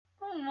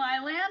Oh, my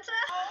Lanta.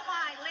 Oh,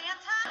 my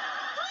Lanta.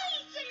 Holy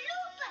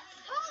chalupas.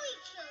 Holy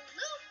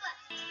chalupas.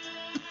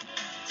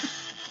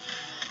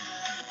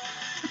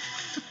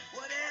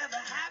 Whatever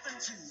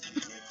happened to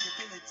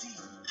predictability?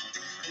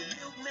 The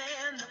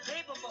milkman, the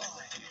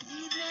paperboy,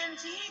 evening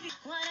TV.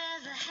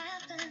 Whatever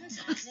happened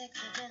to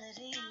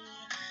predictability?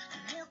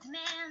 The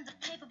milkman, the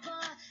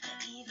paperboy,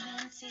 the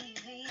evening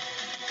TV.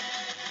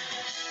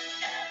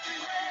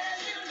 Everywhere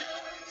you look.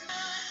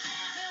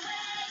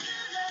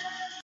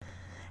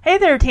 Hey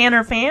there,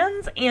 Tanner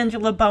fans.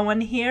 Angela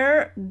Bowen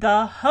here,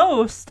 the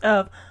host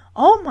of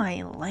Oh My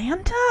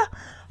Lanta?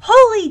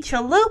 Holy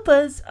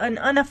Chalupas, an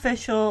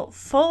unofficial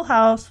Fuller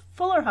House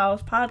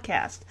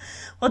podcast.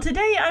 Well,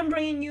 today I'm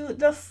bringing you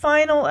the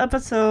final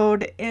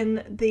episode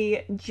in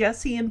the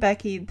Jesse and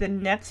Becky, the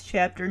Next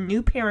Chapter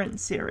New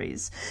Parents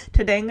series.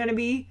 Today I'm going to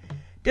be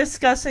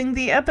discussing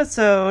the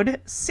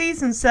episode,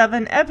 Season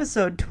 7,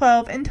 Episode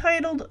 12,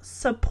 entitled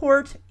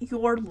Support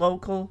Your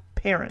Local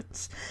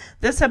Parents.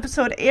 This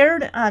episode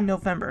aired on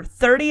November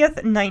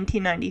 30th,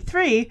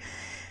 1993.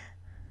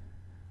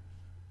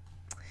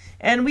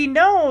 And we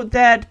know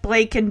that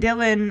Blake and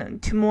Dylan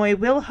Tumoy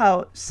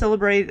Wilhout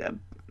celebrate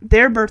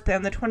their birthday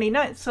on the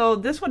 29th. So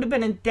this would have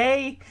been a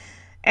day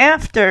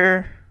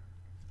after,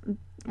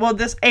 well,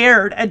 this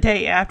aired a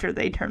day after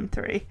they turned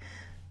 3.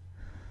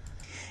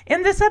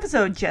 In this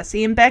episode,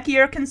 Jesse and Becky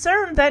are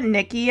concerned that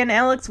Nikki and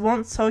Alex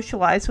won't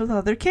socialize with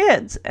other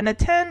kids and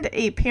attend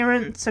a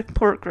parent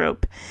support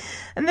group.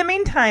 In the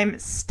meantime,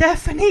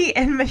 Stephanie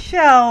and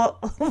Michelle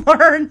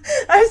learn...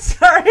 I'm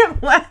sorry, I'm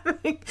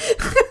laughing.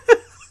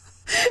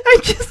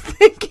 I'm just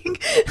thinking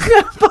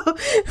about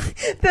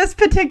this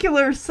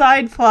particular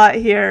side plot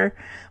here,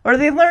 where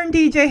they learn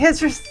DJ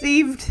has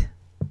received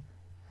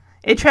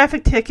a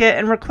traffic ticket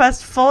and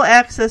request full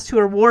access to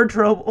her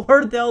wardrobe,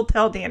 or they'll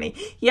tell Danny.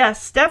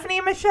 Yes, Stephanie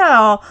and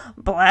Michelle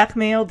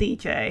blackmail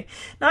DJ.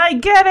 Now, I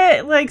get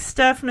it, like,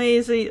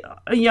 Stephanie's a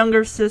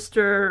younger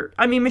sister.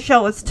 I mean,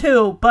 Michelle is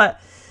too,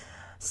 but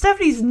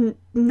Stephanie's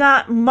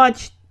not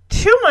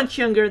too much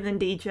younger than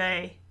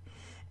DJ.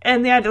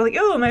 And they had to, like,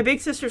 oh, my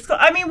big sister's clothes.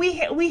 I mean,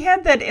 we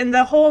had that in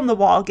the Hole in the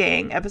Wall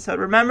gang episode.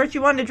 Remember? She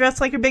wanted to dress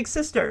like her big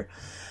sister.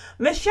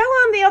 Michelle,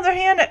 on the other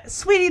hand,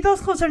 sweetie,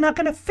 those clothes are not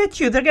going to fit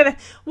you.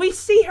 We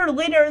see her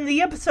later in the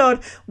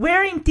episode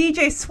wearing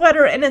DJ's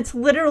sweater, and it's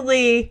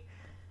literally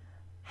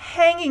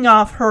hanging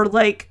off her.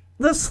 Like,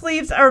 the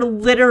sleeves are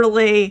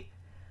literally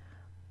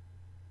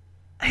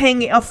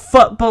hanging a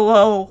foot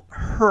below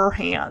her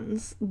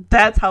hands.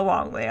 That's how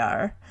long they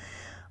are.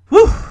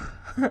 Whew.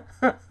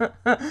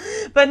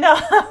 But no,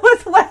 I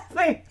was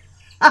laughing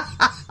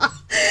about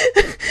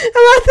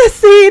the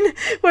scene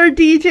where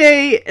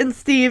DJ and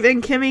Steve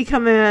and Kimmy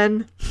come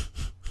in,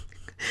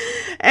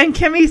 and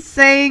Kimmy's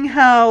saying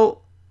how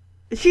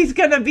she's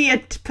gonna be a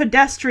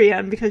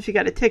pedestrian because she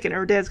got a ticket.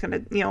 Her dad's gonna,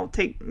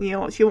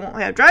 she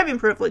won't have driving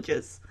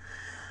privileges.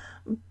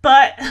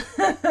 But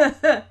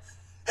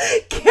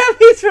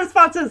Kimmy's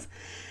response is,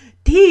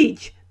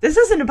 Deej, this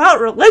isn't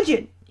about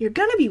religion. You're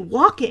gonna be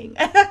walking.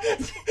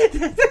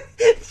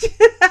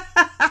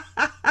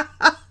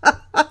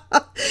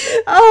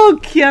 Oh,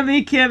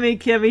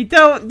 Kimmy.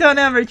 Don't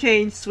ever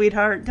change,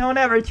 sweetheart. Don't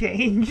ever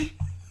change.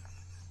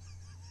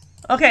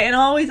 Okay, and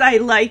always I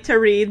like to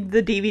read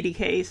the DVD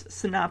case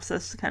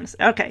synopsis kind of.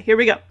 Okay, here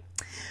we go.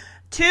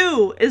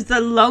 2 is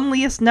the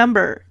loneliest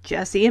number.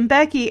 Jesse and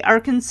Becky are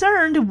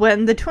concerned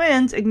when the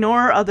twins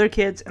ignore other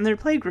kids in their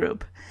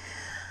playgroup.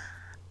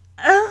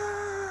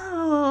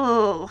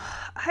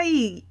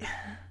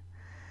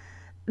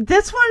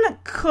 This one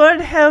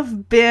could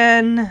have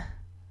been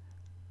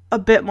a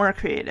bit more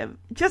creative.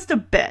 Just a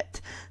bit.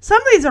 Some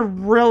of these are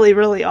really,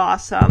 really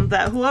awesome,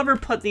 that whoever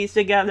put these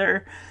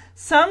together,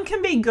 some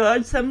can be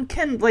good, some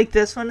can, like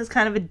this one is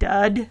kind of a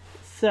dud.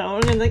 So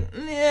I'm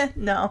gonna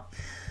no.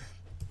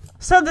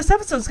 So this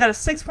episode's got a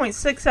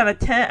 6.6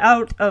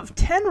 out of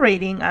 10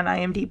 rating on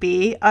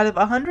IMDb out of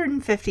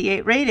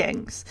 158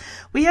 ratings.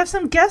 We have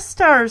some guest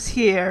stars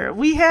here.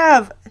 We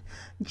have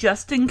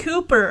Justin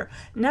Cooper.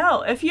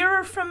 Now, if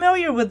you're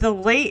familiar with the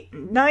late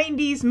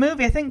 90s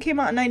movie, I think it came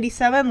out in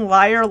 97,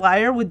 Liar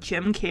Liar with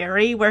Jim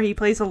Carrey, where he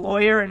plays a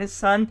lawyer and his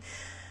son,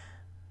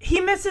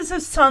 he misses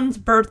his son's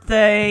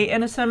birthday,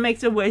 and his son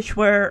makes a wish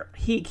where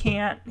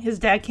his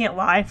dad can't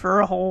lie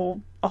for a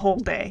whole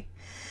day.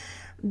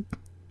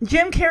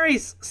 Jim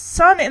Carrey's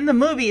son in the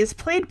movie is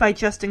played by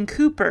Justin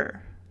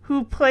Cooper,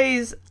 who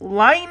plays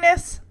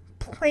Linus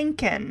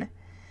Plankin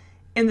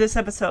in this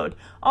episode.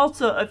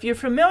 Also, if you're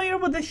familiar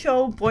with the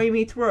show Boy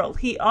Meets World,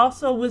 he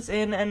also was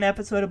in an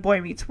episode of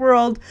Boy Meets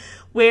World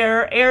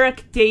where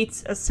Eric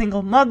dates a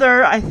single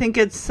mother. I think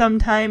it's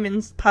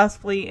sometime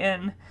possibly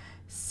in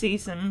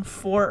season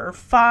 4 or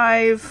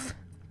 5,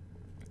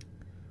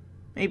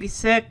 maybe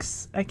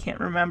 6. I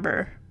can't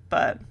remember.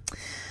 But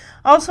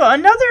also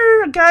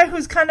another guy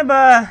who's kind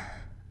of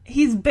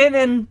he's been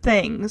in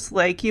things.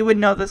 Like, you would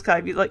know this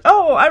guy, be like,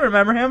 oh, I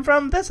remember him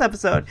from this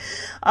episode.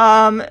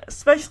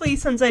 Especially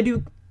since I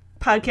do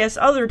podcast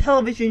other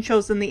television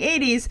shows in the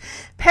 80s.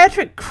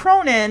 Patrick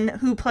Cronin,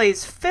 who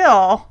plays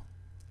Phil,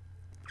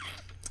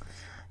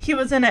 he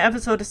was in an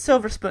episode of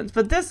Silver Spoons.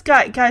 But this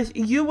guy, guys,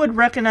 you would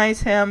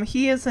recognize him.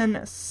 He is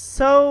in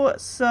so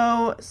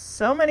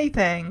many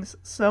things,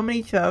 so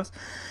many shows.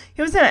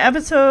 He was in an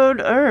episode,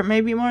 or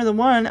maybe more than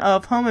one,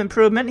 of Home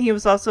Improvement. He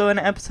was also in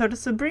an episode of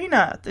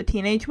Sabrina, the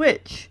Teenage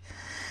Witch.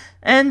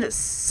 And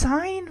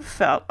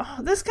Seinfeld. Oh,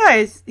 this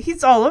guy,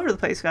 he's all over the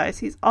place, guys.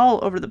 He's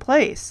all over the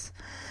place.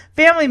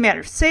 Family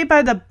Matters, Saved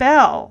by the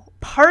Bell,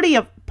 Party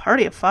of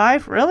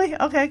 5? Really?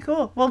 Okay,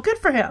 cool. Well, good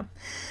for him.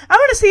 I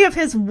want to see if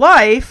his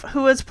wife,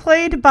 who is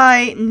played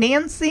by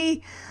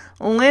Nancy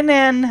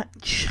Lennon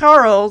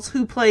Charles,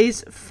 who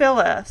plays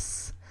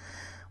Phyllis,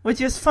 which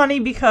is funny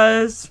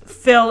because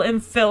Phil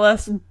and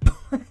Phyllis,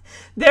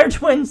 they're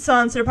twin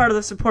sons, they're part of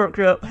the support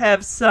group,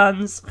 have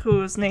sons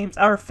whose names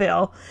are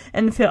Phil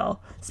and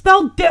Phil.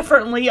 Spelled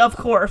differently, of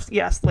course.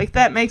 Yes, like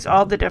that makes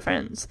all the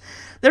difference.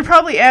 They're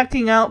probably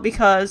acting out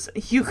because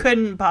you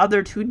couldn't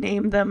bother to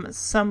name them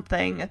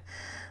something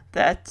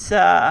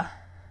that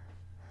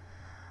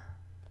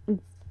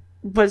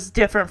was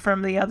different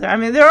from the other. I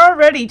mean, they're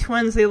already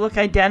twins. They look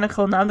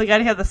identical. Now they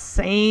gotta have the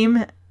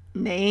same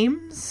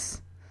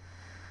names.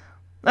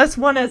 This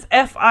one is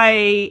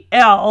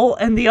F-I-L,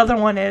 and the other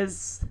one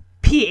is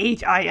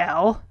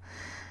P-H-I-L.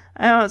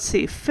 Let's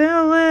see.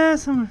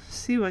 Phyllis. I'm gonna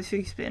see what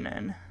she's been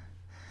in.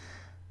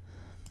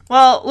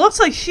 Well, looks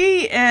like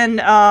she and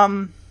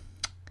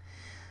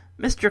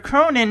Mr.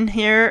 Cronin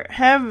here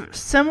have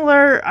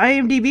similar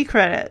IMDb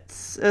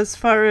credits as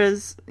far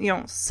as,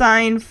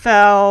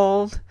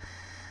 Seinfeld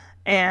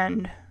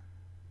and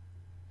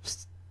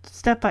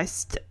Step by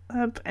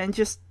Step and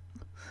just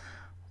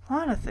a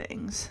lot of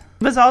things.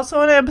 There's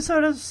also an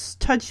episode of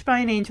Touched by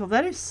an Angel.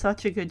 That is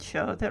such a good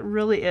show. That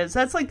really is.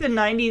 That's like the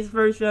 90s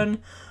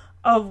version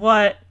of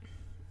what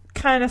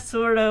kind of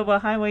sort of a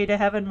Highway to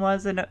Heaven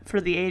was for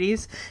the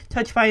 80s.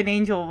 Touched by an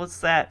Angel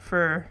was that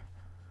for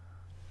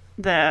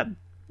the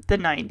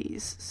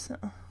 90s. So,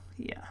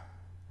 yeah.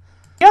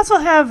 We also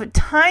have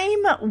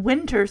Time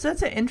Winters.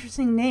 That's an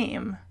interesting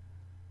name.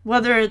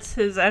 Whether it's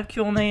his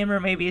actual name or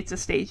maybe it's a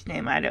stage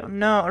name, I don't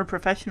know, or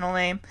professional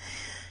name.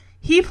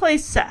 He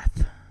plays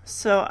Seth.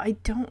 So I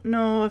don't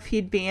know if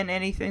he'd be in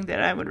anything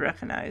that I would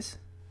recognize.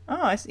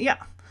 Oh, I see. Yeah.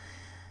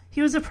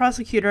 He was a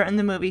prosecutor in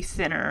the movie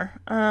Thinner.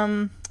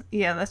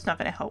 Yeah, that's not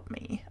going to help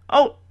me.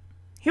 Oh,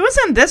 he was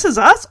in This Is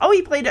Us? Oh,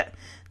 he played it.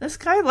 This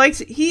guy likes...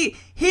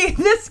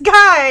 This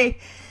guy...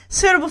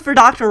 suitable for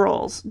doctor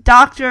roles.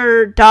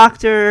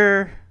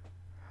 Doctor...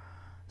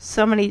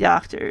 So many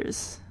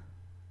doctors.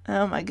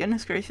 Oh my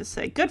goodness gracious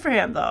sake. Good for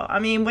him, though. I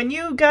mean, when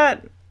you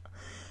got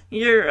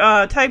your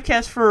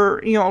typecast for,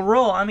 a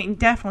role, I mean,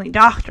 definitely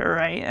doctor,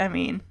 right? I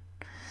mean...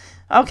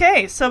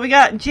 Okay, so we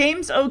got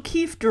James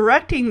O'Keefe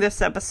directing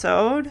this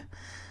episode.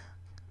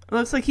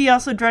 Looks like he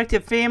also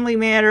directed Family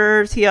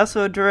Matters. He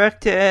also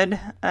directed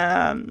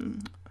a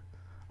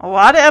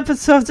lot of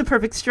episodes of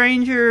Perfect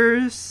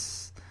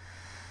Strangers.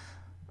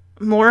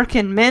 Mork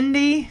and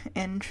Mindy.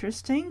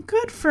 Interesting.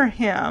 Good for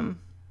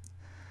him.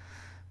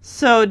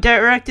 So,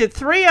 directed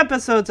 3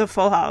 episodes of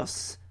Full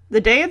House.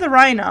 The Day of the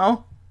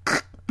Rhino.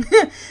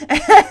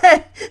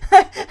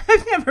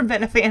 I've never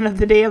been a fan of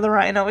The Day of the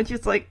Rhino. It's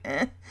just like,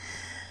 eh.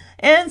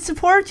 And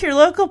Support Your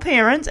Local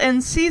Parents.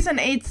 And Season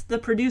 8's The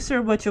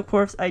Producer, which, of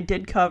course, I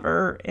did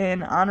cover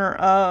in honor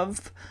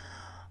of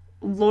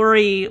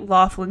Lori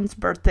Loughlin's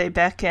birthday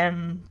back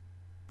in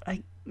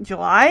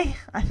July,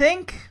 I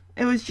think.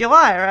 It was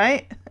July,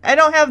 right? I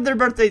don't have their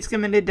birthdays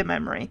committed to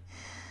memory.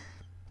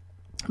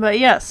 But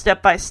yeah,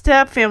 Step by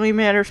Step, Family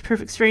Matters,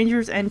 Perfect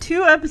Strangers, and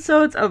 2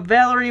 episodes of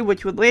Valerie,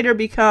 which would later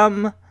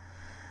become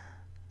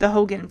The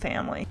Hogan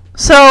Family.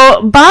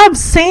 So, Bob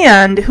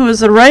Sand, who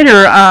is a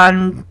writer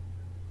on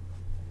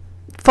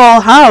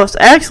Full House,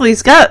 actually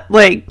has got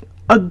like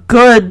a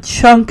good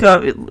chunk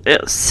of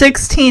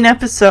 16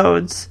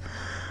 episodes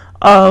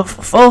of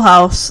Full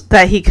House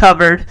that he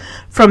covered,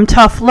 from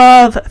Tough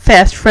Love,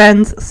 Fast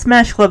Friends,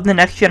 Smash Love, The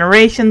Next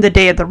Generation, The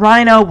Day of the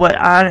Rhino, what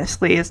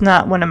honestly is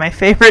not one of my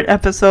favorite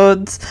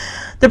episodes.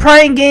 The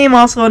Prying Game,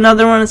 also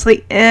another one. It's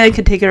like, I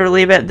could take it or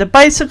leave it. The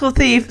Bicycle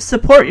Thief,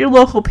 Support Your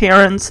Local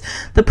Parents,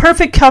 The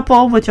Perfect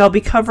Couple, which I'll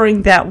be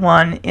covering that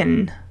one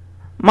in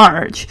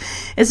March.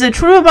 Is It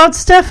True About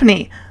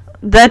Stephanie?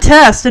 The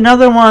Test,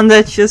 another one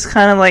that's just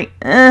kind of like,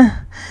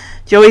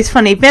 Joey's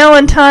Funny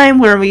Valentine,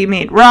 where we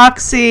meet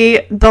Roxy.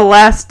 The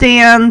Last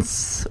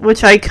Dance,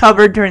 which I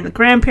covered during the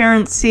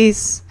Grandparents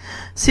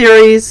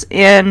series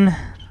in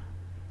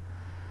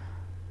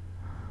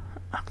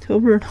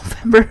October,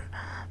 November.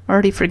 I'm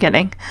already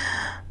forgetting.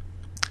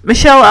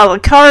 Michelle a la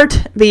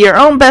carte, Be Your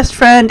Own Best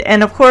Friend,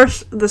 and of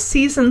course the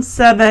Season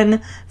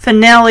 7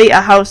 finale, A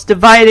House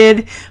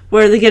Divided,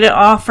 where they get an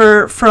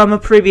offer from a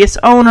previous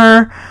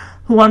owner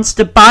who wants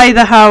to buy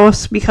the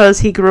house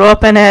because he grew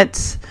up in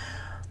it,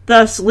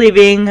 thus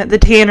leaving the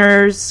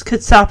Tanners,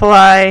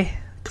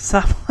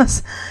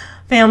 Katsopoulos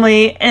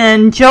family,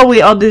 and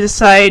Joey all to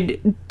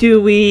decide,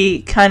 do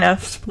we kind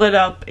of split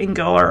up and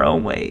go our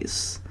own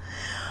ways.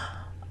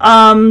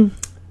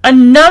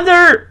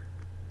 Another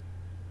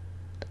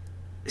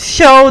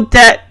show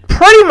that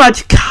pretty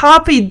much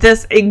copied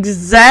this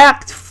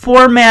exact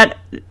format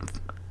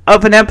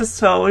of an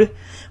episode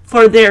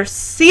for their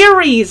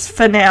series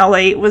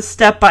finale was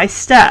step by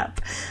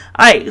step.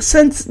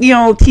 Since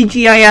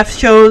TGIF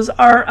shows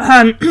are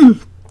on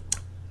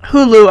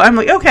Hulu, I'm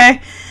like,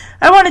 okay,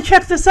 I want to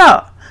check this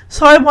out.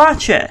 So I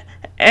watch it,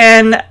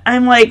 and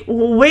I'm like,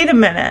 well, wait a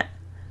minute.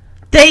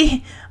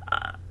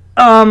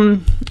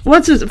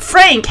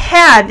 Frank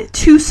had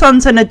 2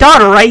 sons and a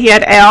daughter, right? He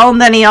had Al,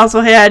 and then he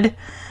also had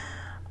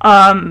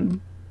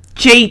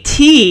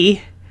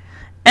JT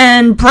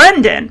and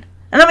Brendan.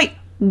 And I'm like,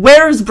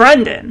 where's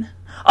Brendan?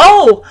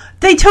 Oh,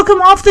 they took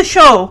him off the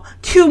show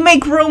to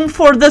make room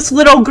for this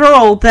little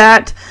girl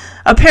that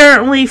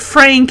apparently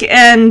Frank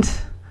and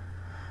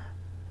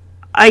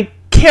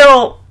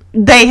Carol,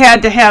 they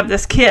had to have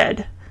this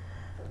kid.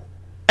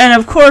 And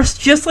of course,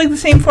 just like the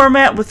same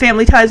format with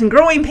Family Ties and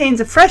Growing Pains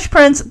and Fresh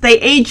Prince, they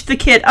aged the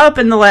kid up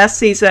in the last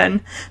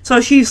season. So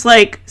she's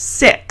like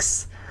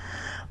 6.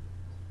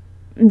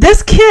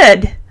 This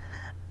kid,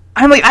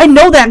 I'm like, I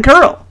know that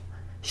girl.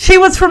 She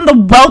was from the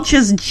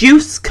Welch's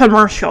Juice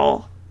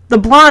commercial. The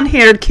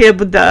blonde-haired kid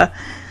with the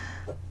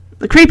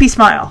creepy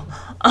smile.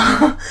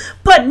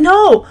 But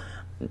no,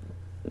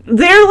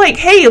 they're like,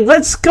 hey,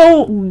 let's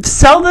go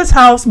sell this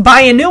house,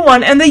 buy a new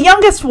one. And the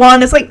youngest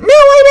one is like, no,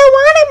 I don't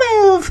want to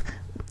move.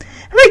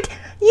 I'm like,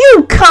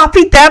 you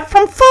copied that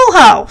from Full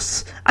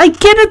House. I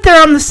get it,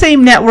 they're on the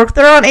same network.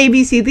 They're on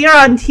ABC. They're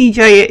on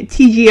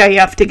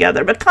TGIF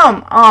together. But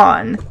come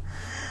on.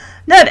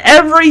 Not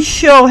every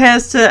show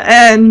has to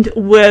end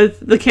with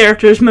the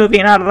characters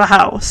moving out of the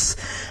house.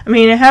 I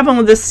mean, it happened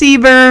with the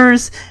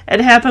Seavers.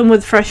 It happened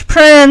with Fresh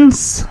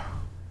Prince.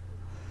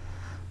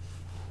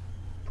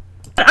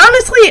 But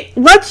honestly,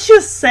 let's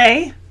just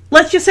say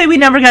we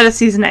never got a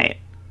season 8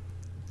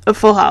 of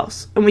Full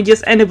House, and we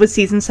just ended with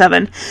season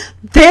 7.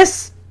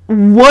 House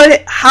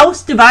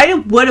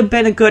Divided would have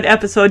been a good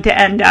episode to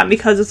end on,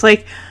 because it's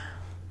like,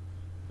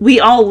 we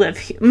all live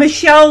here.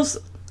 Michelle's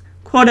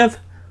quote of,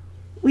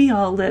 we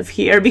all live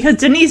here, because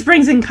Denise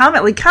brings in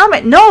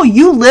Comet, no,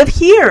 you live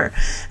here.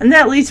 And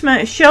that leads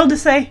Michelle to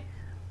say,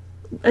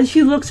 as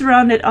she looks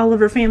around at all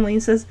of her family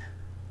and says,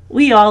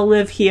 we all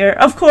live here.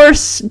 Of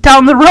course,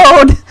 down the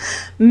road,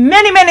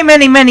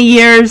 many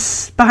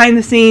years behind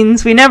the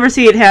scenes, we never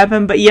see it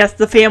happen, but yes,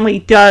 the family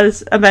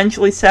does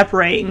eventually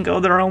separate and go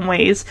their own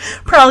ways.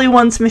 Probably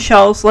once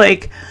Michelle's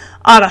like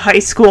out of high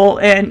school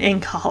and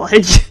in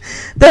college.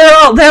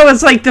 That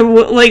was like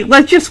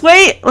let's just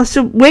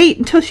wait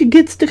until she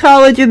gets to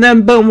college, and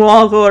then boom, we'll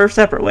all go our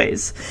separate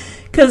ways.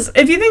 Because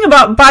if you think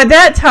about, by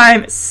that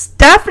time,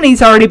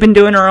 Stephanie's already been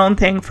doing her own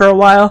thing for a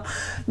while.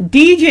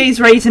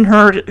 DJ's raising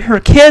her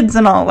kids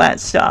and all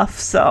that stuff.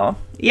 So,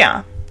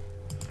 yeah.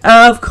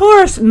 Of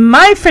course,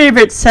 my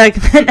favorite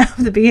segment of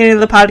the beginning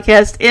of the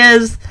podcast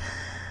is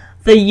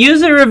the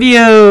user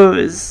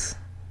reviews.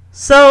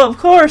 So, of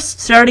course,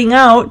 starting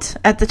out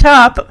at the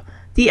top,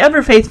 the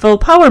ever-faithful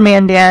Power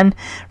Man Dan,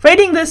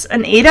 rating this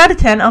an 8 out of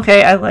 10.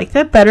 Okay, I like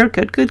that better.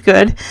 Good.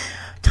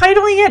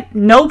 Titling it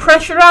No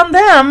Pressure on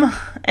Them.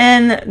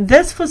 And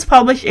this was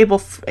published April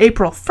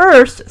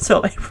 1st,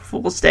 so April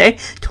Fool's Day,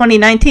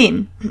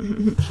 2019.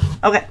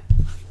 Okay,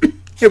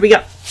 here we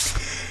go.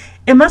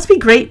 It must be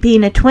great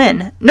being a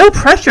twin. No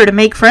pressure to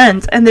make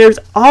friends, and there's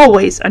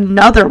always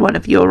another one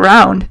of you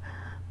around.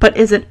 But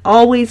is it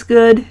always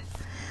good?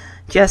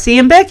 Jesse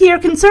and Becky are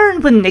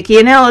concerned when Nikki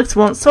and Alex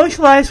won't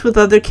socialize with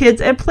other kids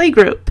at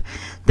playgroup.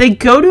 They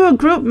go to a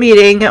group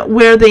meeting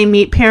where they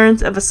meet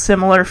parents of a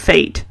similar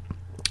fate.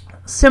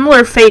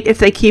 Similar fate if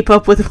they keep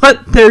up with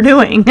what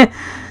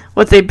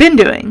they've been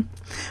doing.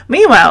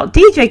 Meanwhile,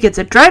 DJ gets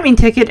a driving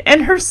ticket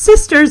and her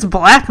sisters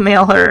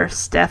blackmail her.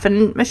 Steph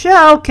and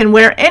Michelle can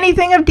wear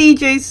anything of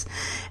DJ's,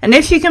 and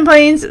if she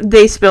complains,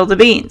 they spill the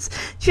beans.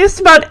 Just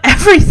about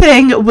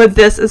everything with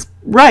this is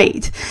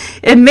right.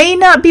 It may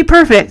not be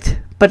perfect,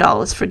 but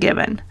all is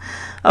forgiven.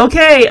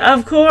 Okay,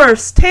 of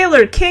course,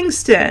 Taylor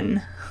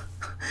Kingston.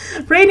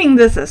 Rating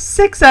this a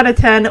 6 out of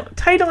 10,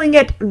 titling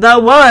it The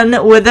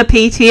One with the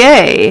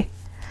PTA.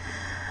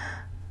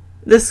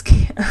 This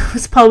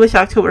was published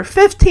October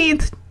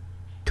 15th,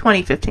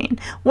 2015.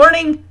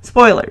 Warning,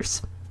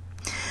 spoilers.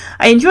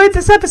 I enjoyed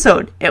this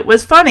episode. It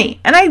was funny,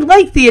 and I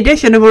liked the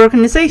addition of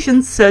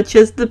organizations such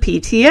as the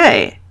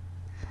PTA.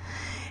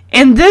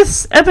 In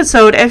this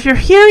episode, after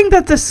hearing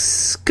that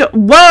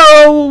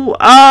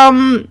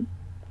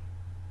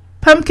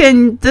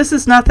Pumpkin, this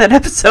is not that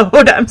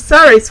episode. I'm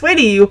sorry,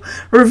 sweetie, you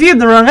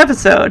reviewed the wrong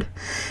episode.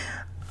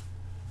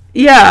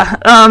 Yeah,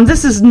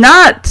 this is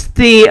not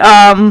the,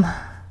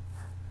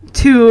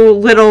 Too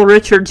Little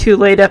Richard Too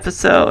Late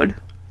episode.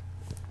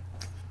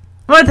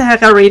 What the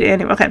heck, I'll read it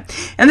anyway. Okay.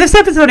 In this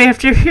episode,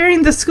 after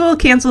hearing the school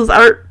cancels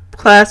art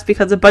class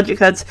because of budget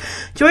cuts,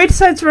 Joy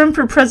decides to run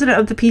for president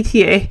of the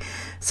PTA.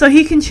 so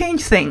he can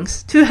change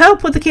things. To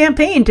help with the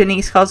campaign,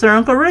 Denise calls her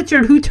Uncle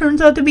Richard, who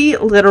turns out to be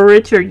Little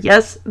Richard.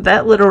 Yes,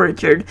 that Little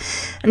Richard.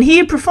 And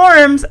he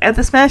performs at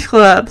the Smash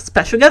Club.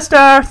 Special guest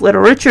star,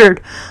 Little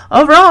Richard.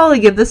 Overall, I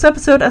give this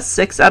episode a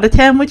 6 out of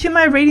 10, which in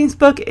my ratings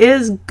book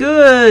is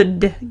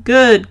good.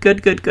 Good.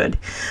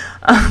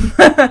 I'm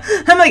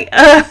like,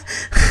 I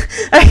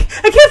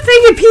kept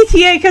thinking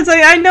PTA because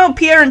I know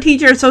Parent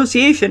Teacher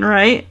Association,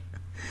 right?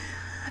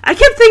 I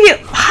kept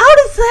thinking, how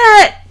does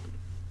that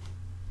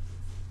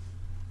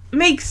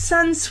make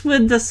sense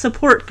with the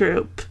support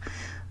group?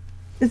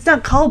 It's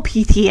not called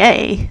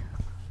PTA.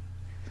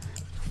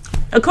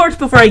 Of course,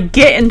 before I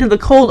get into the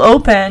cold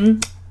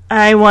open,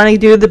 I want to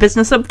do the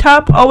business up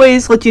top.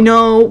 Always let you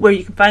know where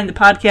you can find the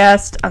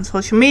podcast on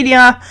social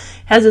media.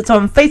 It has its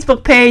own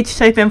Facebook page.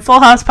 Type in Full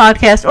House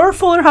Podcast or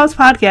Fuller House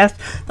Podcast.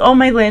 The Oh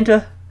My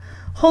Atlanta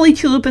Holy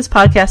Chalupas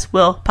podcast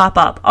will pop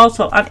up.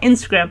 Also on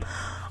Instagram,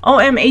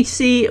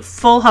 OMHC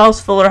Full House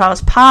Fuller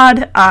House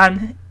Pod.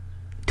 On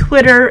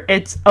Twitter,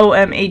 it's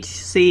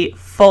OMHC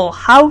Full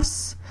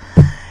House.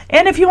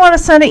 And if you want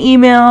to send an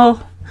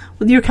email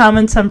with your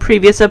comments on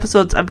previous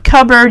episodes I've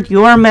covered,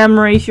 your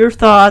memories, your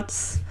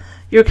thoughts,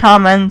 your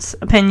comments,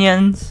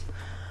 opinions,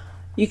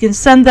 you can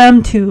send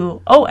them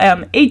to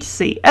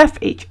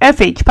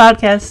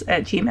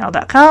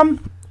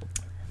omhcfhfhpodcast@gmail.com.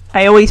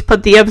 I always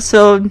put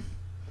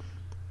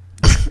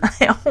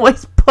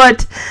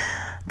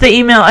the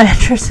email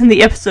address in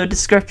the episode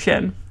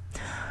description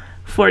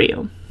for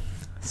you.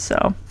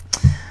 So,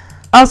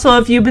 also,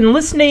 if you've been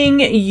listening,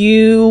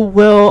 you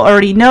will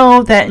already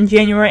know that in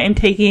January I'm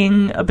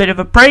taking a bit of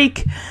a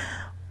break.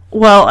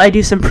 Well, I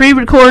do some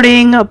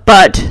pre-recording,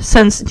 but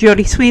since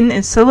Jodie Sweden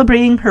is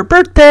celebrating her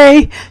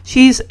birthday,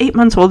 she's 8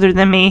 months older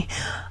than me,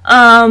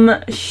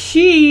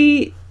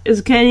 she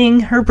is getting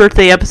her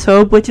birthday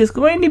episode, which is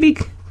going to be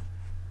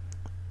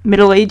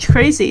middle-age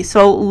crazy.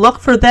 So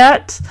look for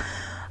that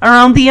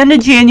around the end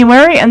of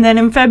January, and then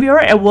in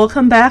February I will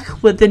come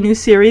back with the new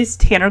series,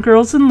 Tanner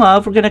Girls in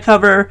Love. We're going to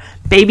cover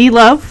Baby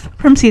Love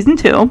from Season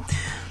 2,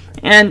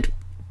 and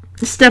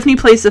Stephanie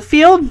Plays the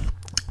Field,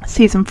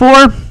 Season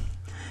 4.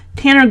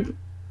 Tanners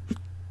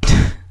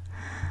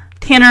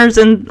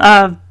and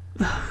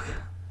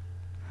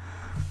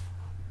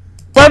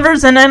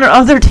Lovers and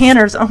Other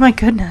Tanners. Oh my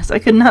goodness, I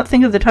could not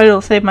think of the title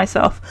to save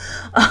myself.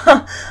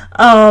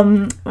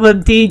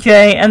 With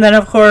DJ, and then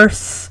of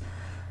course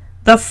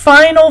the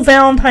final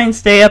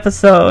Valentine's Day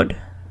episode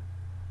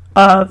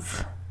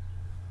of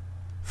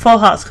Full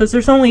House, because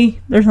there's only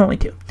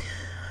 2.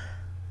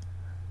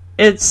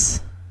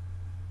 It's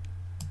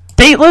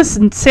Dateless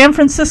in San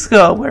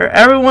Francisco, where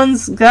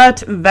everyone's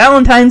got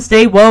Valentine's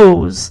Day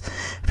woes.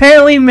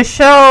 Apparently,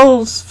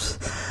 Michelle's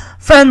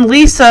friend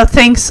Lisa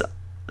thinks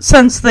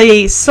since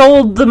they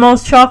sold the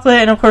most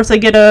chocolate, and of course they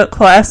get a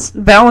class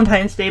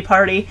Valentine's Day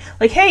party,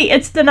 like, hey,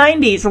 it's the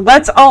 90s,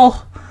 let's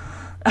all...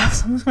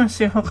 someone's going to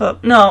say hook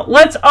up. No,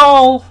 let's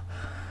all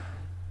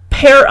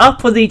pair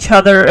up with each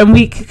other, and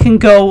we can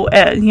go,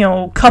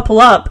 couple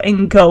up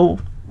and go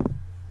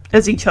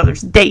as each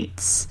other's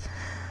dates.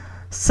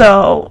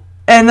 So...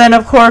 And then,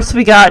 of course,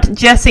 we got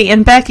Jesse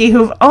and Becky,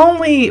 who've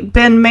only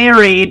been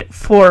married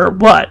for,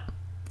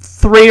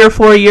 3 or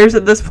 4 years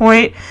at this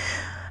point.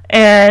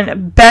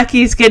 And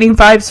Becky's getting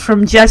vibes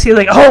from Jesse,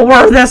 like, oh,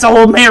 we're this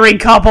old married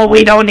couple.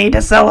 We don't need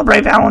to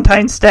celebrate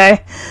Valentine's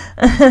Day.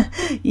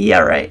 Yeah,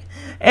 right.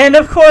 And,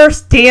 of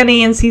course,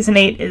 Danny in Season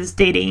 8 is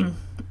dating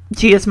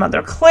Gia's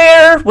mother,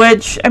 Claire,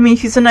 which, I mean,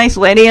 she's a nice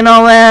lady and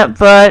all that,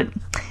 but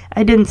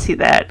I didn't see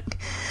that.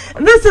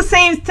 And this is the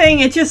same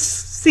thing. It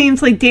just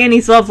seems like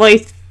Danny's love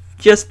life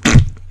just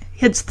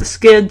hits the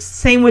skids.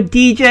 Same with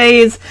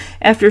DJ's.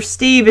 After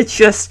Steve, it's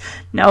just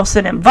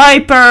Nelson and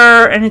Viper,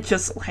 and it's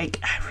just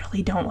like, I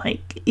really don't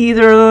like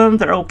either of them.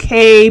 They're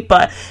okay,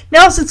 but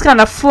Nelson's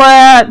kind of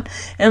flat,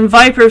 and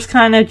Viper's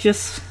kind of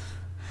just,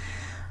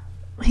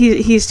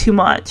 he's too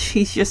much.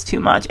 He's just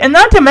too much. And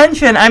not to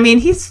mention, I mean,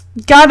 he's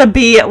got to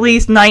be at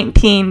least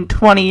 19,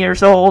 20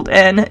 years old,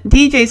 and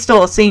DJ's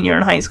still a senior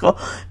in high school.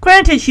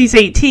 Granted, she's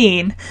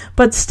 18,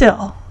 but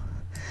still.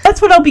 That's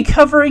what I'll be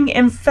covering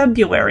in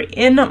February.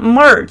 In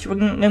March,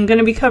 I'm going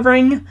to be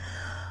covering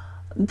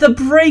the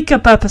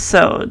breakup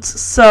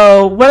episodes.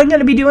 So what I'm going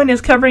to be doing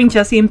is covering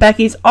Jesse and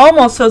Becky's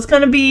Almost. So it's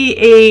going to be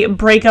a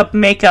breakup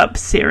makeup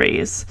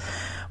series,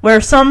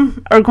 where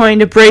some are going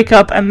to break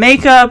up and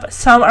make up,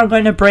 some are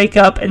going to break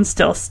up and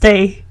still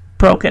stay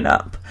broken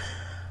up.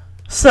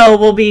 So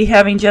we'll be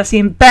having Jesse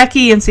and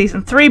Becky in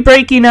Season 3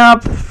 breaking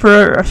up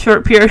for a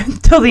short period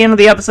until the end of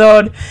the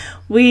episode.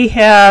 We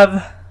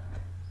have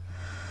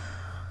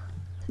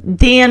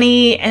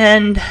Danny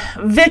and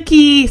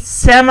Vicky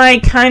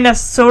kind of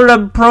sort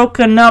of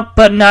broken up,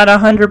 but not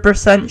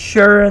 100%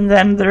 sure, and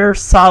then they're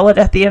solid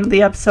at the end of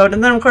the episode.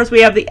 And then of course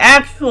we have the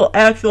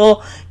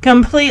actual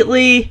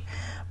completely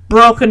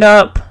broken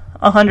up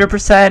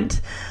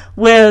 100%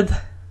 with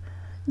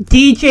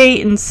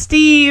DJ and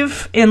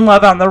Steve in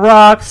Love on the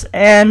Rocks,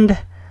 and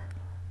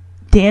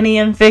Danny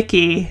and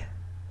Vicky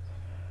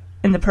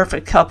in The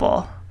Perfect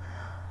Couple.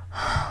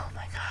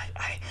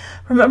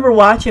 remember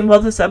watching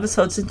both those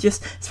episodes and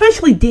just,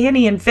 especially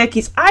Danny and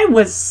Vicky's, I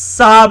was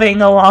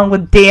sobbing along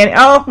with Danny.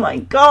 Oh my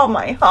God,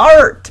 my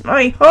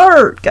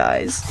heart,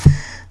 guys.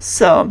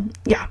 So,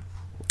 yeah.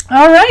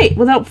 All right,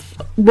 without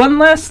one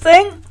last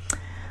thing,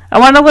 I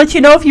want to let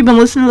you know if you've been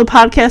listening to the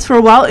podcast for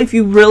a while, if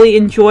you really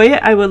enjoy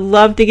it, I would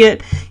love to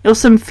get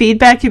some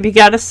feedback if you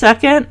got a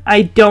second.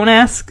 I don't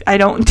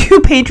do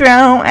Patreon,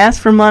 I don't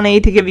ask for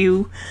money to give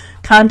you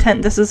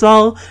content. This is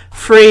all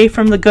free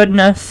from the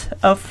goodness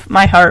of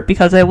my heart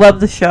because I love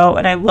the show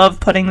and I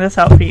love putting this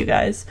out for you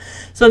guys.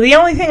 So the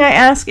only thing I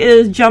ask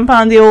is jump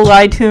on the old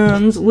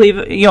iTunes, leave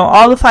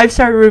all the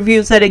 5-star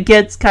reviews that it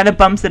gets, kind of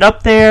bumps it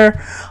up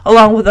there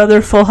along with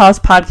other Full House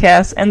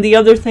podcasts. And the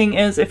other thing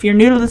is, if you're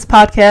new to this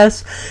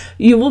podcast,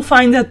 you will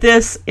find that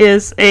this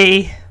is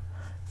a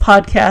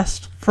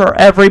podcast for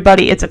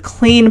everybody. It's a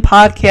clean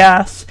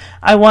podcast.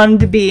 I wanted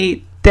to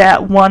be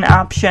that one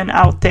option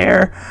out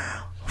there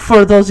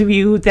for those of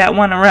you that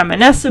want to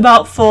reminisce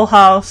about Full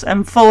House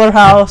and Fuller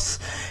House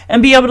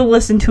and be able to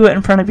listen to it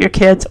in front of your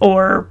kids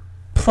or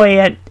play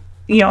it,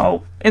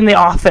 in the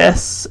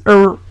office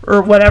or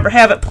whatever.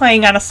 Have it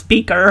playing on a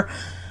speaker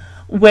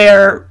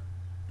where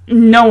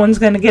no one's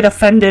going to get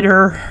offended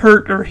or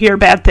hurt or hear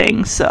bad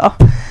things. So, all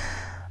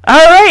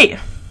right,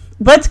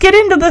 let's get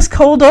into this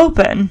cold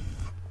open.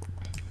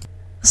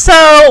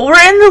 So,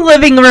 we're in the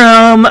living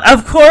room.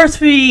 Of course,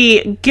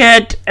 we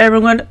get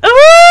everyone,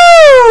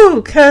 ooh,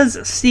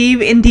 because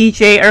Steve and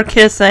DJ are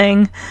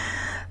kissing.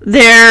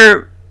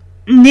 They're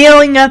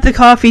kneeling at the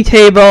coffee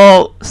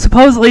table,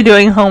 supposedly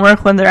doing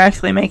homework when they're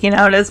actually making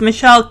out, as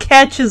Michelle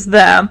catches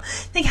them.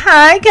 Like,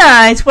 hi,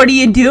 guys, what are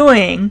you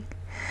doing?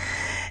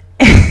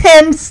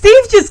 And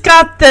Steve just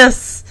got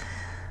this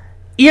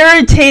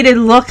irritated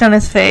look on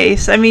his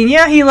face. I mean,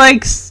 yeah, he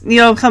likes,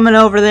 coming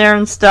over there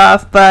and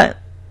stuff, but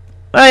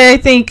I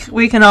think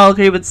we can all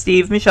agree with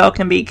Steve. Michelle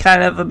can be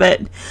kind of a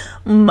bit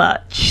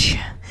much.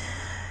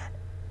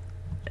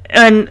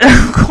 And,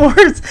 of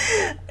course,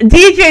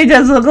 DJ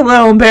does look a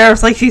little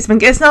embarrassed, like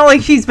it's not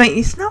like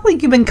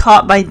you've been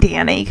caught by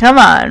Danny. Come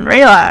on,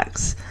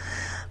 relax.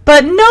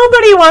 But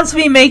nobody wants to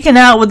be making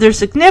out with their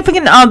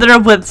significant other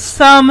with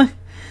some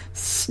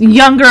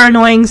younger,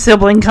 annoying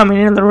sibling coming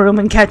into the room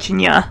and catching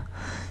ya.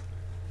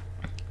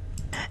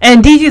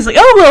 And DJ's like,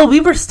 oh, well, we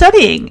were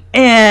studying.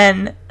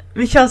 And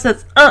Michelle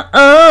says,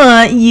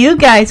 you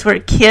guys were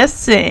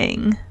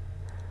kissing.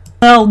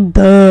 Well,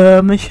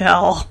 duh,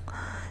 Michelle.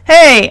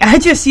 Hey, I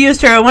just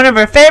used one of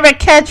her favorite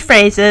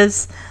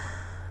catchphrases,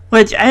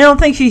 which I don't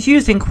think she's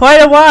used in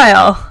quite a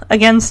while,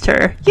 against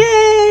her.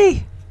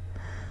 Yay!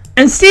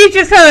 And Steve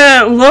just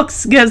kind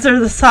of gives her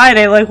the side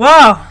eye, like,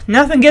 wow,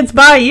 nothing gets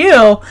by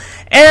you.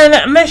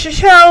 And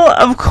Michelle,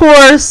 of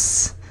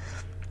course,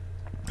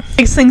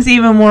 makes things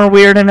even more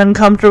weird and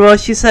uncomfortable.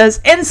 She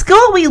says, in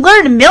school we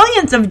learned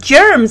millions of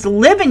germs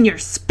live in your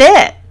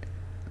spit.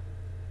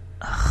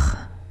 Ugh.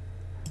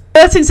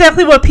 That's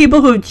exactly what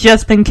people who've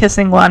just been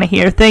kissing want to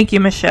hear. Thank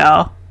you,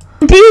 Michelle.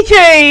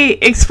 DJ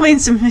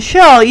explains to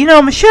Michelle,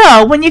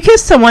 Michelle, when you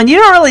kiss someone, you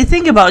don't really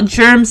think about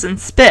germs and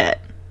spit.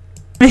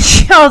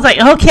 Michelle's like,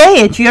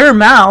 okay, it's your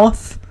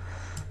mouth.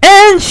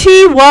 And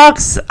she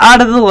walks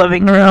out of the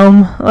living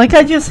room. Like,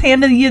 I just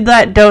handed you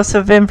that dose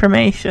of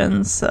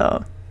information,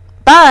 so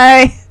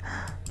bye.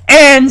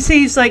 And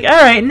Steve's like,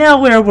 alright,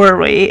 now where were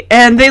we?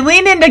 And they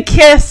lean in to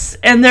kiss,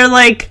 and they're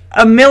like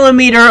a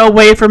millimeter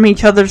away from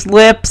each other's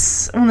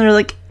lips. And they're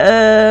like,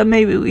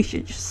 maybe we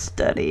should just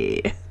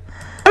study.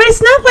 I mean,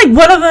 it's not like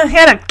one of them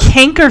had a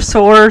canker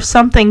sore or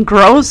something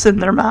gross in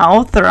their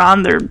mouth or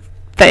on their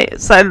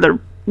face, side of their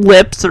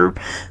lips, or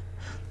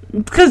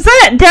because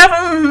that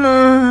definitely,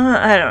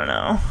 I don't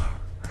know.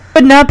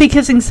 But not be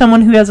kissing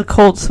someone who has a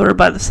cold sore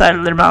by the side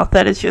of their mouth.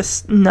 That is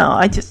just,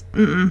 no,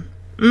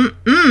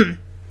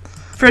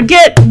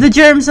 Forget the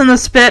germs and the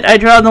spit. I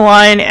draw the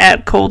line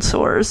at cold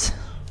sores.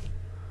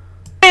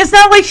 It's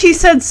not like she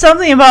said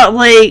something about,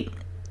 like,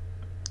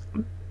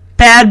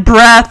 bad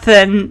breath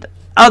and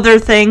other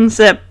things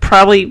that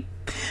probably,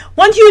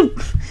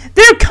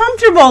 they're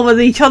comfortable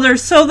with each other,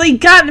 so they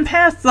gotten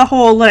past the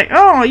whole, like,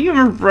 oh, your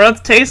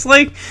mouth tastes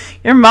like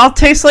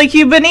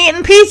you've been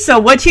eating pizza,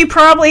 which he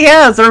probably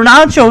has, or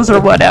nachos or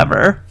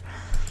whatever.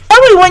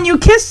 Probably when you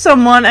kiss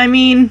someone, I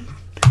mean,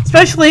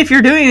 especially if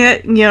you're doing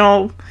it,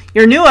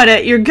 you're new at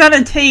it, you're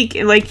gonna take,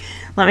 like,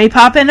 let me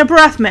pop in a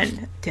breath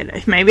mint.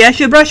 Maybe I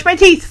should brush my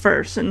teeth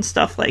first and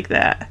stuff like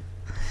that.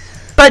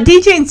 But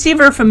DJ and Steve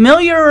are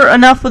familiar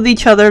enough with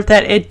each other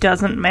that it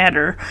doesn't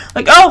matter.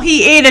 Like, oh,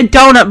 he ate a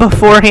donut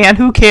beforehand.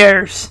 Who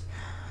cares?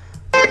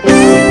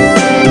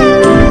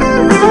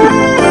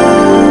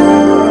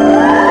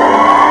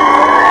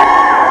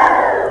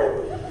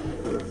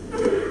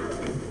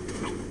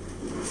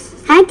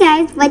 Hi,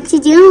 guys. What you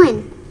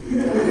doing?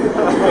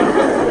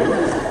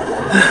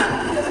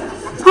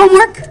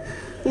 Homework?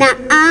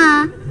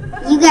 Nuh-uh.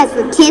 You guys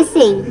were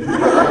kissing.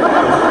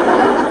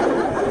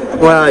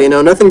 Wow,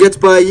 nothing gets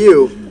by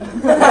you.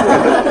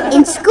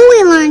 In school,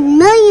 we learned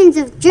millions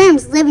of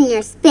germs live in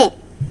your spit.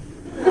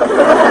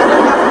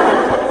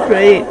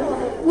 Right.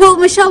 Well,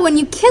 Michelle, when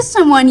you kiss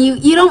someone,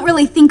 you don't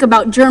really think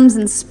about germs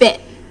and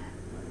spit.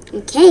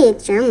 Okay,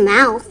 it's your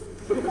mouth.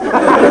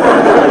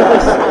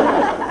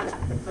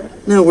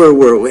 Now, where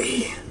were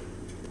we?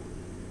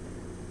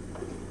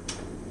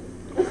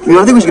 You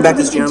know, I think we should get back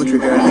to this geometry here.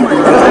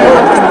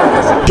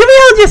 Can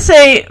we all just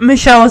say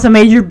Michelle was a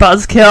major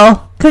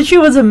buzzkill? Because she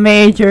was a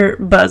major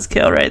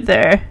buzzkill right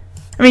there.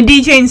 I mean,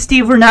 DJ and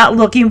Steve were not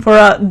looking for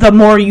a the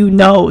more you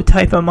know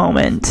type of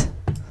moment.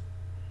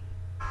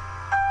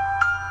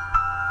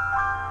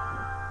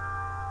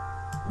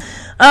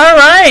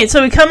 Alright,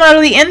 so we come out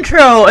of the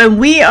intro and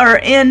we are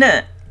in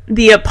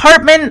the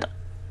apartment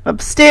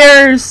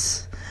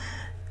upstairs.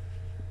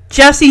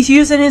 Jesse's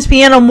using his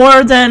piano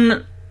more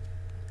than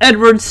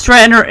Edward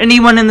Stratton or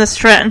anyone in the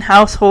Stratton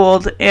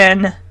household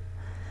in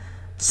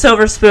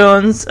Silver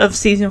Spoons of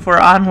season 4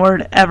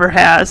 onward ever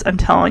has, I'm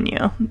telling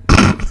you.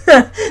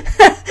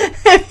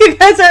 If you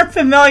guys aren't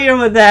familiar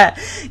with that,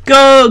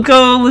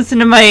 go listen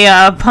to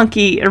my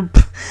punky or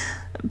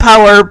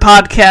power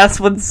podcast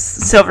with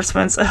Silver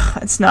Spoons. Ugh,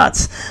 it's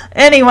nuts.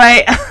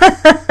 Anyway,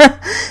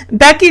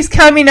 Becky's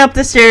coming up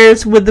the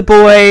stairs with the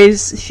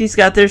boys. She's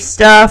got their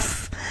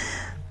stuff.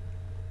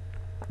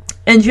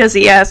 And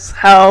Jesse asks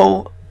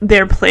how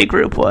their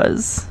playgroup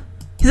was.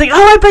 He's like,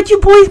 oh, I bet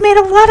you boys made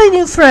a lot of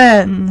new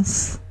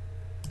friends.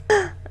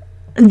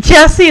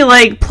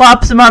 Jesse,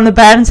 plops him on the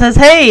bed and says,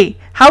 hey,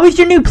 how was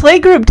your new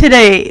playgroup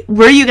today?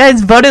 Were you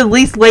guys voted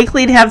least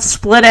likely to have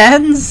split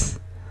ends?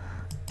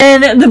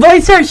 And the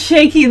boys start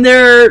shaking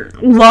their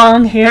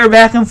long hair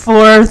back and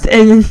forth,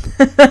 and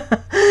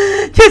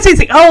Jesse's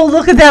like, oh,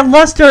 look at that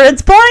luster,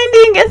 it's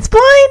blinding, it's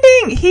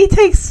blinding! He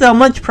takes so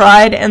much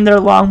pride in their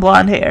long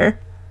blonde hair.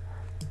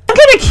 I'm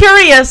kind of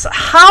curious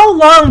how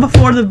long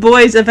before the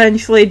boys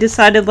eventually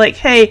decided,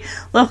 hey,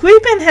 look,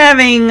 we've been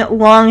having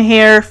long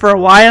hair for a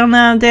while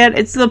now, Dad.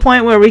 It's to the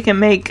point where we can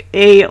make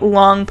a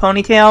long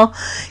ponytail.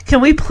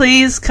 Can we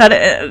please cut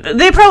it?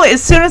 They probably,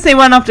 as soon as they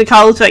went off to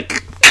college,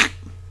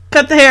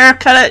 cut the hair,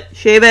 cut it,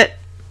 shave it.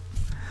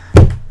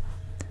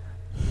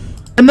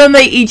 And then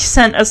they each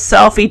sent a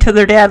selfie to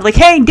their dad,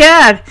 hey,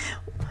 Dad,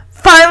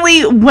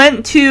 finally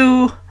went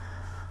to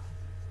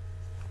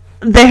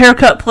the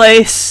haircut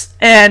place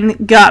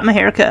and got my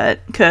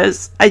haircut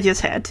because I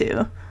just had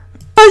to.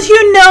 Because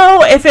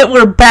if it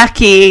were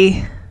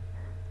Becky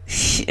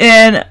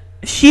and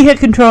she had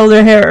control of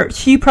her hair,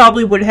 she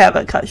probably would have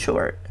it cut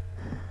short.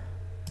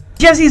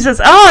 Jesse says,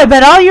 oh, I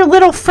bet all your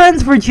little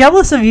friends were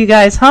jealous of you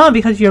guys, huh?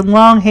 Because of your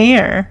long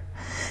hair.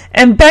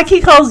 And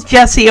Becky calls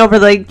Jesse over,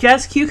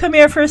 Jess, can you come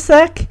here for a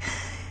sec?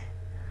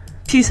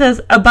 She says,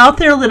 about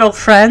their little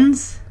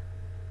friends,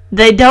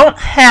 they don't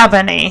have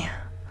any.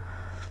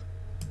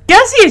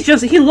 Jesse is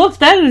just, he looks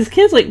back at his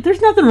kids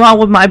there's nothing wrong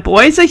with my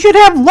boys. They should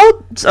have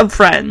loads of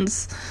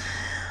friends.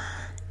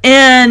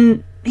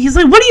 And he's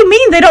like, what do you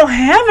mean they don't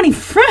have any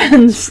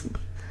friends?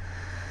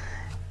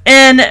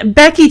 And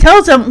Becky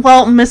tells him,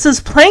 well,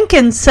 Mrs.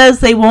 Plankin says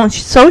they won't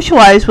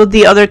socialize with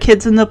the other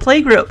kids in the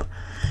playgroup.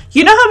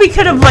 You know how we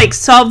could have,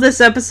 solved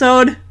this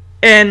episode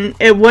and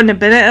it wouldn't have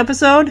been an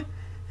episode?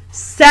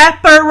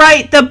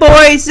 Separate the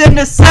boys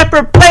into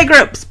separate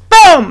playgroups.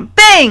 Boom!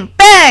 Bang!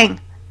 Bang!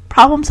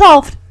 Problem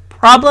solved.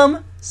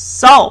 Problem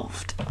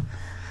solved.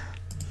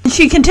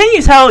 She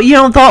continues how,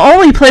 they'll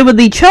only play with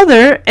each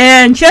other,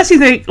 and Jesse's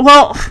like,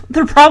 well,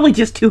 they're probably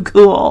just too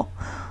cool.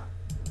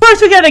 Of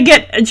course, we gotta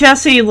get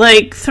Jesse,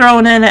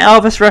 throwing in an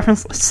Elvis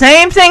reference.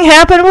 Same thing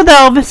happened with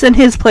Elvis in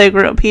his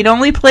playgroup. He'd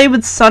only play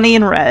with Sonny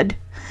and Red.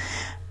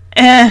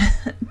 And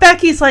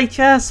Becky's like,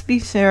 Jess, be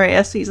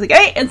serious. He's like,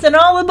 hey, it's in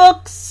all the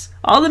books,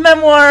 all the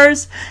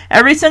memoirs,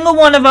 every single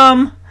one of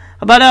them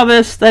about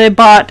Elvis that I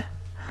bought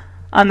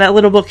on that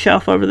little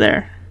bookshelf over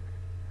there.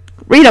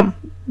 Read them.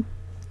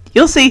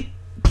 You'll see.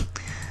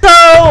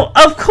 So,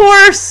 of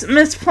course,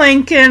 Miss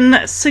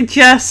Plankin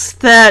suggests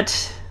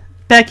that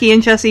Becky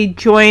and Jesse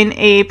join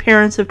a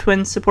Parents of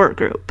Twins support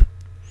group.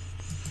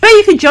 But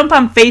you could jump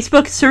on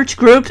Facebook, search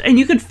groups, and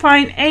you could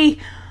find a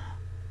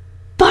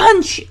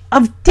bunch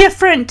of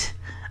different...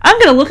 I'm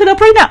going to look it up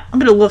right now. I'm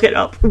going to look it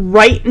up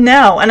right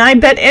now. And I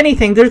bet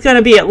anything, there's going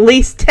to be at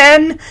least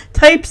 10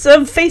 types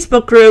of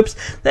Facebook groups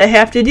that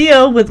have to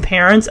deal with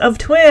parents of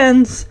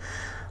twins.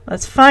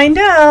 Let's find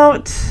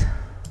out.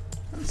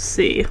 Let's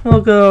see.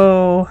 We'll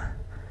go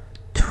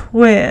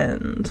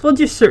twins. We'll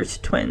just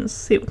search twins.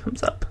 See what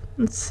comes up.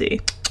 Let's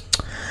see.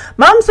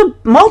 Moms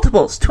of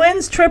multiples.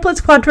 Twins,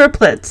 triplets,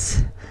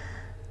 quadruplets.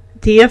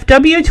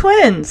 DFW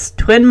twins.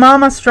 Twin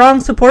mama strong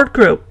support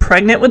group.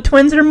 Pregnant with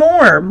twins or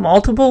more.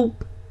 Multiple.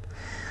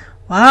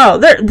 Wow.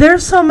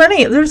 There's so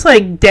many. There's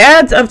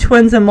dads of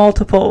twins and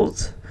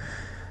multiples.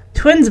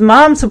 Twins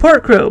mom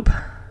support group.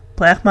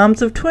 Black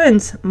moms of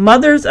twins.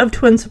 Mothers of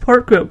twin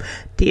support group.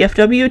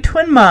 DFW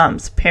twin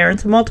moms.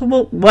 Parents of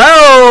multiple.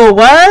 Whoa,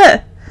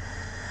 what?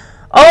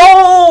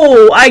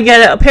 Oh, I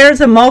get it.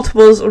 Parents of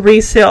multiples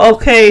resale.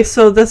 Okay,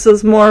 so this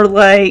is more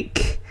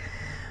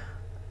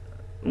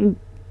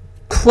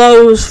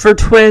clothes for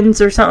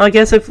twins or something. I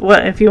guess if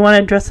you want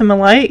to dress them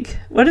alike.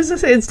 What does this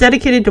say? It's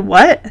dedicated to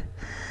what?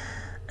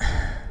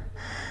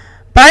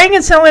 Buying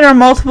and selling our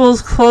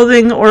multiples,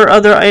 clothing or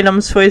other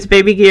items, toys,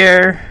 baby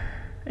gear,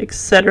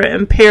 etc.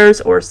 in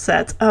pairs or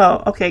sets.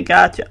 Oh, okay,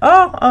 gotcha.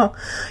 Oh.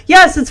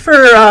 Yes, it's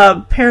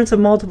for parents of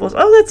multiples.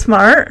 Oh, that's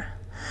smart.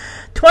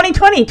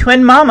 2020,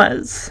 twin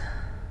mamas.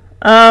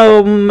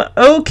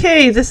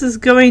 Okay, this is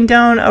going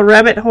down a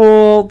rabbit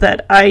hole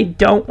that I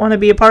don't want to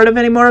be a part of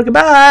anymore.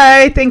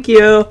 Goodbye. Thank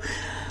you.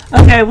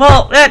 Okay,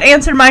 well, that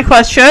answered my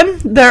question.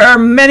 There are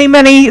many,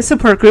 many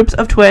support groups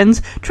of twins,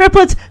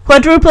 triplets,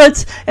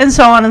 quadruplets, and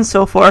so on and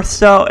so forth.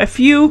 So if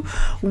you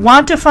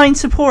want to find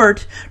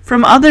support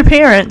from other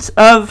parents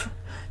of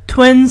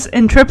twins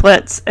and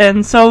triplets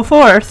and so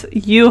forth,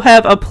 you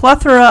have a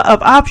plethora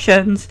of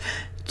options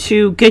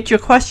to get your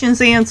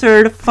questions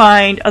answered,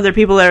 find other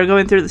people that are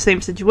going through the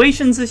same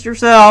situations as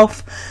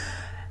yourself,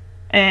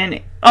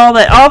 and all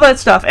that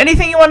stuff.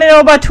 Anything you want to know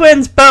about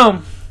twins,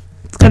 boom,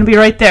 it's going to be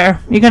right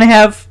there. You're going to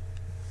have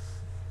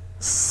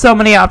so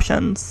many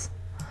options.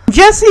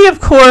 Jesse, of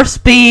course,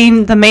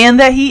 being the man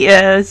that he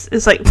is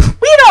like,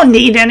 we don't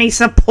need any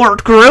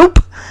support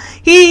group.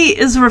 He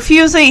is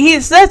refusing.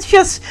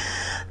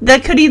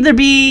 That could either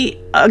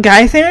be a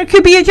guy thing or it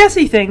could be a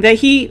Jesse thing, that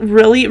he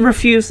really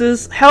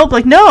refuses help.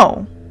 Like,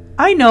 no,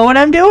 I know what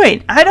I'm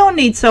doing. I don't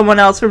need someone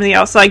else from the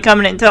outside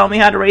coming in and telling me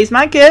how to raise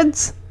my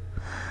kids.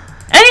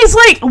 And he's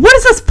like, what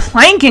does this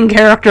Plankin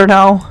character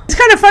know? It's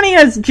kind of funny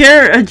as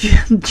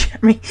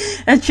Jeremy,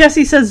 as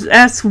Jesse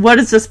asks, what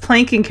does this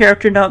Plankin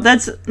character know?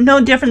 That's no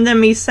different than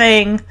me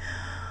saying,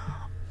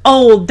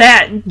 oh,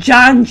 that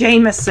John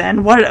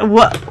Jameson, what,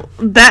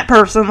 that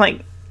person,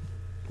 like,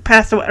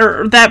 passed away,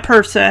 or that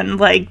person,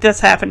 like, this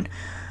happened.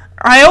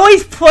 I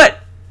always put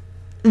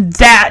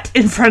that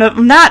in front of,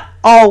 not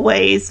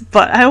always,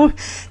 but I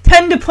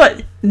tend to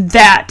put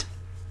that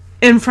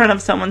in front of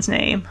someone's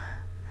name.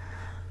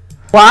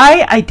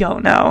 Why? I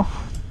don't know.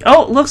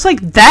 Oh, looks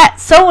like that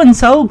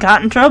so-and-so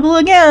got in trouble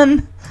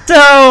again.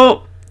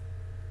 So,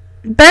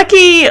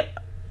 Becky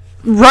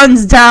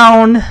runs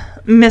down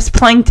Miss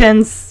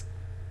Plankton's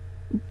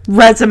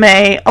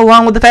resume,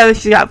 along with the fact that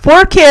she's got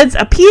 4 kids,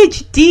 a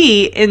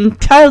PhD in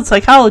child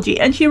psychology,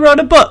 and she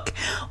wrote a book,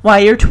 Why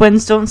Your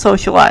Twins Don't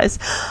Socialize.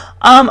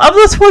 Of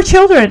those 4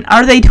 children,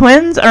 are they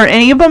twins? Are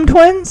any of them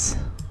twins?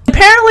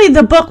 Apparently,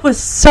 the book was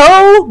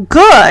so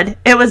good,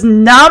 it was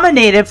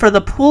nominated for the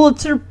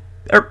Pulitzer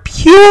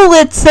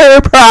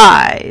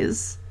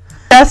Prize.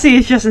 Jesse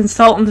is just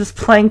insulting this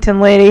Plankin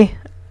lady.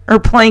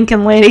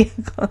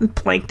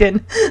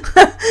 Plankton.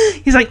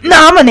 He's like,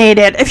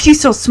 nominated. If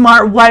she's so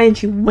smart, why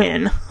didn't you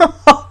win?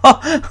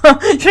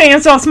 She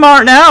ain't so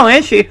smart now,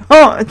 is she?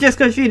 Oh, just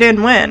because she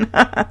didn't win.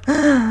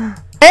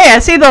 Hey, I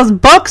see those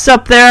books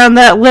up there on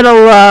that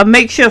little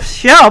makeshift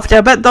shelf.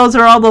 I bet those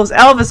are all those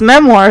Elvis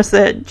memoirs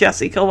that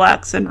Jesse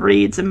collects and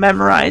reads and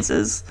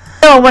memorizes.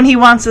 So when he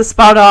wants to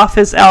spout off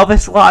his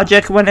Elvis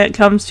logic when it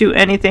comes to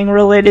anything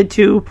related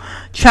to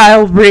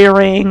child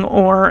rearing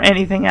or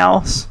anything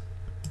else.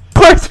 Of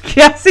course,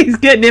 Jesse's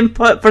getting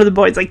input for the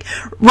boys. Like,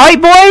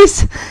 right,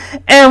 boys?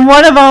 And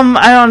one of them,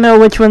 I don't know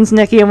which one's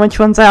Nikki and which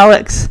one's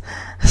Alex,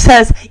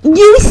 says,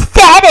 you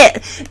said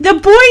it! The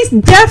boys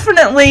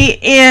definitely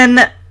in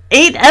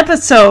 8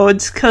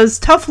 episodes, because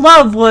Tough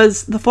Love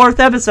was the 4th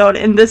episode,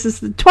 and this is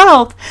the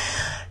 12th,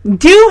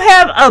 do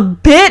have a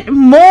bit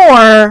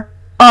more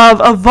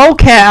of a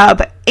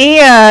vocab,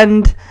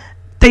 and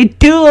they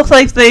do look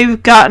like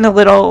they've gotten a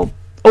little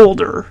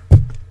older.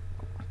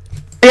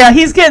 Yeah,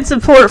 he's getting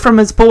support from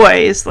his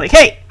boys. Like,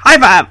 hey, high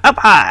five, up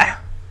high.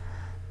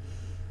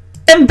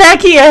 And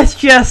Becky is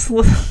just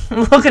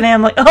looking at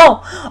him like,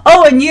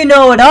 oh, and you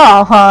know it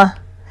all, huh?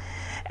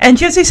 And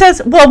Jesse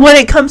says, well, when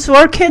it comes to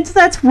our kids,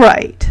 that's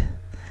right.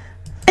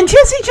 And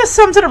Jesse just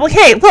sums it up like,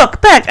 hey,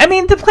 look, Beck, I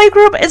mean, the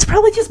playgroup is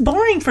probably just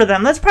boring for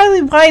them. That's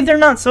probably why they're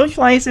not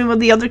socializing with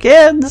the other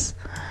kids.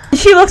 And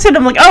she looks at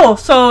him like, oh,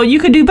 so you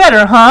could do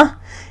better, huh?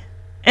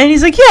 And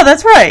he's like, yeah,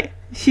 that's right.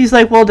 She's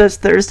like, well, does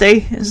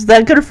Thursday, is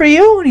that good for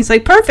you? And he's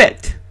like,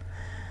 perfect.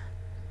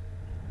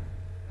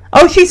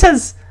 Oh, she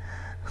says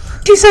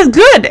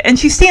good. And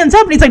she stands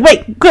up and he's like,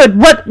 wait, good,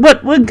 what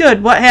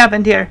good? What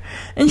happened here?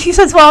 And she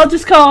says, well, I'll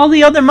just call all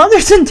the other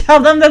mothers and tell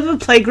them that the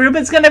playgroup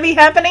is going to be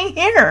happening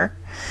here.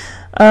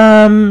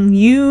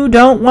 You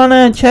don't want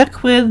to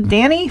check with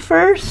Danny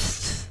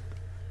first?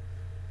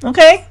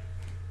 Okay.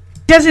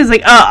 Jesse's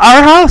like,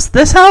 our house?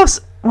 This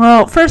house?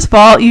 Well, first of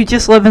all, you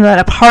just live in that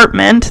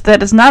apartment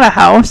that is not a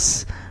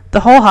house.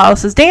 The whole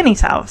house is Danny's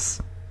house.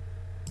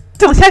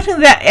 So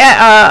technically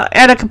that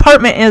attic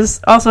apartment is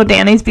also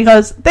Danny's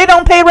because they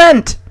don't pay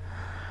rent.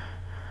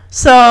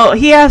 So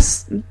he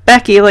asks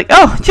Becky, like,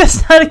 oh,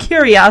 just out of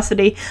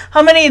curiosity,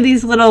 how many of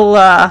these little,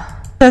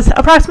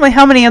 approximately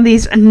how many of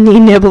these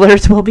knee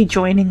nibblers will be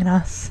joining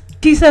us?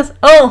 She says,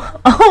 oh,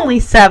 only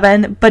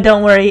 7, but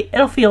don't worry,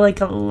 it'll feel like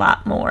a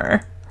lot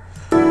more.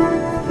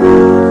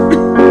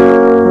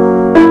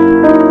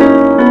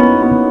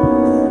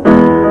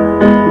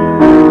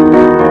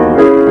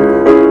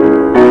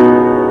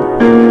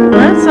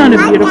 That sounded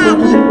beautiful.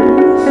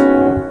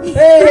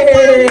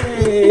 Hey,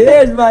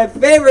 there's my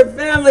favorite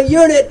family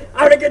unit.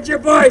 I'm gonna get you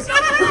boys! I'm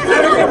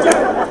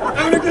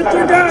gonna get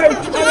you guys!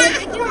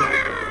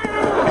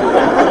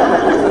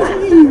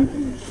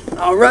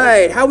 All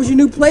right, how was your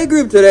new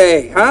playgroup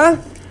today, huh?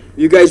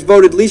 You guys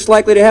voted least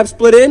likely to have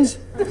split ends?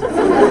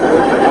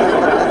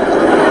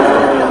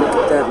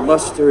 That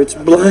luster, it's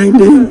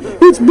blinding.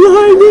 It's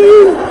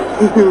blinding.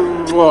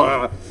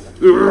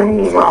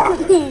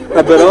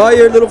 I bet all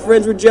your little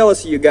friends were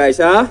jealous of you guys,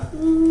 huh?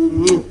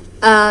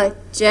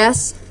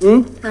 Jess?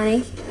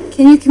 Honey,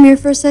 can you come here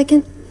for a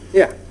second?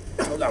 Yeah.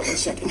 Hold on 1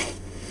 second.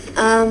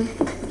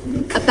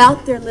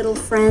 About their little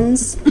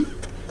friends,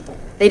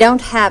 they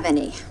don't have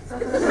any. What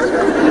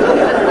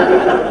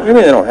do you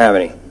mean they don't have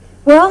any?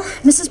 Well,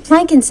 Mrs.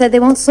 Plankin said they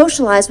won't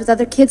socialize with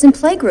other kids in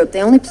playgroup.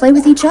 They only play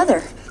with each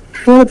other.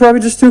 Well, they're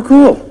probably just too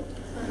cool.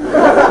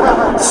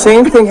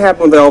 Same thing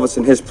happened with Elvis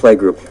and his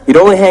playgroup. He'd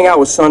only hang out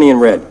with Sonny and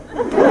Red.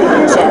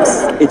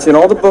 Jess. It's in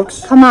all the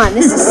books. Come on,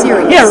 this is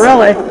serious. Yeah,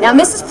 really. Now,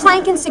 Mrs.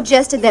 Plankin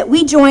suggested that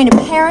we join a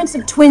Parents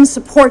of Twins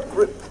support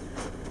group.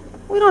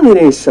 We don't need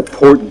any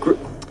support group.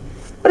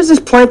 What does this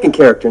Plankin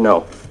character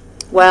know?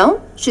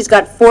 Well, she's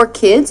got 4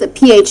 kids, a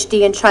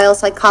PhD in child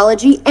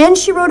psychology, and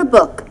she wrote a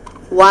book,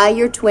 Why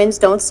Your Twins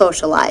Don't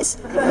Socialize.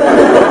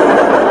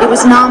 It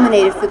was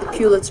nominated for the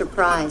Pulitzer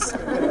Prize.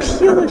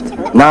 Pulitzer?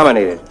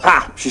 Nominated.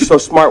 Ha! She's so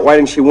smart, why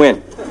didn't she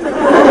win?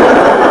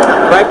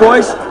 Right,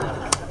 boys?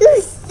 Who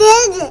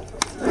said it?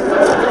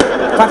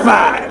 High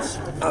fives!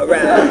 All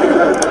right.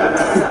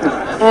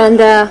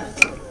 And,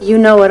 you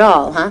know it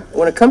all, huh?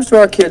 When it comes to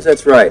our kids,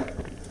 that's right.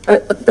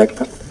 Look, Beck,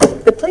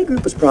 the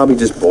playgroup was probably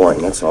just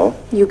boring, that's all.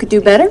 You could do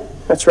better?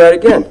 That's right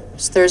again.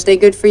 Is Thursday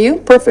good for you?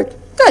 Perfect.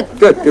 Good.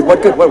 Good.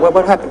 What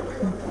happened?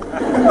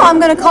 Well, I'm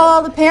going to call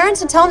all the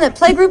parents and tell them that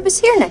playgroup is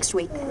here next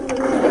week.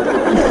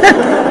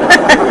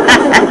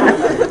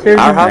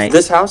 Our house?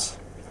 This house?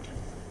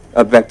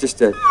 Beck, just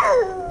out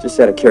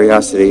of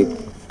curiosity,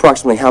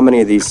 approximately how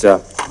many of these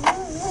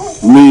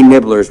knee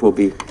nibblers will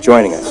be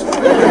joining us?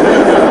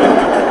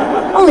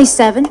 Only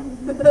 7.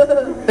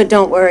 But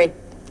don't worry,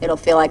 it'll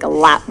feel like a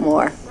lot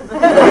more.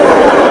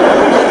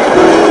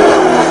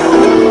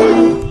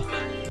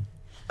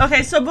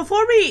 Okay, so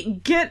before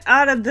we get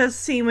out of this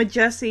scene with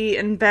Jesse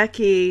and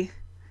Becky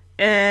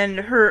and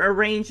her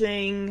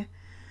arranging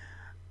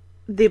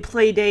the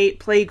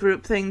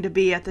playgroup thing to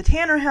be at the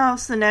Tanner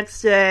house the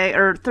next day,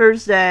 or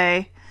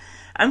Thursday,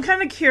 I'm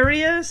kind of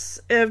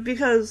curious if,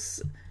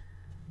 because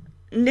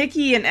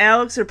Nikki and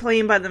Alex are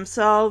playing by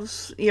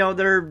themselves, you know,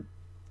 they're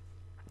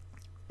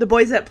the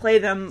boys that play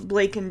them,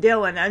 Blake and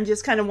Dylan. I'm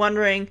just kind of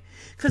wondering,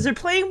 because they're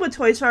playing with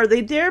toys, so are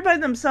they there by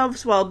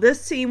themselves while this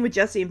scene with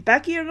Jesse and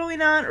Becky are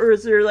going on, or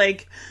is there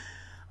like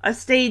a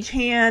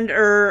stagehand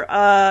or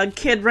a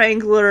kid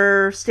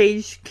wrangler,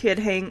 stage kid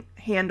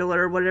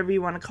handler, whatever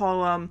you want to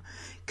call them,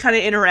 kind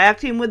of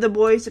interacting with the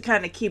boys to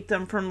kind of keep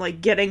them from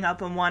like getting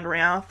up and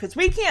wandering off? Because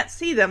we can't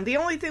see them. The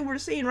only thing we're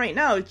seeing right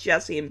now is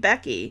Jesse and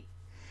Becky.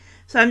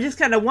 So I'm just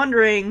kind of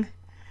wondering,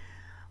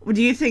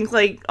 do you think,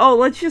 like, oh,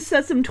 let's just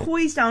set some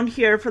toys down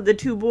here for the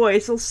 2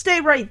 boys, so stay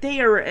right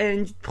there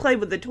and play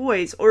with the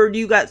toys? Or do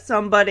you got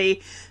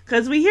somebody,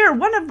 because we hear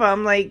one of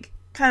them, like,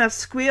 kind of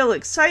squeal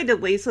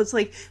excitedly, so it's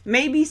like,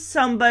 maybe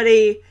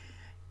somebody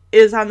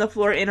is on the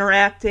floor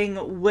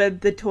interacting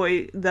with the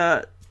toy,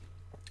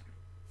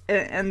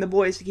 and the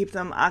boys to keep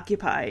them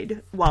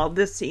occupied while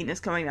this scene is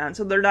going on,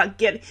 so they're not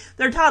getting,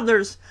 they're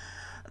toddlers,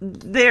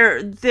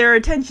 their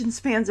attention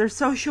spans are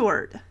so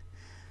short.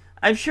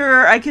 I'm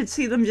sure I could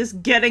see them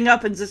just getting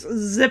up and just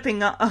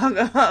zipping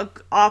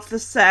off the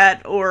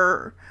set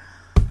or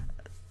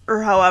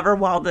however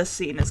while this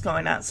scene is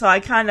going on. So I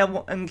kind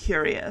of am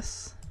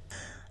curious.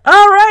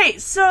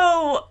 Alright,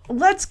 so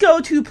let's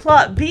go to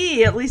plot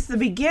B, at least the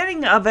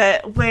beginning of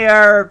it,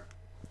 where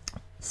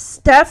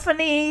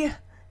Stephanie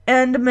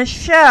and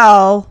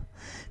Michelle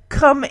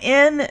come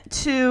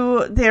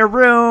into their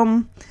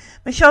room.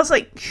 Michelle's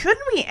like,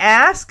 shouldn't we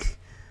ask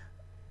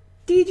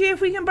DJ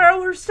if we can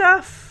borrow her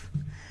stuff?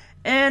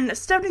 And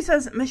Stephanie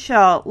says,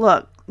 Michelle,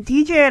 look,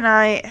 DJ and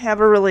I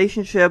have a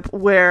relationship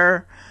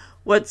where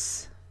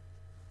what's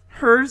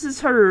hers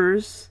is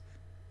hers,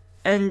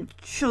 and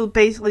she'll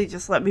basically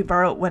just let me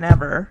borrow it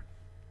whenever.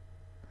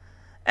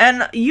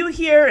 And you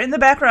hear in the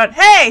background,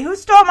 hey, who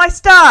stole my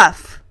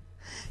stuff?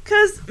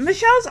 Because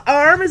Michelle's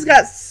arm has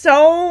got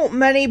so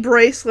many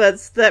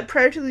bracelets that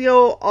practically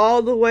go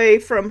all the way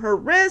from her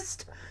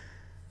wrist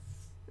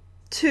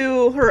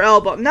to her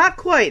elbow. Not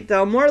quite,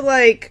 though. More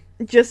like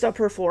just up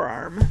her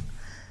forearm.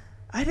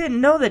 I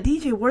didn't know that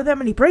DJ wore that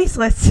many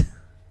bracelets.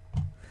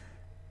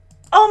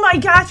 Oh my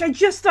gosh, I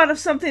just thought of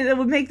something that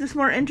would make this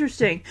more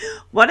interesting.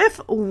 What if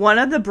one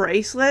of the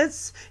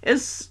bracelets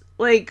is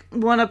like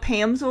one of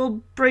Pam's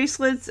old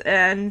bracelets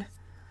and,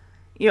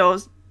 you know,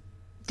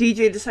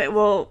 DJ decided,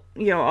 well,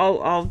 you know,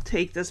 I'll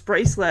take this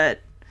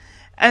bracelet.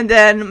 And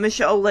then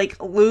Michelle,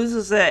 like,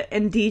 loses it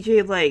and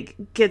DJ, like,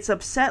 gets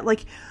upset.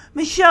 Like,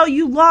 Michelle,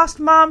 you lost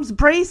Mom's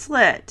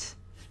bracelet.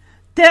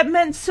 That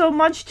meant so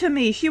much to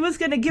me. She was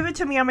going to give it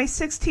to me on my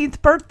 16th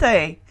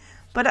birthday.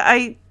 But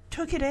I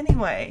took it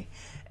anyway.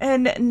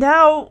 And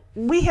now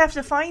we have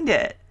to find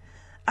it.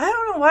 I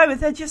don't know why, but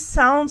that just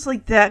sounds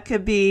like that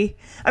could be...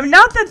 I mean,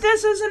 not that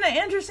this isn't an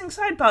interesting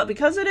side plot,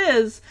 because it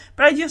is,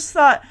 but I just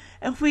thought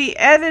if we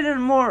added a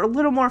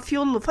little more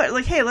fuel to the fire,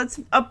 like, hey, let's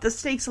up the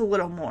stakes a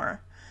little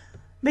more.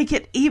 Make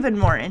it even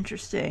more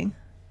interesting.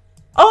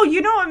 Oh,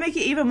 you know what would make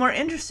it even more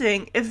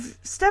interesting? If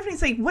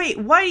Stephanie's like, wait,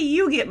 why do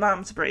you get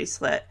Mom's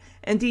bracelet?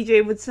 And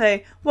DJ would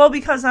say, well,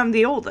 because I'm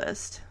the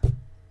oldest.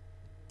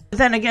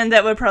 Then again,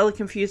 that would probably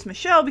confuse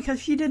Michelle because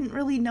she didn't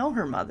really know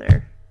her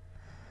mother.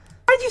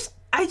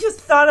 I just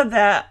thought of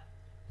that,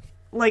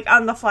 like,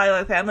 on the fly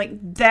like that. I'm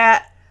like,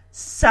 that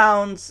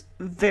sounds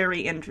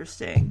very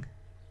interesting.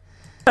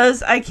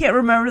 Because I can't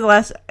remember the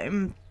last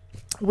time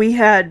we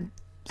had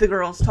the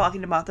girls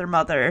talking about their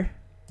mother.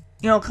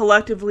 You know,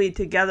 collectively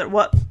together.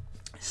 What?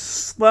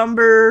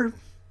 The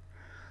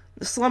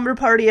Slumber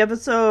Party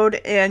episode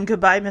and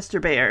Goodbye,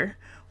 Mr. Bear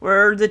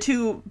were the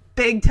two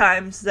big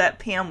times that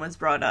Pam was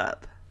brought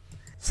up.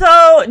 So,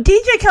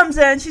 DJ comes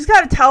in, she's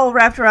got a towel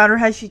wrapped around her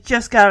head, she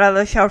just got out of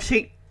the shower,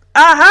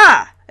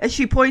 aha! As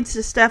she points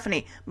to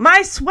Stephanie,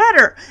 my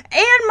sweater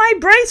and my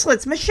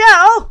bracelets,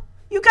 Michelle!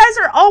 You guys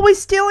are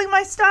always stealing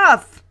my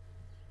stuff!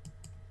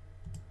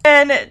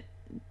 And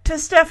to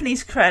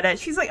Stephanie's credit,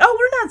 she's like, oh,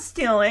 we're not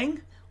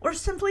stealing, we're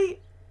simply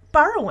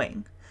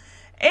borrowing.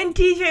 And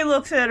DJ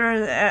looks at her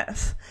and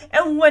asks,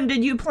 and when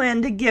did you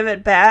plan to give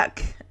it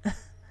back?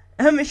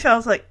 And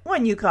Michelle's like,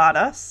 when you caught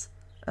us.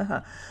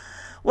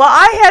 Well,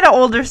 I had an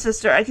older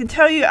sister. I can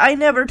tell you I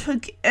never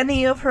took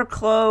any of her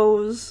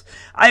clothes.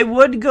 I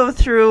would go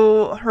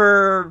through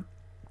her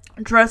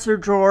dresser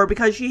drawer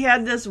because she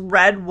had this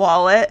red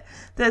wallet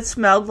that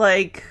smelled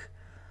like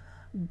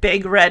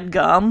big red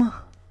gum.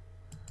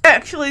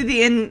 Actually,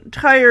 the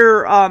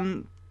entire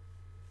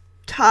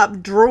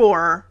top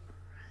drawer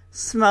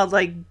smelled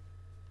like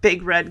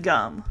big red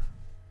gum.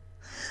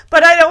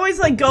 But I'd always,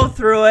 like, go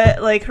through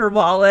it. Like, her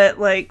wallet,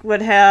 like,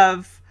 would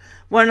have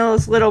one of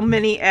those little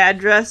mini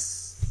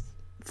address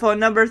phone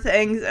number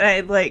things. And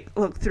I'd, like,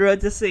 look through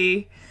it to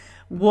see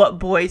what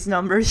boy's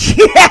numbers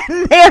she had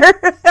in there.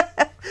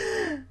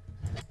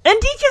 And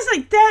DJ's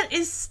like, that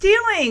is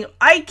stealing.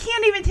 I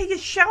can't even take a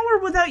shower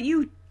without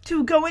you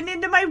two going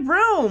into my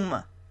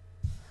room.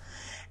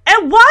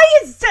 And why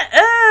is that?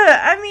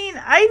 I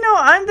mean, I know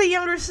I'm the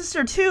younger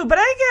sister too, but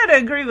I gotta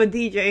agree with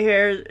DJ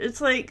here. It's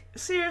like,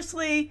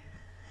 seriously,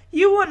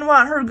 you wouldn't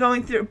want her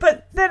going through.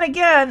 But then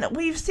again,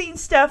 we've seen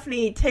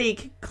Stephanie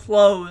take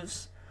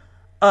clothes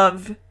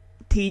of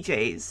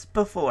TJ's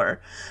before.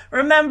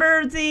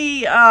 Remember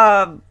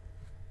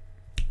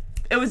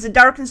it was a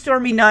dark and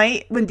stormy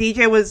night when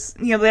DJ was,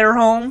 their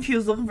home. She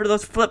was looking for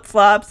those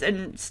flip-flops,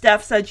 and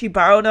Steph said she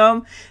borrowed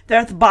them. They're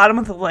at the bottom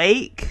of the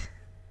lake.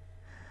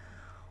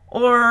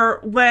 Or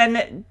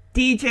when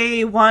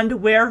DJ wanted to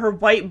wear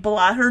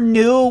her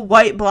new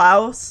white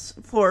blouse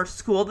for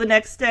school the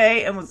next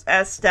day and was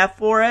asked Steph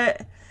for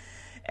it.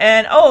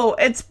 And,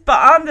 it's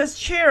on this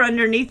chair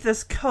underneath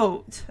this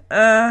coat.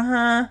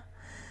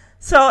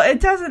 So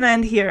it doesn't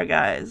end here,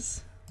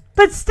 guys.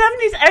 But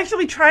Stephanie's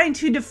actually trying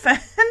to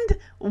defend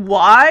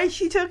why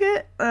she took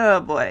it. Oh,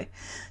 boy.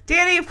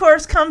 Danny, of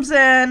course, comes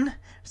in.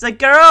 She's like,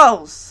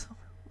 girls,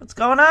 what's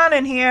going on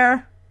in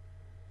here?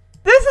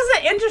 This is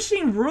an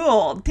interesting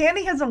rule.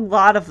 Danny has a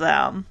lot of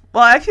them.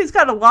 Well, actually, he's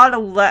got a lot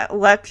of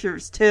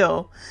lectures,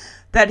 too,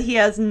 that he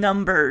has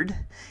numbered.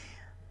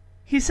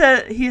 He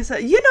said, you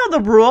know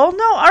the rule.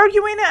 No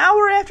arguing an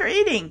hour after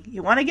eating.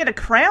 You want to get a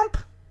cramp?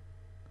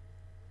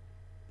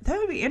 That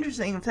would be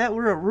interesting if that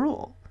were a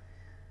rule.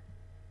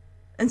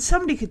 And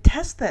somebody could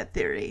test that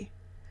theory.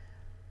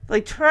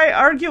 Like, try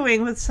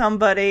arguing with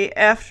somebody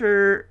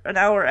after an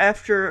hour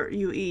after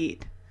you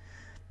eat.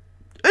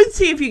 And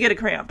see if you get a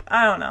cramp.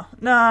 I don't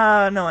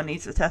know. No one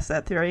needs to test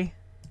that theory.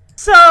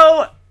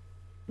 So,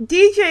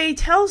 DJ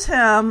tells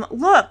him,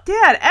 look,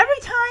 Dad, every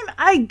time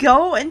I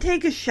go and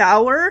take a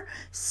shower,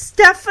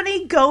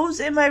 Stephanie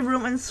goes in my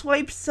room and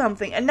swipes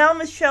something. And now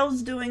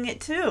Michelle's doing it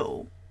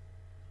too.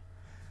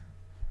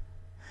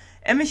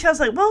 And Michelle's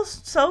like, well,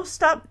 so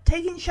stop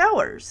taking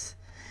showers.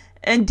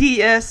 And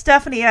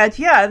Stephanie adds,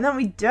 yeah, and then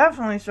we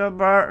definitely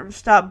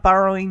stop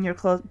borrowing your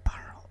clothes.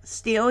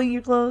 Stealing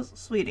your clothes?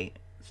 Sweetie,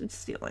 it's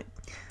stealing.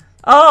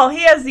 Oh,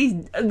 he has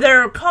these,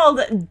 they're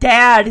called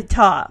Dad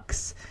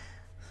Talks.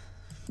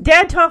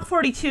 Dad Talk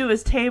 42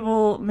 is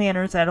table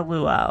manners at a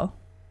luau.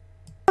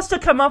 Must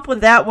have come up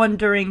with that one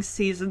during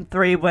season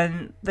 3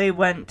 when they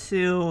went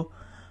to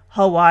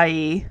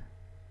Hawaii.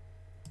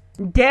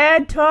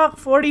 Dad Talk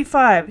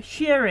 45,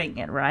 sharing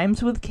it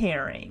rhymes with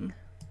caring.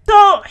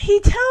 So he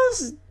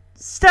tells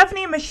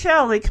Stephanie and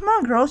Michelle, like, come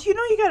on, girls, you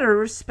know you gotta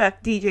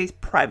respect DJ's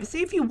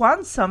privacy. If you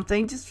want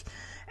something, just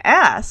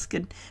ask.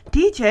 And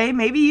DJ,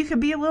 maybe you could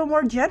be a little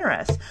more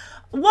generous.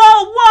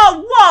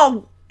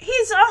 Whoa!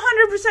 He's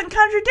 100%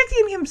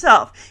 contradicting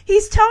himself.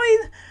 He's telling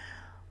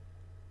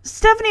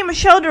Stephanie and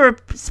Michelle to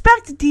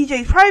respect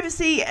DJ's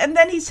privacy, and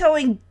then he's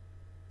telling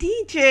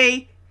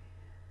DJ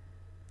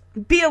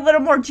be a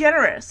little more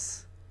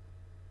generous.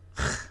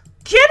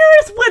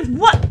 Generous with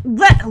what?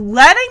 Letting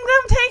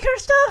them take her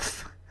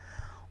stuff?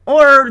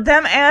 Or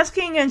them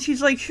asking and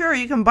she's like, sure,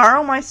 you can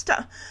borrow my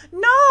stuff.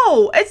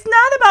 No, it's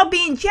not about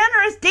being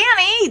generous.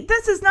 Danny,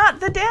 this is not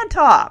the dad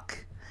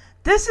talk.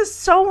 This is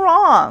so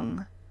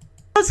wrong.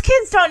 Those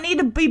kids don't need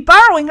to be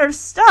borrowing her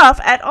stuff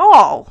at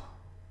all.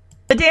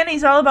 But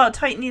Danny's all about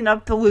tightening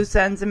up the loose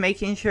ends and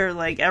making sure,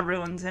 like,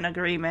 everyone's in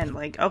agreement.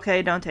 Like,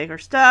 okay, don't take her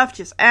stuff,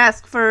 just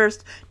ask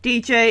first.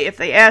 DJ, if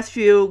they ask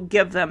you,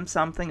 give them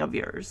something of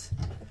yours.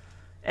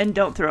 And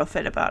don't throw a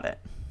fit about it.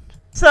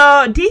 So,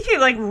 DJ,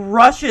 like,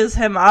 rushes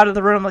him out of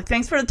the room. Like,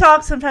 thanks for the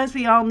talk. Sometimes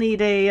we all need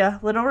a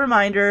little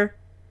reminder.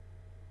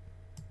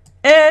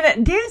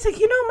 And Danny's like,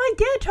 my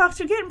dad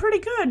talks are getting pretty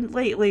good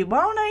lately.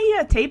 Why don't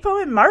I tape them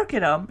and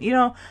market them?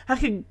 I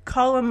could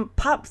call them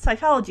pop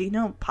psychology.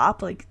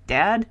 Pop, like,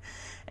 dad.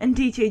 And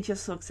DJ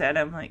just looks at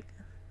him like,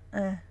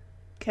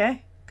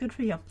 okay, good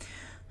for you.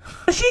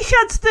 She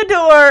shuts the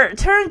door,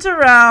 turns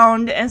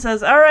around, and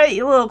says, all right,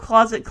 you little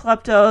closet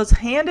kleptos,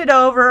 hand it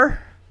over.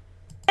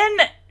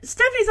 And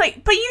Stephanie's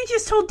like, but you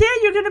just told Dad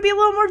you're going to be a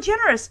little more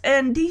generous.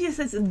 And DJ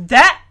says,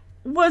 that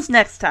was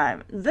next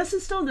time. This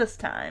is still this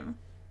time.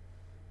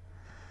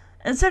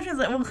 And Stephanie's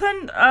like, well,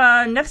 couldn't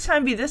next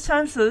time be this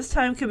time, so this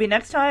time could be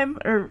next time,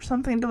 or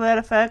something to that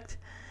effect.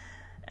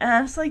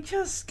 And it's like,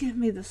 just give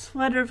me the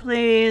sweater,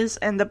 please,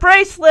 and the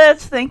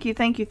bracelets. Thank you,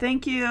 thank you,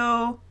 thank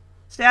you.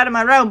 Stay out of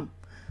my room.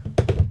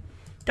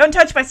 Don't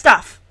touch my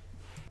stuff.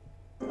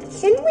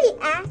 Shouldn't we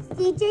ask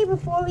DJ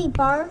before we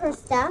borrow her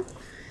stuff?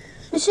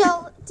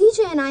 Michelle,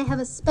 DJ and I have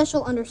a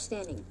special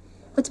understanding.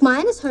 What's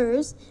mine is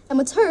hers, and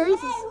what's hers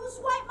Hey, who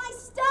swiped my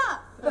stuff?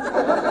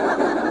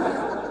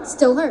 is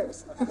still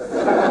hers.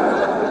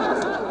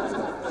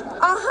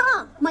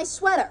 My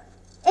sweater.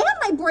 And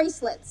my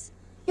bracelets.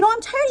 I'm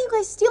tired of you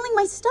guys stealing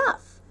my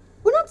stuff.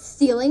 We're not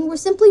stealing, we're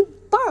simply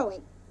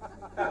borrowing.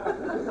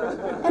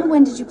 And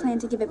when did you plan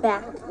to give it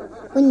back?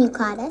 When you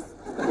caught us.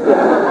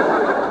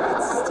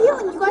 It's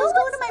stealing. You guys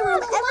go into my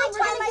room every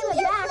time I give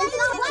it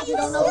back. You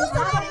don't know what's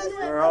happening.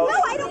 Girls,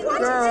 No, I don't want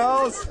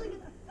girls,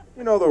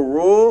 you know the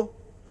rule.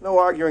 No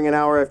arguing an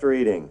hour after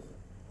eating.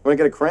 Want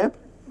to get a cramp?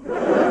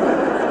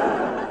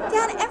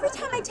 Dad, every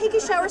time I take a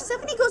shower,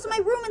 Stephanie goes to my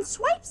room and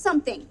swipes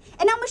something.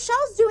 And now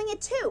Michelle's doing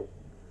it too.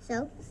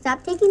 So,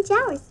 stop taking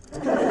showers.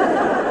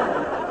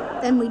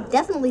 Then we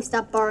definitely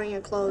stop borrowing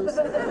your clothes.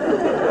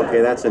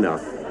 Okay, that's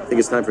enough. I think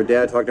it's time for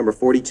Dad Talk number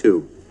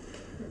 42.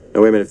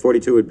 No, wait a minute.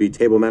 42 would be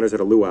Table Manners at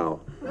a Luau.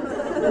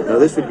 Now,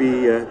 this would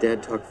be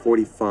Dad Talk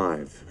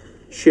 45.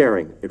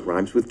 Sharing. It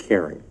rhymes with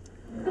caring.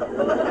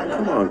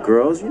 Come on,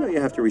 girls.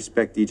 You have to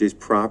respect DJ's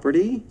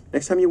property.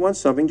 Next time you want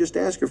something, just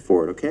ask her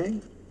for it,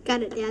 okay?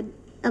 Got it, Dad.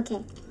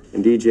 Okay.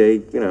 And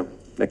DJ,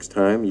 next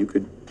time you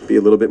could be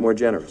a little bit more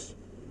generous.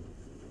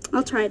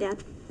 I'll try,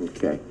 Dad.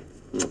 Okay.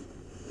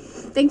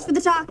 Thanks for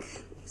the talk.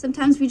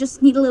 Sometimes we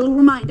just need a little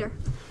reminder.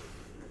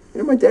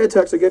 My dad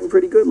talks are getting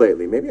pretty good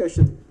lately. Maybe I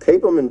should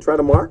tape them and try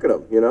to market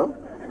them,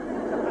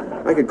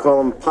 I could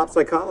call them pop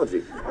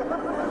psychology.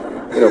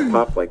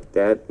 Pop like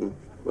dad.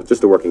 Well,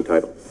 just a working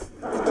title.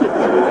 All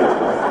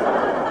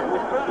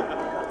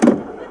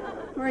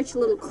right, you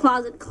little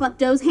closet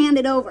kleptos, hand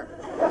it over.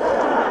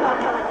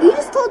 You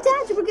just told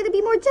Dad you were going to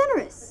be more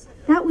generous.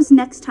 That was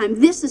next time.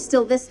 This is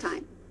still this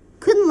time.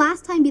 Couldn't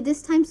last time be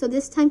this time, so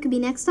this time could be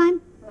next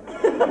time?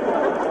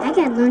 I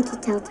gotta learn to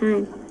tell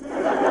time.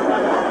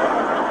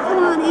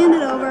 Come on, hand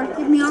it over.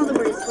 Give me all the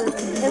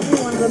bracelets. Every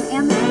one of them.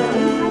 And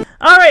the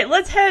Alright,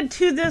 let's head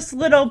to this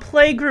little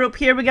play group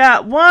here. We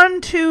got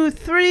 1, 2,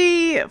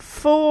 3,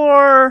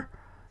 4,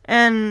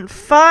 and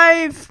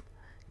 5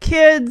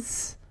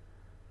 kids.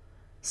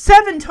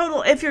 7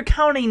 total if you're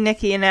counting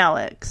Nikki and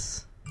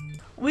Alex.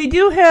 We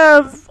do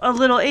have a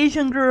little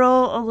Asian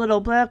girl, a little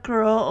black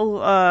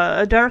girl,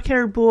 a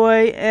dark-haired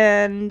boy,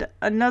 and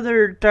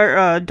another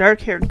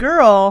dark-haired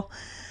girl.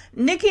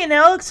 Nikki and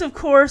Alex, of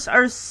course,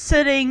 are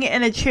sitting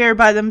in a chair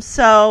by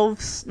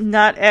themselves,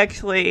 not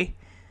actually.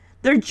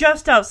 They're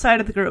just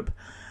outside of the group.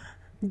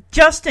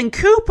 Justin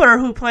Cooper,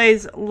 who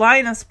plays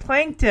Linus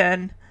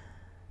Plankton,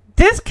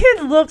 this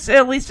kid looks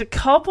at least a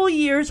couple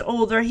years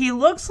older. He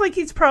looks like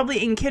he's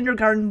probably in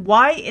kindergarten.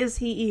 Why is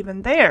he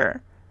even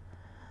there?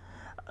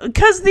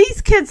 Because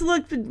these kids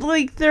look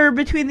like they're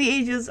between the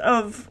ages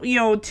of,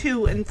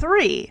 2 and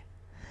 3.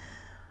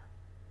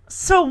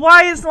 So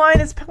why is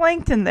Linus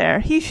Plankton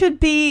there? He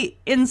should be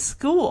in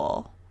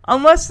school.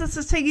 Unless this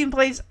is taking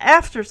place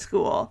after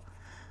school.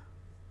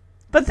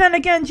 But then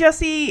again,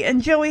 Jesse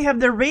and Joey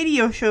have their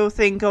radio show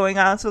thing going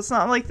on, so it's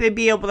not like they'd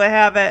be able to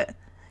have it.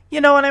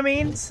 You know what I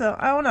mean? So,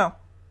 I don't know.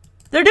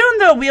 They're doing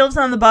the Wheels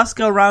on the Bus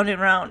go round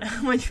and round,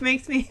 which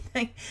makes me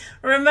think,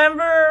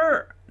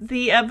 remember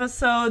the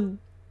episode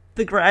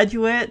The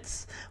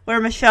Graduates, where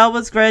Michelle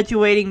was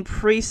graduating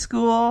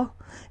preschool,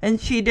 and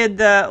she did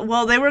they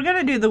were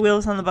going to do the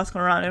Wheels on the Bus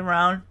go round and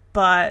round,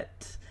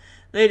 but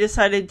they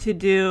decided to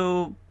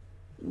do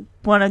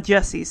one of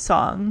Jesse's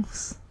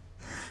songs.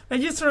 It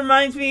just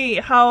reminds me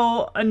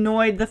how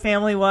annoyed the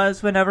family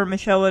was whenever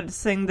Michelle would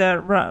sing the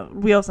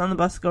Wheels on the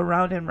Bus go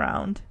round and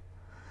round.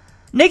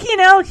 Nikki and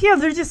Alex,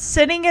 they're just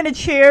sitting in a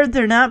chair.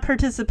 They're not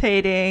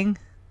participating.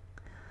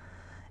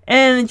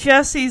 And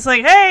Jesse's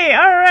like, hey,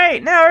 all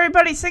right, now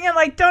everybody's singing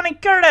like Tony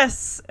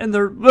Curtis. And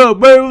they're, the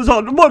bells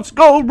on the bus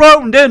go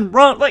round and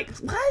round. Like,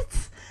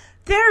 what?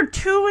 They're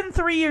 2 and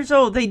 3 years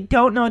old. They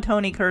don't know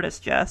Tony Curtis,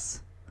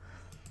 Jess.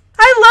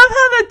 I love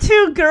how the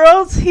two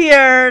girls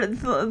here,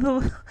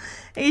 the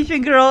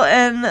Asian girl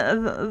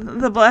and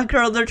the black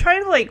girl, they're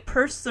trying to, like,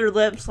 purse their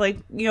lips, like,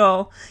 you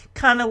know,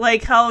 kind of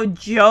like how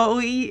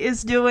Joey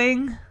is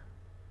doing.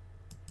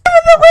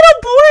 And the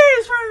little boy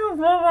is trying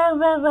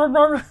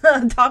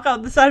to talk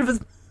out the side of his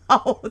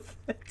mouth.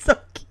 It's so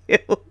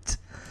cute.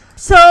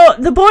 So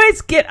the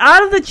boys get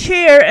out of the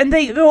chair and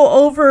they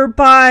go over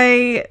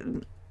by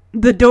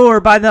the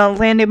door, by the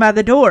landing by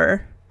the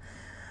door.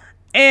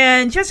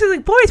 And Jesse's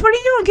like, boys, what are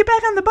you doing? Get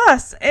back on the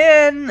bus.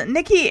 And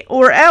Nikki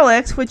or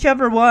Alex,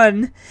 whichever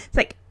one, is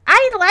like,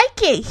 I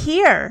like it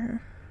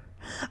here.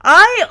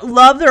 I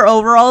love their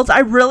overalls. I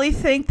really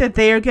think that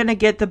they are going to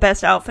get the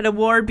Best Outfit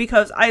Award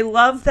because I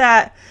love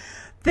that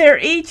they're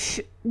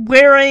each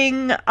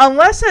wearing,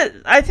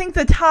 I think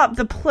the top,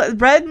 the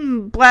red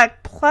and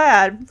black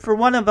plaid for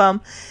one of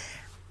them,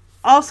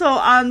 also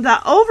on the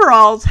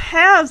overalls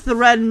has the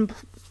red and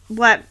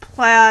black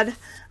plaid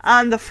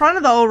on the front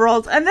of the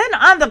overalls, and then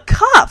on the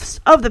cuffs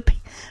of the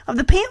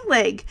pant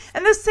leg,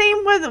 and the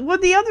same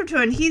with the other two.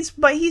 And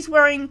he's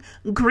wearing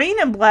green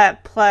and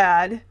black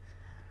plaid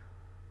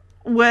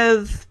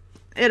with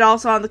it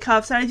also on the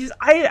cuffs. And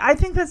I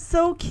think that's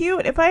so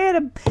cute. If I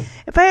had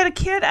a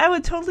kid, I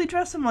would totally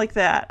dress them like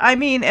that. I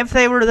mean, if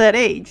they were that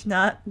age,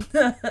 not if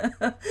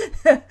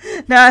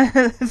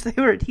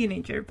they were a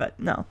teenager. But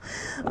no.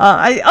 And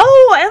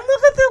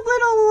look at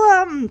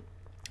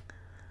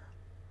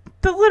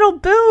the little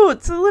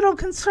boots, the little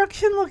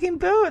construction-looking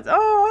boots.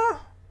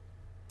 Oh,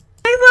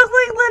 they look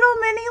like little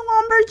mini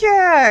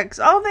lumberjacks.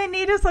 All they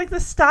need is like the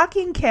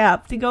stocking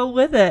cap to go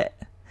with it,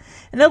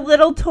 and a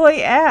little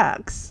toy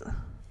axe.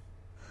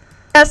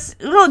 Yes,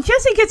 well,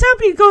 Jesse gets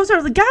up and he goes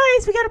over,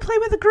 guys, we gotta play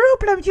with the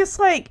group. And I'm just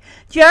like,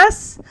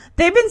 Jess,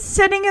 they've been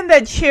sitting in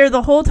that chair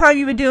the whole time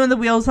you've been doing the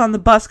wheels on the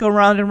bus go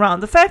round and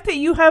round. The fact that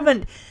you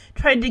haven't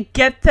tried to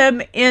get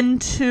them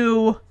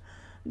into,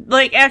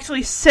 like,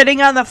 actually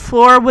sitting on the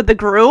floor with the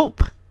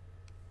group,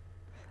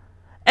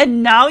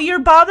 and now you're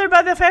bothered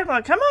by the fact,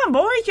 like, come on,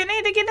 boys, you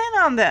need to get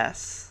in on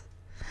this.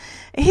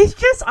 He's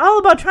just all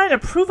about trying to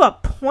prove a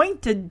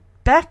point to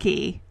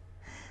Becky.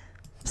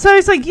 So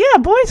he's like, yeah,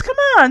 boys, come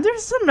on.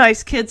 There's some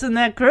nice kids in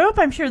that group.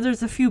 I'm sure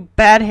there's a few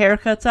bad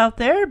haircuts out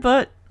there,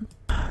 but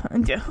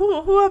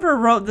whoever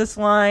wrote this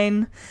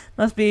line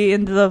must be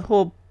into the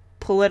whole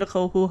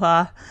political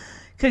hoo-ha.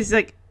 Because he's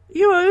like,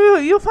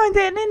 you'll find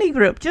that in any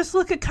group. Just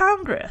look at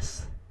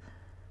Congress.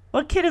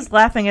 What kid is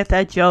laughing at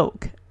that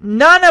joke?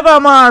 None of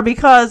them are,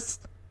 because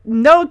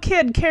no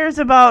kid cares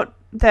about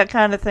that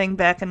kind of thing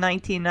back in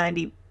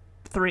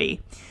 1993.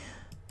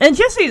 And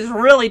Jesse's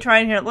really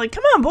trying here, like,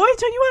 come on, boys,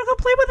 don't you want to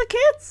go play with the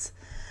kids?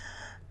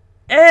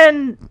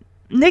 And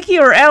Nikki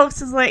or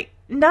Alex is like,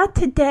 not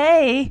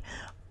today.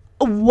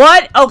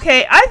 What?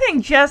 Okay, I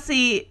think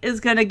Jesse is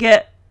going to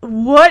get,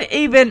 what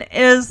even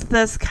is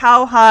this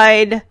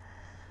cowhide,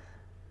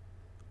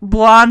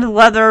 blonde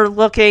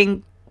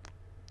leather-looking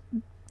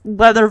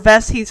leather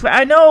vest he's wearing?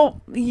 I know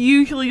he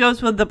usually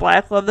goes with the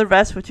black leather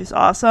vest, which is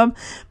awesome,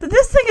 but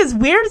this thing is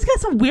weird. It's got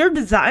some weird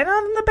design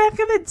on the back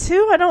of it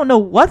too. I don't know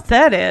what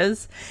that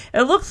is.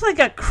 It looks like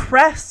a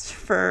crest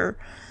for,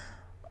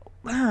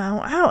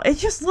 wow, it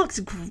just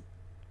looks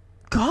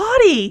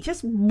gaudy,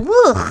 just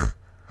ugh.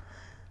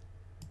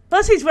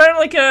 Plus he's wearing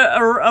like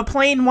a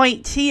plain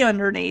white tee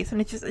underneath,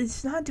 and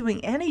it's not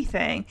doing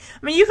anything.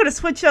 I mean, you could have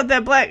switched out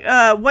that black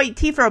white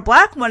tee for a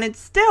black one, it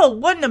still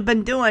wouldn't have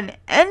been doing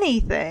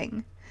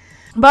anything.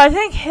 But I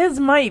think his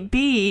might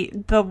be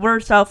the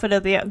worst outfit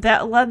of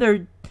that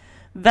leather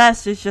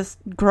vest is just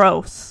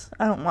gross.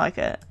 I don't like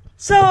it.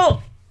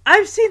 So,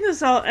 I've seen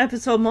this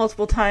episode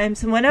multiple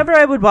times, and whenever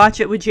I would watch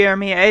it with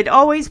Jeremy, I'd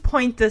always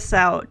point this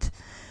out.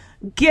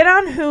 Get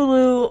on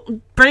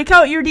Hulu, break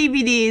out your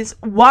DVDs,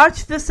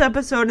 watch this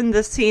episode and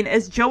this scene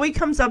as Joey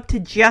comes up to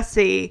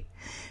Jesse,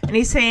 and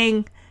he's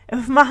saying,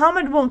 if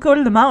Muhammad won't go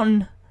to the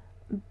mountain,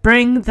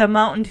 bring the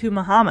mountain to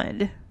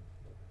Muhammad.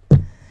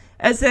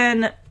 As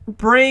in,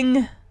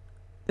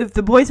 if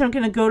the boys aren't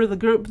going to go to the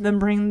group, then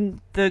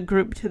bring the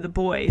group to the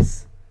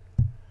boys.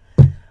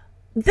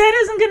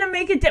 That isn't going to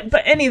make it,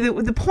 but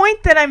anyway, the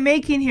point that I'm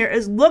making here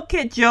is look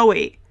at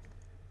Joey.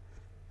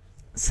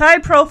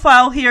 Side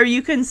profile here,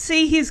 you can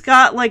see he's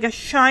got like a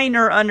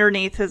shiner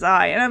underneath his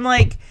eye. And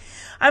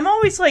I'm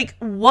always like,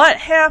 what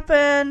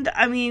happened?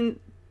 I mean,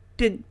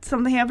 did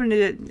something happen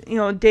to,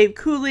 Dave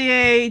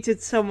Coulier?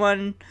 Did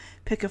someone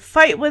pick a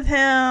fight with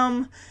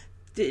him?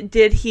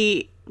 Did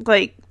he,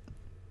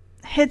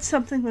 hit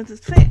something with his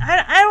face?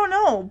 I don't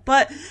know,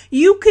 but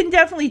you can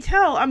definitely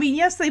tell. I mean,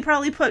 yes, they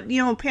probably put,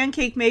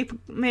 pancake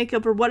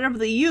makeup or whatever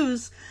they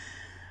use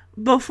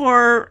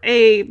before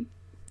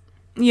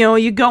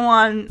you go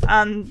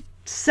on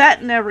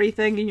set and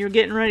everything, and you're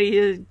getting ready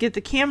to get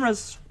the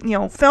cameras,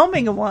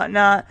 filming and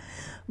whatnot.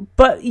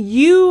 But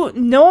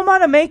no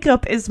amount of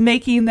makeup is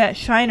making that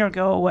shiner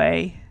go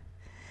away.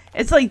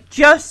 It's like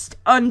just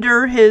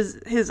under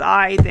his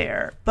eye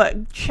there.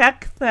 But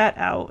check that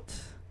out.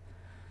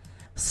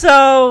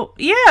 So,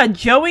 yeah,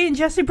 Joey and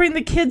Jesse bring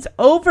the kids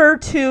over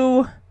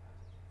to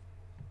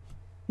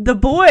the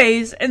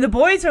boys, and the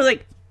boys are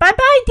like,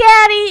 bye-bye,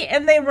 Daddy,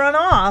 and they run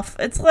off.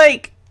 It's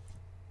like,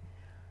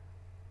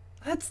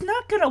 that's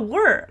not gonna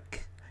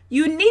work.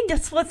 You need to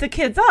split the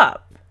kids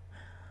up.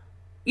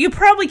 You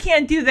probably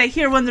can't do that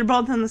here when they're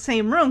both in the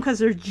same room, because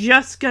they're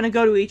just gonna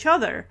go to each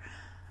other.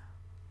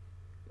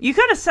 You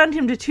could have sent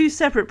him to 2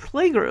 separate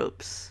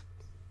playgroups.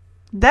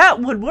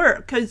 That would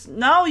work, because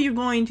now you're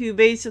going to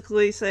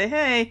basically say,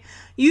 hey,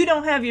 you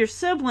don't have your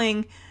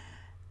sibling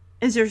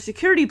as your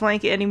security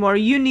blanket anymore.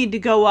 You need to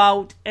go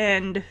out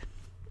and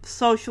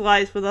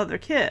socialize with other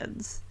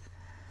kids.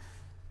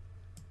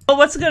 But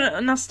what's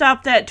going to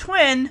stop that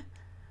twin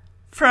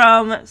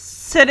from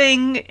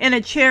sitting in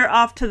a chair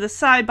off to the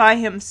side by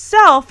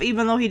himself,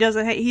 even though he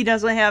doesn't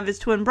have his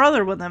twin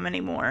brother with him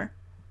anymore?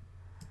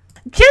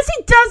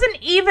 Jesse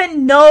doesn't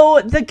even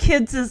know the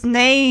kids'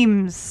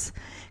 names.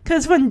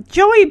 Because when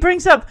Joey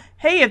brings up,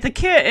 hey,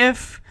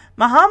 if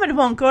Muhammad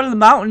won't go to the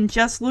mountain,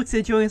 Jess looks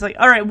at Joey and is like,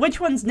 alright, which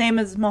one's name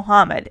is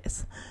Muhammad?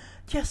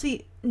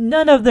 Jesse,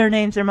 none of their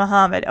names are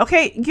Muhammad.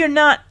 Okay, you're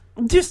not,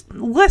 just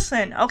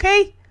listen,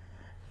 okay?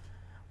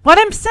 What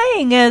I'm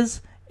saying is,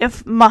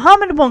 if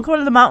Muhammad won't go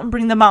to the mountain,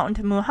 bring the mountain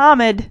to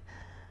Muhammad.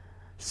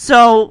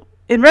 So,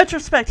 in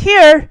retrospect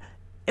here,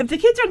 if the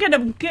kids are going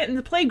to get in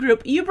the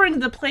playgroup, you bring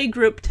the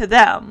playgroup to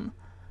them.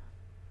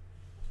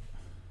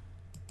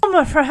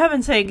 Oh, for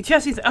heaven's sake,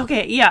 Jesse's,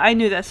 okay, yeah, I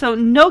knew that. So,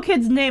 no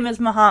kid's name is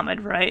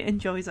Muhammad, right?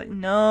 And Joey's like,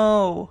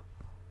 no.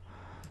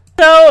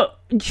 So,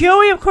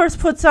 Joey, of course,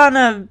 puts on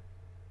an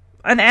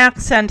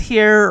accent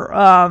here,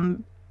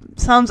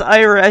 sounds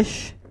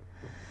Irish,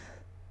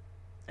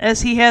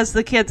 as he has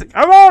the kids,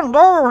 come on,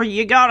 Laura,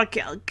 you got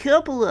a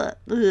couple of,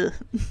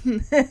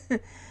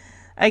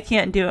 I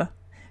can't do it.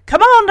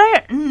 Come on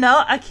there.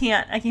 No, I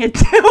can't do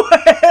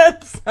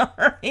it.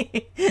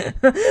 Sorry.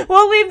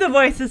 We'll leave the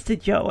voices to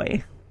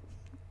Joey.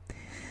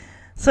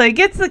 So he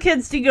gets the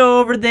kids to go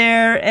over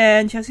there,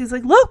 and Jesse's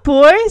like, look,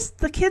 boys,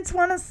 the kids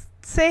want to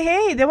say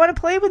hey. They want to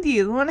play with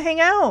you. They want to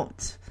hang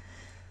out.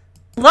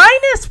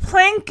 Linus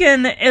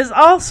Plankton is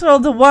also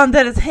the one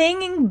that is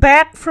hanging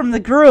back from the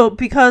group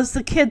because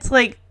the kids,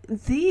 like,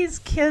 these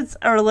kids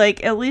are,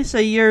 like, at least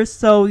a year or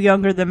so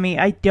younger than me.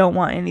 I don't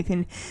want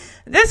anything.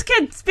 This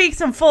kid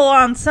speaks in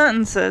full-on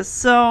sentences,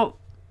 so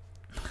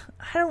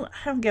I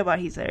don't get why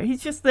he's there.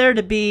 He's just there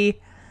to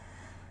be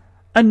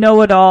a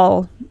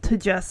know-it-all to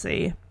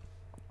Jesse.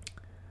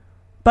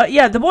 But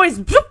yeah, the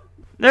boys,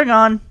 they're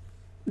gone.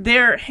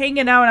 They're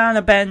hanging out on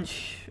a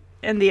bench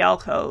in the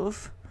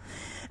alcove.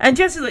 And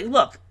Jesse's like,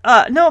 look,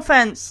 no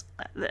offense,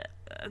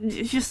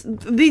 just,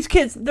 these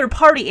kids, they're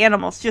party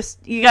animals.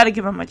 Just, you gotta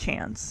give them a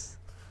chance.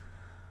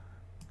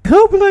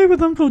 Go play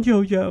with Uncle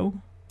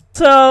Jojo.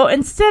 So,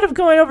 instead of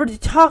going over to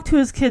talk to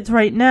his kids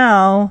right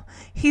now,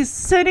 he's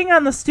sitting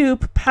on the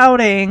stoop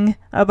pouting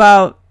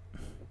about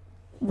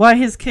why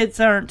his kids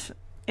aren't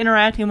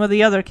interacting with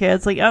the other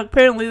kids. Like,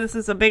 apparently this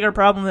is a bigger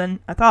problem than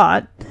I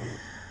thought.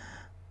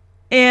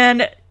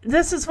 And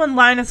this is when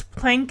Linus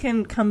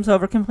Plankton comes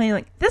over complaining,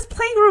 like, this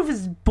playgroup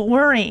is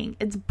boring.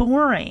 It's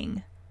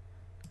boring.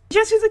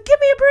 Jesse's like, give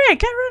me a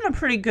break. I run a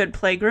pretty good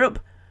playgroup.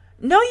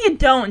 No, you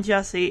don't,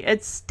 Jesse.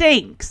 It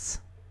stinks.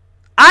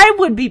 I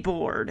would be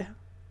bored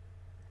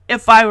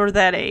if I were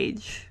that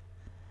age.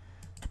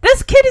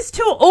 This kid is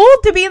too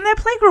old to be in that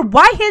playgroup.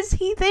 Why is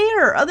he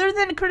there other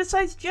than to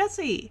criticize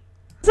Jesse?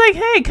 It's like,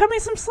 hey, cut me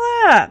some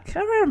slack. I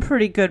run a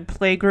pretty good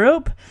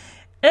playgroup.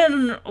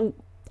 And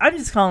I'm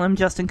just calling him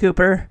Justin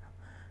Cooper.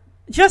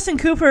 Justin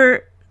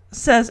Cooper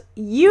says,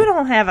 you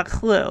don't have a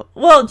clue.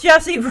 Well,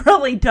 Jesse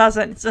really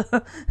doesn't. So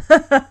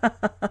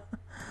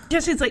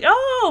Jesse's like,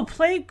 oh,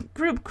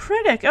 playgroup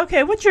critic.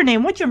 Okay, what's your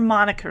name? What's your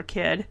moniker,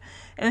 kid?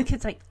 And the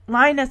kid's like,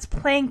 Linus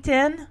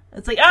Plankton.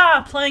 It's like,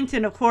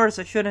 Plankton, of course,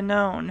 I should have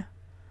known.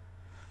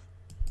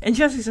 And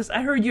Jesse says,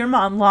 I heard your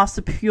mom lost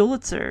a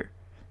Pulitzer.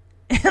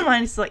 And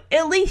Linus is like,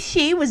 at least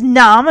she was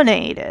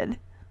nominated.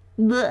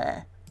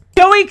 Blech.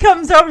 Joey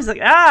comes over, he's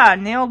like,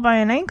 nailed by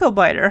an ankle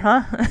biter,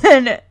 huh?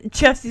 And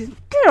Jesse's,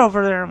 get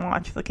over there and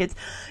watch the kids.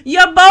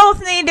 You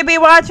both need to be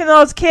watching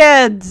those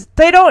kids.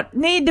 They don't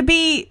need to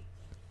be,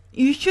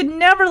 you should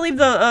never leave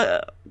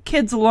the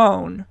kids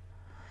alone.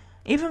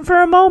 Even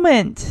for a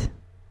moment.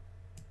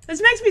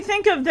 This makes me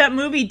think of that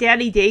movie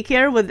Daddy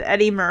Daycare with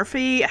Eddie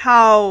Murphy,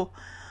 how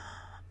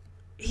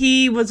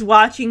he was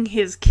watching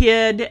his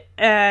kid,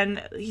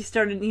 and he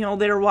started,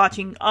 they were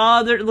watching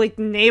other, like,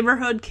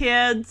 neighborhood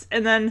kids,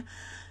 and then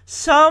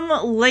some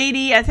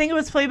lady, I think it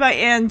was played by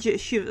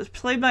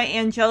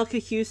Angelica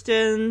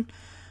Houston,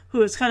 who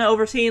was kind of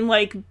overseeing,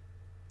 like,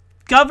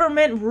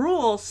 government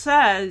rule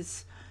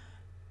says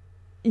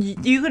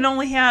you can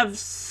only have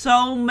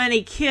so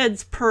many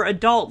kids per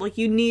adult, like,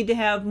 you need to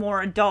have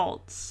more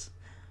adults.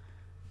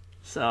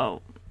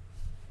 So,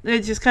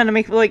 it just kind of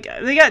makes, like,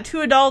 they got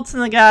 2 adults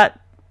and they got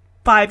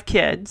 5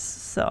 kids,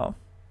 so.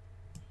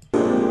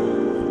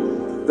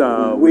 The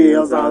The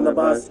wheels on the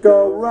bus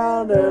go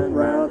round and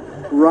round,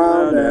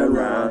 round and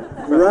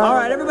round, round. All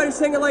right, everybody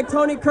sing it like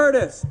Tony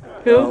Curtis.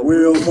 The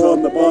wheels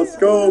on the bus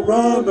go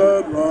round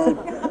and round,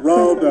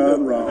 round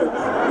and round,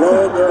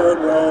 round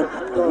and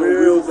round. The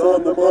wheels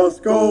on the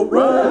bus go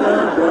round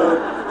and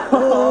round,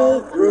 all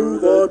through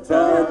the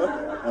town.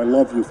 I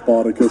love you,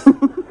 Spartacus.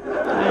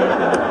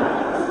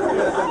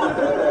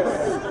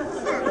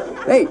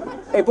 Hey,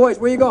 boys,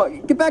 where you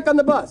going? Get back on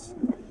the bus.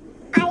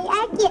 I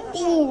like it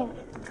here.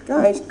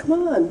 Guys,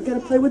 come on. We gotta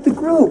play with the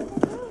group.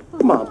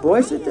 Come on,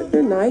 boys.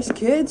 They're nice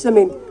kids. I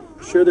mean,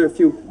 sure, there are a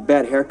few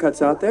bad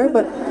haircuts out there,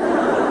 but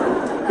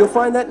you'll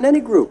find that in any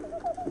group.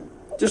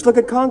 Just look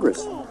at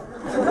Congress.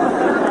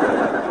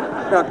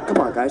 Now, come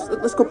on, guys.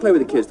 Let's go play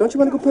with the kids. Don't you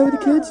want to go play with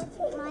the kids?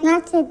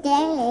 Not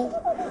today.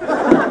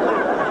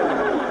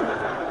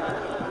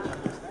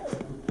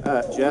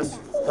 Jess?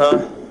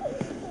 Huh?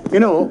 You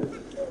know,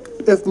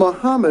 if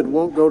Muhammad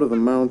won't go to the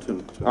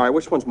mountain... All right,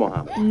 which one's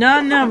Muhammad?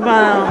 None of them.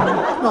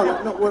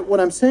 No,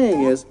 what I'm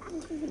saying is,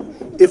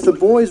 if the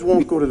boys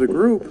won't go to the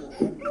group,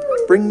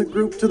 bring the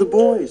group to the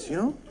boys, you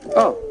know?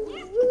 Oh,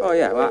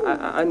 yeah, well,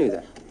 I knew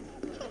that.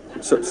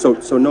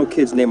 So no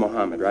kids named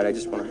Muhammad, right? I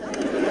just want to...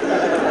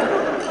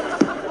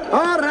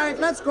 All right,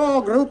 let's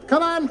go, group.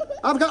 Come on.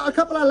 I've got a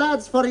couple of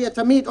lads for you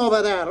to meet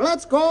over there.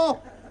 Let's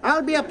go.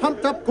 I'll be a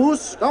pumped-up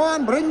goose. Go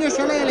on, bring your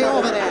shillelagh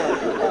over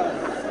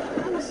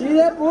there. See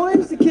that,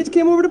 boys? The kids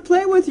came over to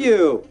play with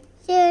you.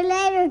 See you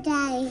later,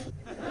 Daddy.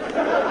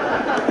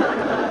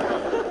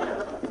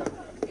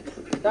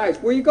 Guys,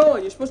 where are you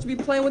going? You're supposed to be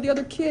playing with the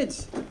other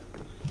kids.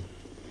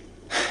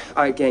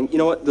 All right, gang, you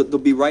know what? They'll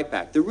be right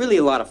back. They're really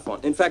a lot of fun.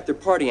 In fact, they're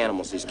party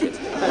animals, these kids.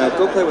 Now,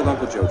 go play with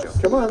Uncle Jojo.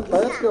 Come on,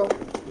 let's go.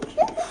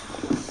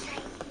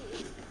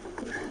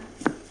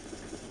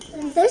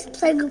 This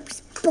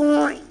playgroup's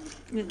boring.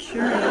 It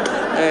sure is.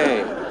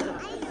 Hey,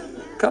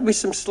 cut me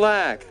some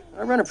slack.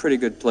 I run a pretty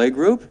good play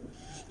group.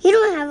 You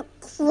don't have a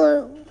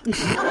clue.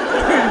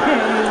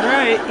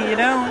 Right, you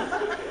don't.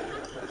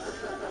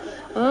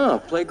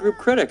 Oh, play group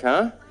critic,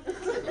 huh?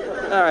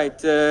 All right,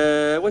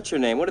 what's your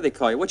name? What do they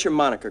call you? What's your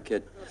moniker,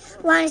 kid?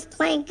 Linus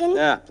Plankin.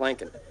 Ah,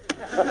 Plankin.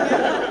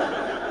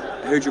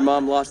 I heard your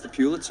mom lost the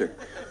Pulitzer.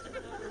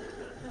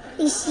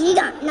 She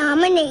got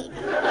nominated.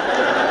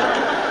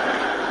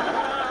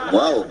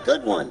 Whoa,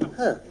 good one.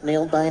 Huh,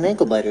 nailed by an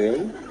ankle biter,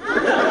 eh?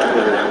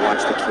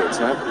 Watch the kids,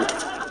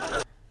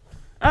 huh?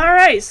 All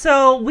right,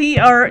 so we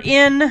are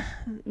in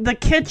the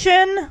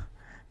kitchen.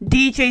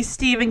 DJ,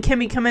 Steve, and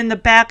Kimmy come in the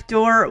back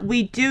door.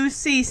 We do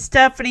see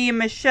Stephanie and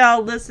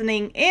Michelle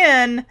listening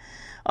in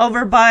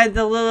over by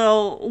the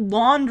little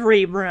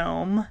laundry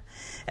room.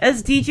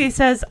 As DJ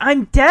says,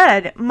 I'm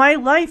dead. My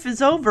life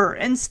is over.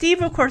 And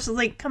Steve, of course, is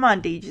like, come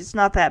on, DJ, it's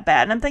not that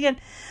bad. And I'm thinking,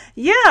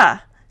 yeah,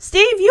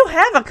 Steve, you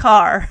have a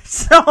car.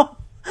 So,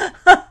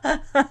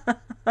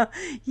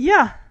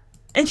 yeah.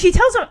 And she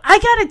tells him, I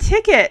got a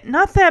ticket.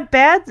 Not that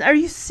bad. Are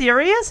you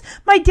serious?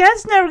 My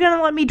dad's never going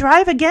to let me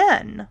drive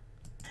again.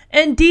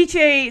 And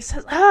DJ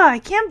says, I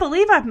can't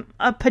believe I'm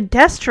a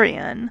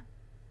pedestrian.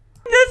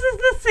 This is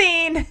the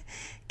scene.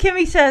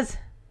 Kimmy says,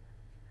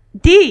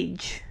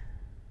 Deej,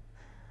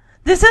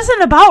 this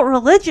isn't about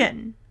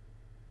religion.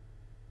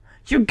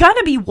 You're going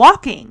to be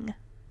walking.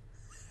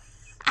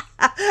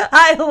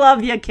 I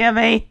love you,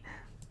 Kimmy.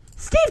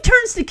 Steve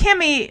turns to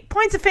Kimmy,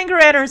 points a finger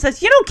at her and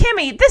says, you know,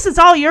 Kimmy, this is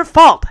all your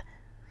fault.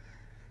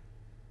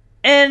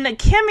 And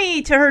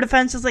Kimmy, to her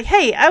defense, is like,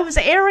 hey, I was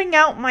airing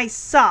out my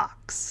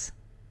socks.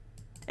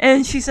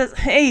 And she says,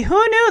 hey, who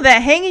knew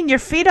that hanging your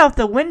feet out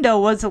the window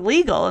was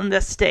illegal in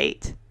this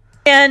state?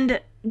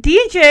 And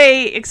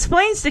DJ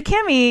explains to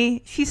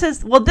Kimmy, she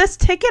says, well, this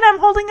ticket I'm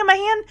holding in my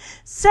hand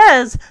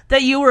says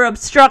that you were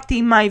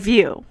obstructing my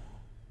view.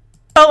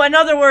 Oh, in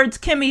other words,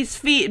 Kimmy's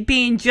feet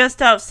being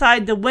just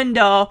outside the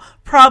window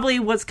probably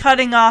was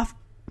cutting off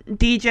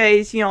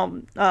DJ's,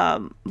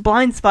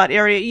 blind spot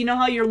area. You know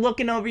how you're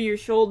looking over your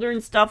shoulder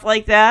and stuff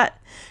like that?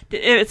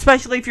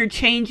 Especially if you're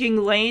changing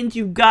lanes,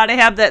 you've got to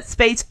have that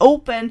space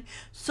open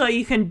so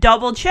you can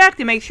double check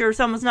to make sure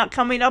someone's not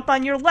coming up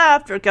on your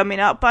left or coming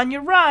up on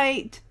your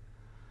right.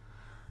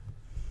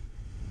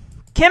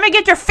 Kimmy,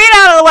 get your feet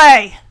out of the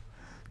way!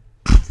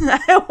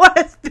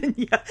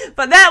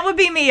 But that would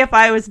be me if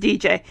I was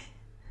DJ.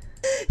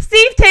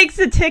 Steve takes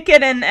the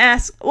ticket and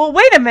asks, well,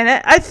 wait a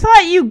minute. I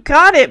thought you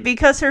got it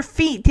because her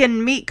feet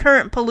didn't meet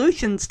current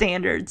pollution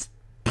standards.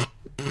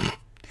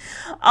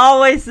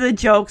 Always the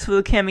jokes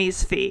with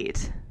Kimmy's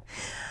feet.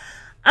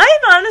 I'm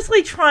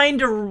honestly trying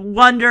to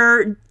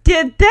wonder,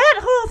 did that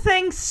whole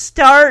thing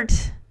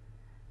start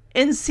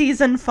in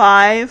season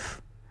 5?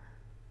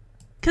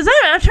 Because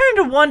I'm trying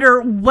to wonder,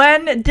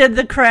 when did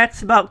the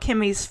cracks about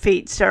Kimmy's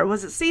feet start?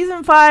 Was it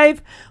season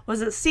 5?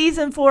 Was it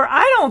season 4?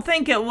 I don't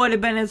think it would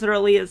have been as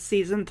early as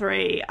season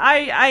 3.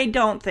 I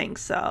don't think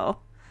so.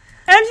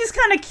 And I'm just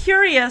kind of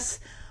curious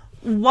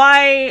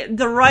why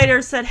the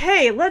writer said,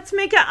 hey, let's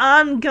make an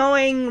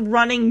ongoing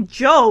running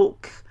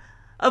joke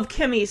of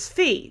Kimmy's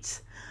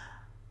feet.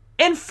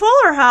 In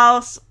Fuller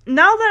House,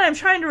 now that I'm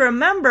trying to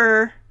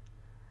remember,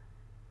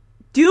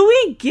 Do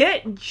we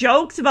get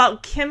jokes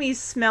about Kimmy's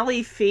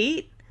smelly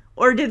feet?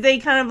 Or did they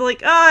kind of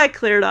like, oh, it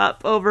cleared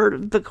up over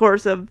the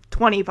course of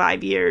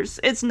 25 years.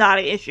 It's not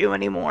an issue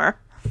anymore.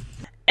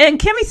 And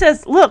Kimmy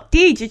says, look,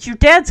 Deej, it's your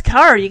dad's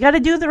car. You got to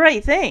do the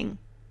right thing.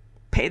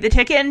 Pay the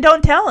ticket and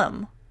don't tell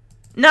him.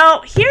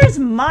 Now, here's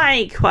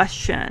my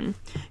question.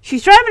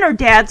 She's driving her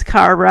dad's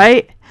car,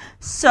 right?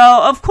 So,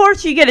 of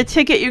course, you get a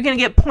ticket, you're going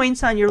to get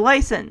points on your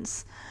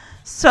license.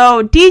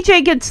 So,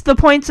 DJ gets the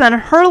points on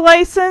her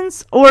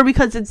license, or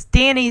because it's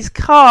Danny's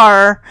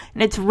car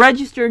and it's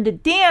registered to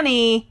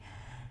Danny,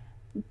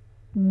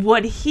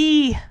 would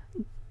he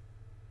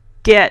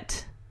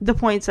get the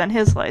points on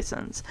his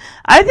license?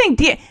 I think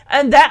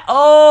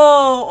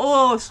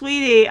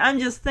sweetie, I'm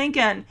just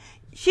thinking,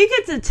 she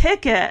gets a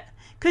ticket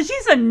because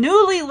she's a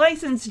newly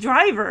licensed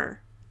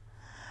driver.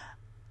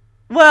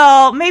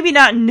 Well, maybe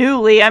not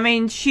newly. I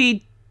mean,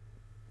 she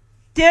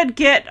did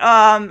get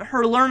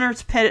her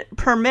learner's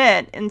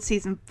permit in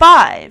season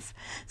 5.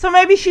 So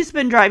maybe she's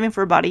been driving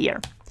for about a year.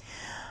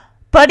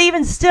 But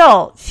even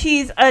still,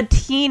 she's a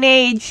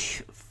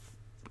teenage.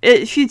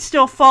 She'd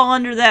still fall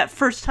under that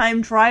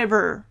first-time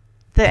driver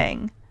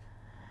thing.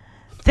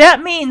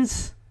 That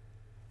means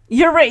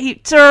your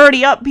rates are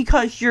already up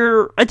because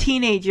you're a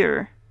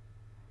teenager.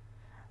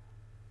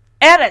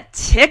 Add a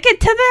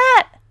ticket to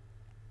that?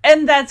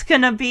 And that's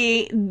going to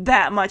be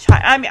that much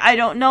higher. I mean, I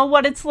don't know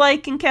what it's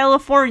like in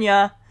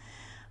California,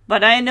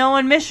 but I know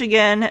in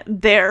Michigan,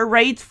 their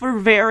rates were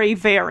very,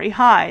 very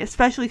high,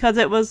 especially because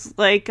it was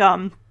like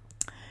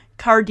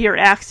car deer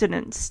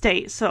accident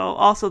state. So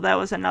also that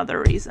was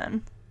another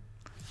reason.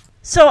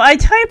 So I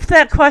typed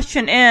that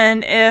question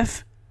in.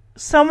 If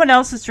someone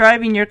else is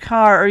driving your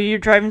car or you're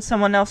driving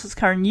someone else's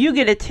car and you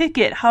get a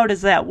ticket, how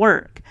does that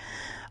work?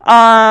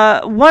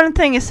 One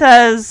thing it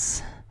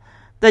says,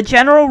 the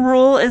general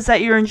rule is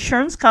that your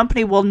insurance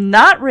company will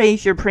not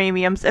raise your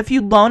premiums if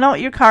you loan out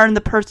your car and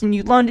the person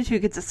you loaned it to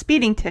gets a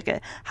speeding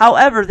ticket.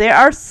 However, there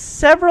are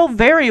several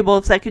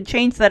variables that could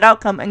change that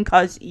outcome and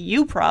cause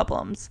you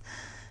problems.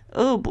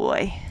 Oh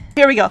boy.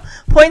 Here we go.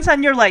 Points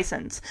on your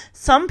license.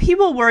 Some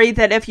people worry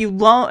that if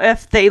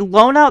they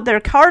loan out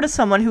their car to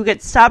someone who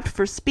gets stopped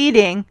for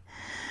speeding,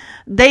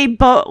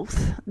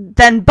 both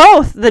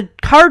the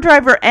car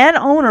driver and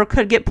owner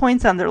could get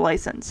points on their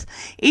license.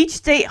 Each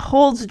state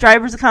holds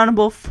drivers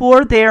accountable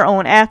for their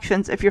own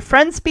actions. If your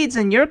friend speeds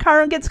in your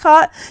car and gets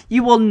caught,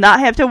 you will not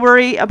have to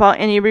worry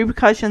about any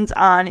repercussions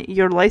on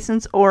your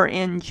license or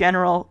in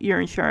general your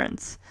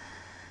insurance.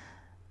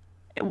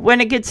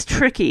 When it gets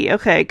tricky,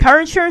 okay,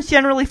 car insurance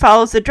generally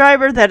follows the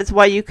driver. That is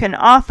why you can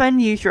often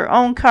use your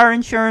own car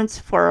insurance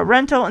for a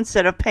rental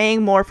instead of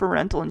paying more for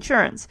rental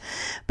insurance.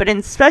 But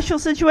in special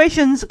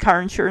situations, car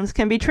insurance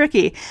can be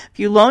tricky. If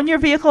you loan your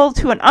vehicle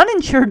to an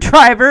uninsured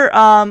driver,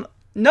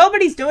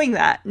 nobody's doing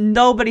that.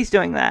 Nobody's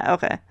doing that,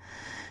 okay.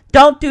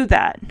 Don't do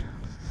that.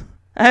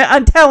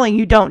 I'm telling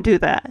you, don't do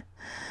that.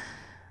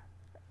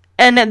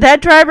 And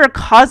that driver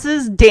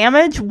causes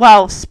damage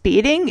while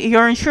speeding,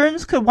 your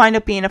insurance could wind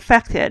up being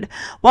affected.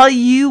 While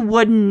you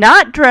would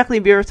not directly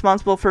be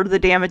responsible for the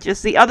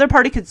damages, the other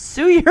party could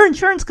sue your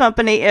insurance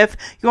company if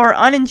your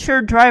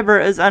uninsured driver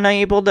is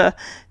unable to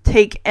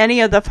take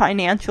any of the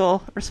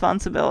financial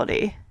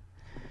responsibility.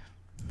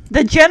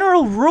 The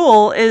general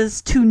rule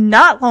is to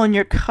not loan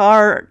your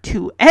car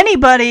to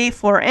anybody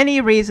for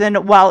any reason,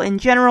 while in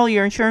general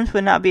your insurance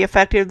would not be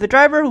affected if the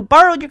driver who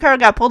borrowed your car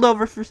got pulled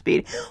over for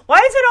speeding. Why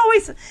is it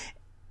always...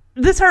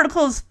 This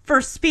article is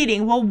for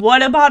speeding. Well,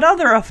 what about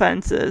other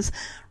offenses?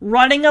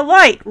 Running a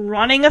light,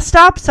 running a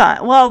stop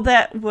sign. Well,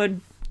 that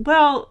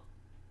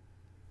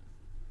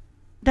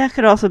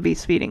could also be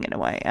speeding in a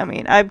way. I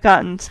mean, I've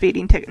gotten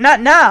speeding tickets.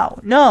 Not now,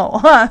 no.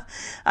 I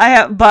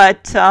have,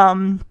 but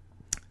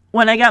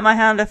when I got my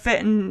Honda Fit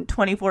in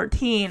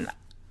 2014,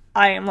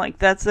 I am like,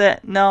 that's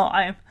it. No,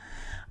 I'm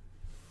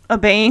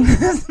obeying.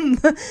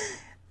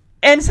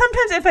 And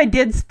sometimes if I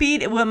did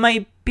speed, it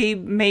might be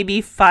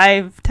maybe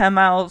 5-10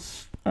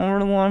 miles over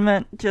the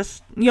limit,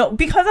 just,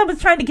 because I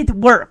was trying to get to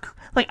work.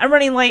 Like, I'm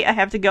running late, I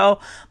have to go.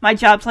 My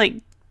job's like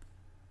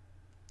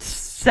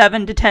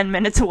 7 to 10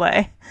 minutes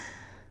away.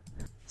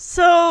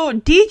 So,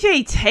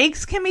 DJ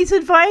takes Kimmy's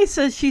advice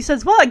as she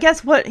says, well, I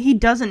guess what he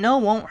doesn't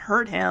know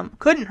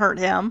couldn't hurt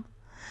him.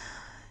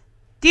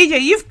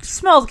 DJ, you've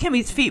smelled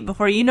Kimmy's feet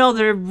before. You know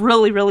they're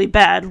really, really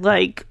bad.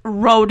 Like,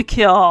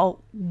 roadkill,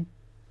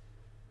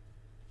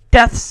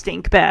 death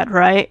stink bad,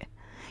 right?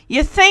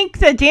 You think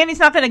that Danny's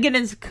not going to get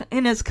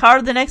in his car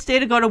the next day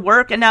to go to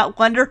work and not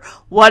wonder,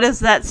 what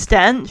is that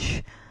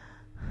stench?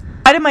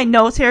 Why do my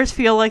nose hairs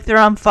feel like they're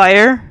on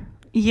fire?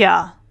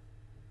 Yeah.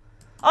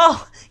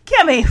 Oh,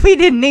 Kimmy, we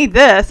didn't need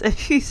this. And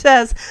she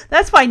says,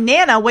 that's why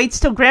Nana waits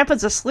till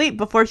Grandpa's asleep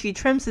before she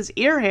trims his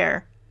ear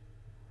hair.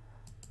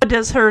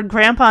 Does her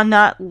grandpa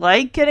not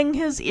like getting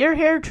his ear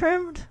hair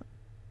trimmed?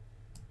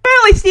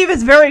 Apparently Steve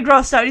is very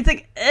grossed out. He's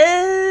like,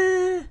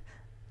 I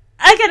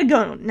gotta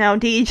go now,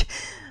 Deej.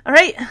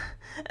 Alright,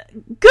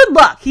 good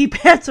luck. He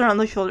pats her on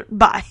the shoulder.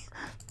 Bye.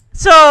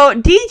 So,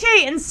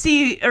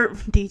 Steve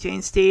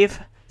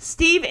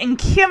and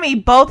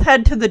Kimmy both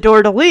head to the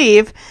door to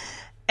leave,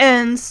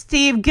 And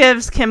Steve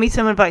gives Kimmy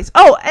some advice.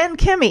 Oh, and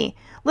Kimmy,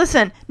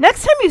 listen,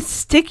 next time you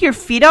stick your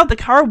feet out the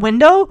car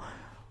window,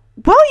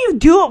 why don't you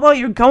do it while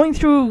you're going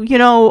through,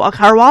 a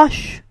car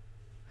wash?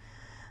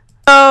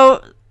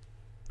 So,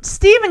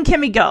 Steve and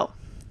Kimmy go.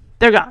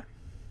 They're gone.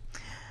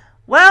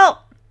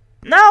 Well,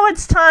 now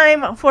it's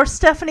time for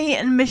Stephanie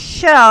and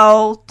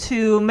Michelle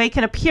to make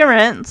an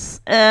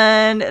appearance,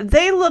 and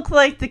they look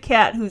like the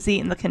cat who's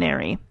eating the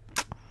canary.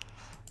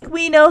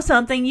 We know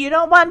something you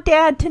don't want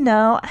Dad to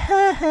know.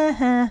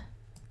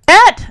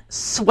 That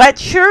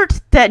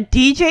sweatshirt that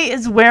DJ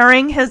is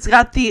wearing has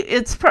got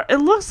it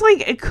looks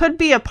like it could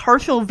be a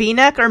partial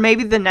V-neck, or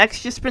maybe the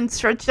neck's just been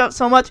stretched out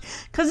so much,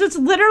 because it's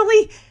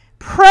literally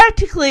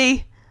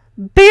practically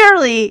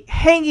barely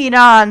hanging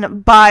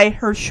on by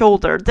her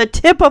shoulder. The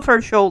tip of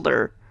her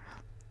shoulder.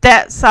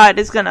 That side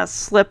is gonna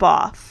slip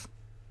off.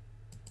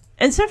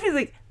 And Stephanie's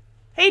like,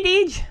 "Hey,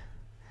 Deej."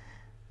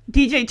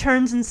 DJ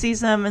turns and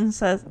sees them and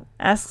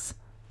asks,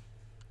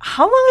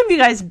 "How long have you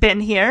guys been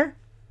here?"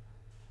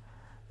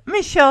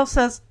 Michelle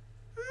says,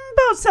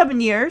 "About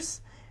 7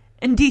 years."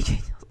 And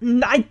DJ,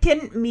 "I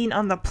didn't mean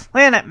on the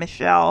planet,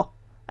 Michelle.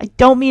 I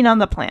don't mean on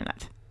the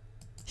planet."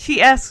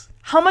 She asks,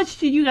 "How much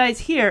did you guys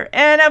hear?"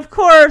 And of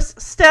course,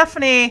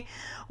 Stephanie,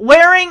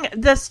 wearing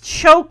this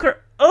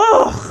choker.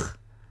 Ugh.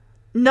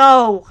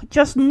 No.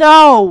 Just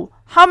no.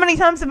 How many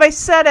times have I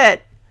said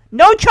it?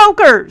 No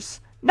chokers.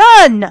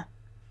 None.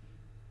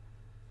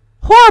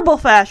 Horrible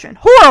fashion.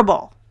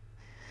 Horrible.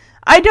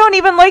 I don't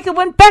even like it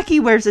when Becky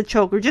wears a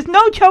choker. Just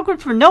no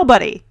chokers for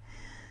nobody.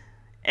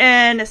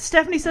 And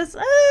Stephanie says,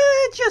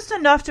 just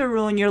enough to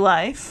ruin your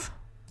life.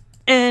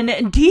 And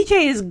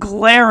DJ is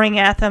glaring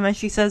at them and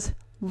she says,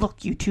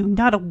 "Look, you two,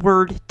 not a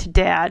word to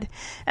Dad."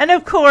 And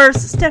of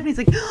course, Stephanie's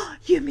like,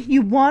 "You mean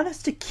you want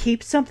us to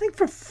keep something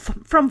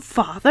from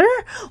Father?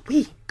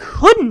 We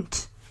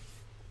couldn't."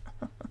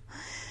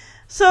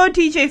 So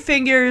DJ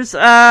figures,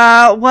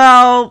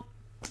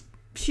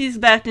 she's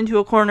backed into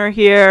a corner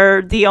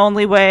here. The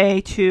only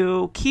way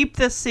to keep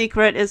this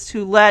secret is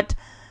to let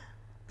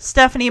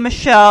Stephanie and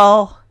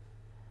Michelle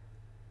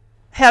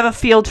have a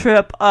field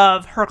trip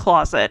of her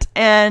closet.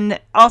 And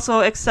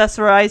also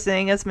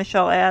accessorizing, as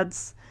Michelle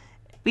adds,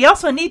 we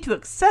also need to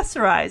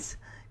accessorize.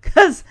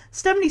 Because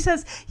Stephanie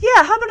says,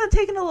 "Yeah, how about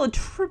taking a little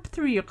trip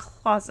through your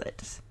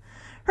closet?"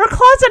 Her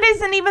closet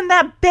isn't even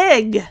that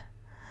big.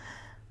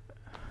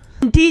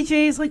 And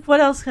DJ's like, "What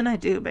else can I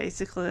do?"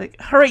 Basically, like,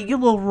 "Hurry, you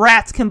little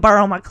rats can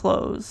borrow my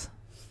clothes."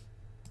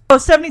 So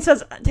Stephanie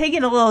says,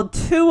 "Taking a little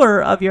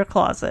tour of your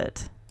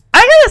closet."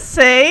 I gotta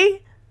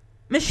say,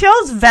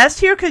 Michelle's vest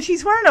here, because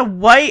she's wearing a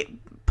white,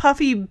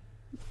 puffy,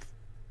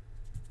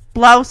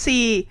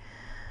 blousey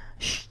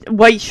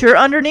white shirt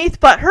underneath,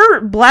 but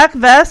her black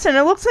vest, and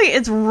it looks like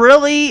it's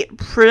really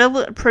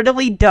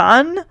prettily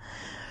done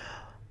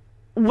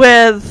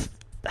with,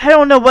 I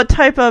don't know what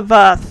type of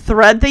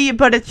thread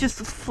but it's just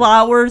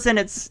flowers, and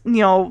it's,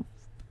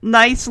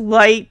 nice,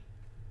 light,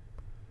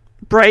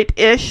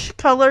 bright-ish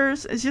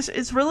colors.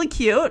 It's really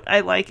cute.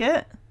 I like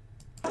it.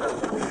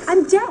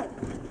 I'm dead.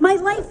 My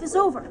life is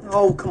over.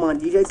 Oh, come on,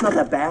 DJ. It's not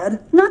that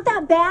bad. Not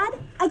that bad?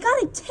 I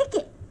got a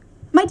ticket.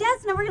 My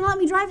dad's never going to let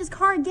me drive his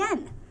car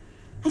again.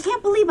 I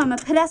can't believe I'm a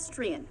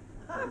pedestrian.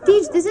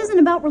 Deej, this isn't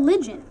about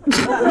religion.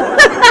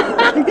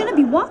 You're going to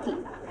be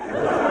walking.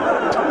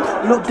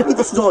 Debbie,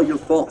 this is all your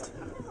fault.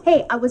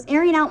 Hey, I was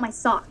airing out my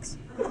socks.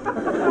 Who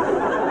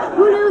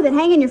knew that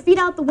hanging your feet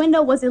out the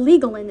window was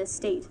illegal in this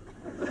state?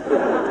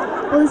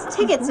 Well, this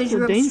ticket says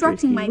you're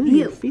obstructing my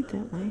view.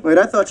 Wait,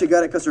 I thought you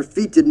got it because her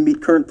feet didn't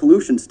meet current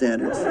pollution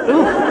standards.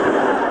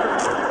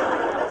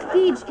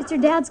 Deej, it's your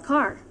dad's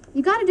car.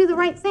 You got to do the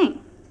right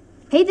thing.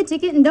 Pay the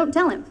ticket and don't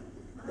tell him.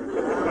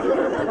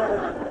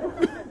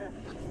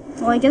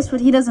 Well, I guess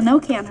what he doesn't know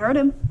can't hurt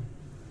him.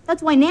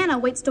 That's why Nana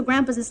waits till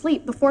Grandpa's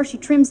asleep before she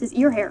trims his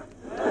ear hair.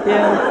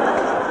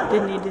 Yeah,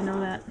 didn't need to know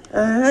that.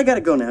 I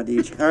gotta go now,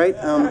 Deej. All right.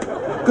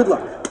 Good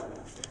luck.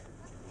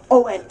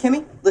 Oh, and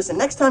Kimmy, listen.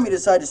 Next time you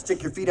decide to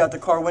stick your feet out the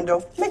car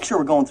window, make sure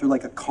we're going through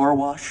like a car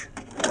wash.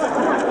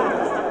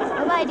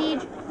 Bye-bye,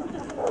 Deej.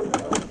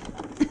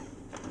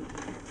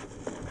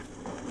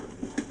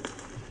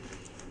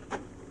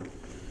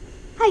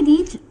 Hi,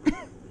 Deej.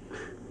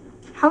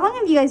 How long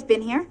have you guys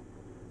been here?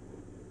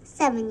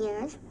 7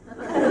 years.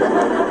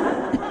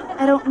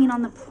 I don't mean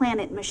on the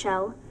planet,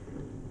 Michelle.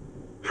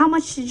 How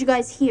much did you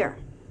guys hear?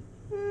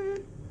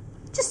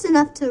 Just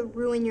enough to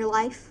ruin your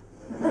life.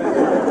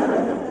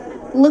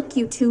 Look,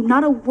 you two,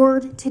 not a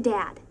word to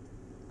Dad.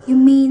 You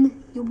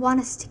mean you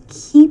want us to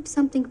keep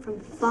something from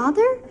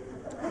Father?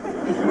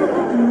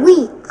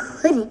 We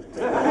couldn't.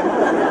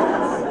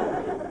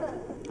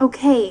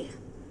 Okay.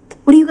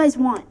 What do you guys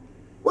want?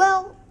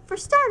 Well, for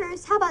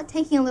starters, how about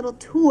taking a little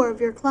tour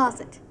of your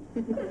closet?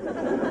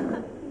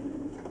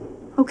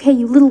 Okay,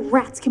 you little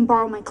rats can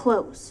borrow my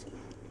clothes.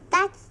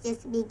 That's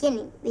just the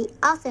beginning. We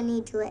also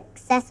need to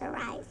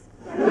accessorize.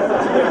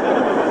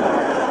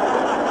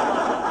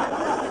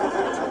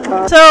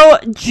 So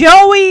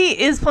Joey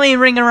is playing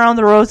Ring Around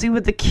the Rosie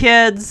with the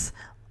kids.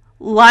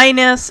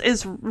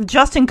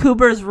 Justin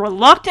Cooper is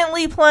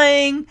reluctantly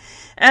playing,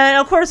 And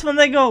of course, when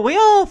they go, we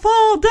all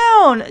fall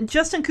down,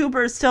 Justin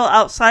Cooper is still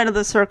outside of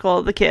the circle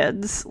of the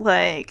kids.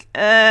 Like,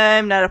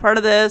 I'm not a part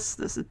of this.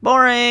 This is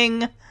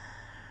boring.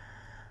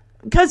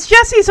 Because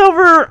Jesse's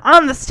over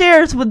on the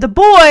stairs with the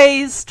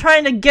boys,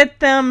 trying to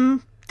get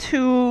them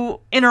to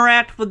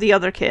interact with the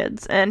other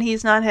kids. And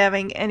he's not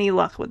having any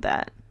luck with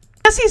that.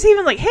 Jesse's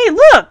even like, hey,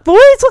 look,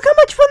 boys, look how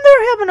much fun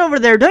they're having over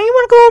there. Don't you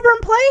want to go over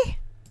and play?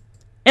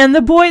 And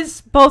the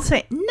boys both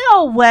say,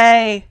 no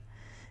way.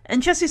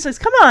 And Jesse says,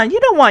 come on,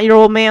 you don't want your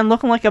old man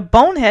looking like a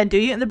bonehead, do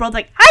you? And they're both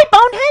like, hi,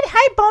 bonehead,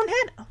 hi,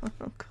 bonehead.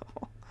 Oh,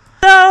 cool.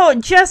 So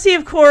Jesse,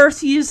 of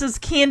course, uses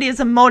Candy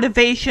as a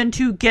motivation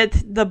to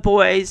get the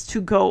boys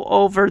to go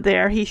over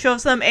there. He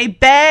shows them a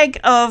bag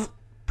of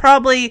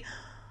probably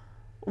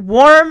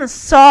warm,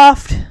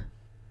 soft,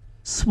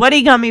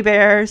 sweaty gummy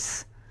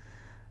bears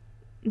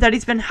that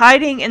he's been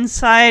hiding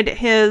inside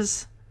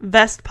his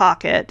vest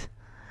pocket.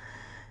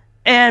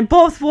 And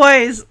both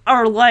boys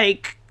are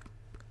like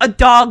a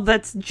dog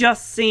that's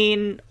just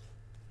been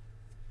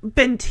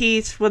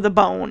teased with a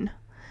bone.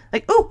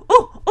 Like, ooh,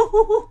 ooh, ooh, ooh,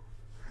 ooh.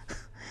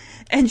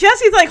 And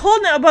Jesse's like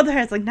holding it above their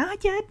heads, like,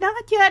 not yet,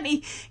 not yet.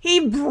 And he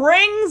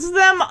brings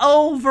them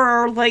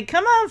over, like,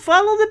 come on,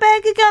 follow the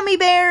bag of gummy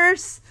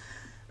bears.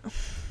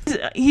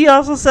 He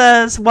also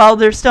says, while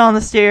they're still on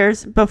the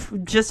stairs,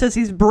 just as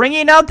he's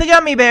bringing out the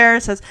gummy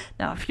bears, says,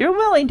 now, if you're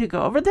willing to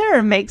go over there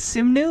and make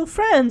some new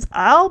friends,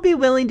 I'll be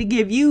willing to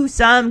give you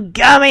some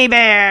gummy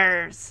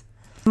bears.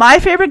 My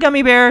favorite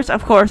gummy bears,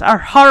 of course, are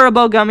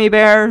Haribo gummy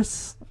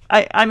bears.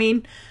 I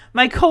mean,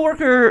 my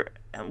coworker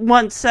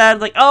once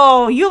said, like,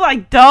 oh, you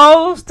like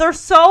those? They're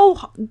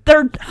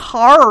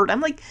hard.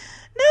 I'm like,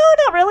 no,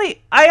 not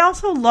really. I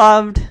also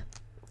loved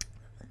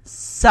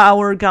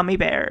sour gummy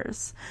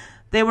bears.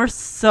 They were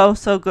so,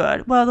 so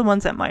good. Well, the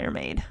ones that Meyer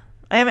made.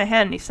 I haven't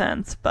had any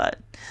since, but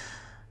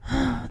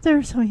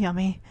they're so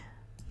yummy.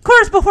 Of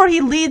course, before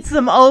he leads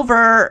them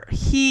over,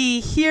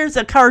 he hears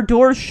a car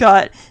door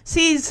shut,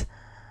 sees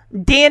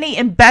Danny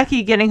and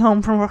Becky getting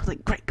home from work.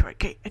 Like,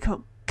 great. I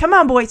go, come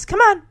on, boys, come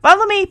on,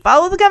 follow me,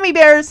 follow the gummy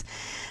bears.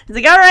 He's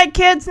like, all right,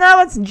 kids, now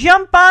let's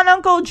jump on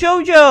Uncle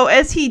Jojo,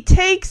 as he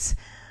takes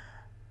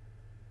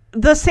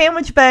the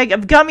sandwich bag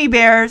of gummy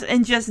bears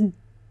and just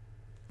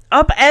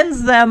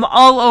upends them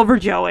all over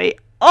Joey.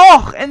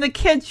 Oh, and the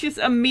kids just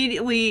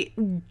immediately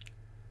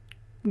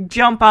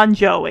jump on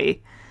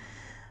Joey.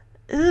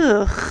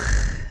 Ugh.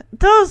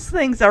 Those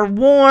things are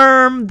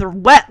warm, they're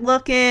wet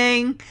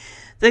looking.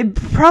 They've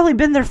probably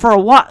been there for a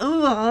while.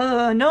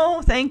 Ugh,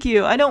 no, thank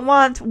you. I don't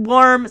want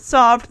warm,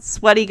 soft,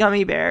 sweaty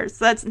gummy bears.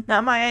 That's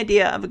not my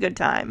idea of a good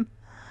time.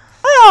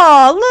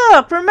 Oh,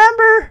 look,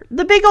 remember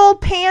the big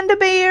old panda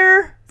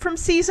bear from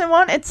season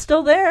 1? It's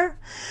still there.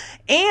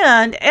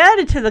 And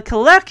added to the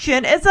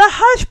collection is a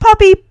Hush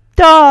Puppy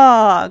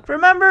dog.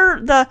 Remember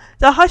the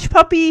Hush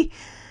Puppy,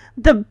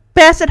 the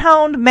Basset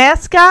Hound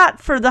mascot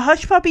for the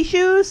Hush Puppy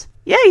shoes?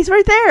 Yeah, he's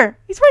right there.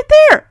 He's right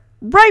there.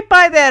 Right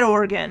by that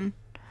organ.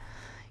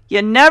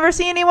 You never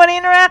see anyone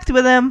interact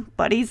with him,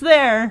 but he's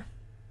there.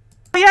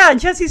 Oh yeah,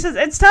 Jesse says,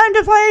 it's time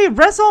to play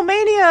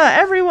WrestleMania.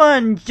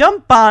 Everyone,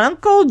 jump on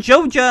Uncle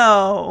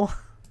Jojo.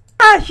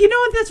 You know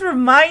what this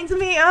reminds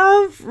me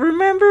of?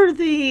 Remember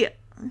the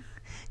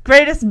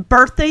Greatest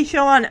Birthday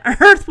Show on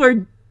Earth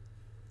where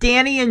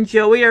Danny and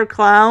Joey are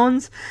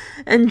clowns?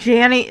 And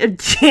Joey is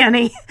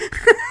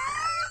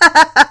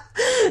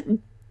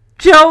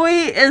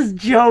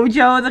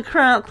Jojo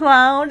the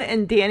clown,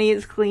 and Danny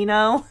is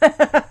Clino.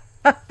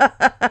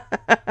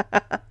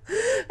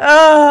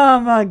 Oh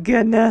my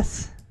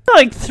goodness.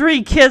 Like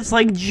 3 kids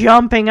like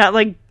jumping at,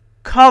 like,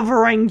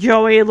 covering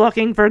Joey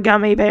looking for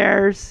gummy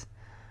bears.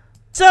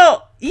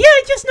 So, yeah,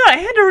 I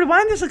had to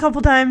rewind this a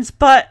couple times,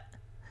 but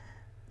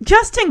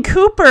Justin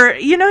Cooper,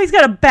 you know, he's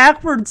got a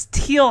backwards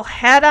teal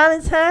hat on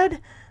his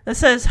head that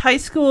says High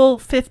School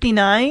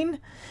 59.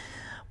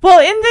 Well,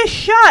 in this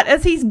shot,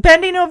 as he's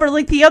bending over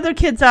like the other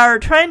kids are,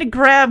 trying to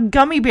grab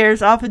gummy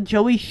bears off of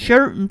Joey's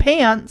shirt and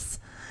pants,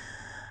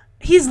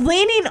 he's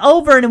leaning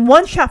over, and in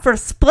one shot, for a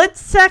split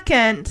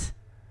second,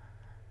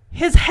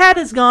 his hat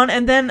is gone,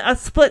 and then a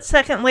split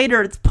second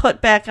later, it's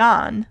put back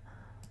on.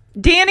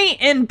 Danny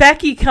and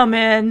Becky come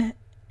in,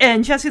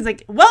 and Jesse's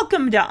like,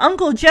 welcome to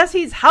Uncle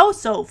Jesse's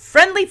house, so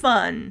friendly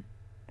fun.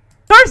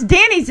 Of course,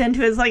 Danny's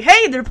into it. It's like,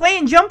 hey, they're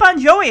playing Jump on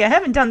Joey. I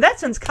haven't done that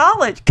since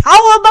college.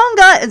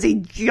 Cowabunga! As he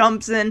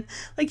jumps in.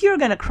 Like, you're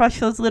going to crush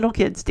those little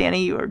kids,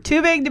 Danny. You are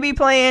too big to be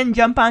playing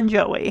Jump on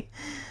Joey.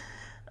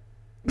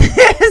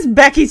 As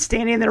Becky's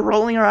standing there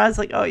rolling her eyes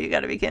like, oh, you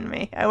gotta be kidding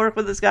me. I work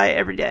with this guy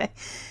every day.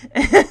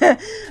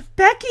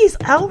 Becky's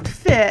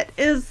outfit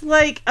is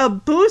like a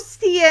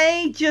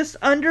bustier just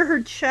under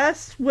her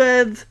chest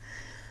with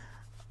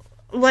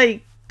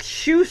like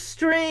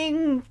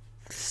shoestring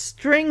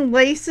string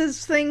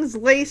laces things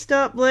laced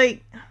up.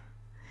 Like,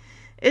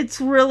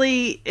 it's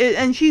really,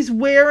 and she's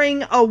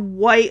wearing a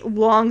white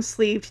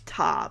long-sleeved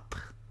top.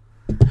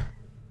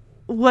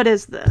 What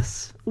is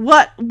this?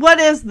 What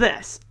is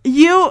this?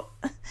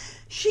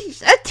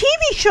 She's a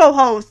TV show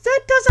host.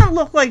 That doesn't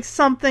look like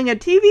something a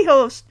TV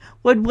host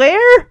would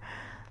wear.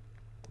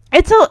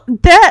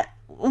 That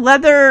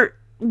leather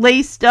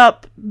laced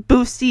up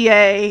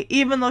bustier,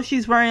 even though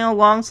she's wearing a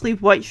long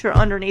sleeve white shirt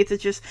underneath.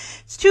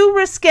 It's too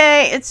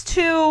risque. It's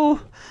too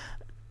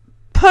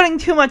putting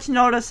too much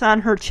notice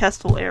on her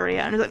chest hole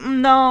area. And it's like,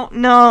 no.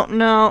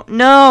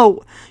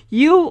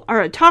 You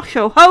are a talk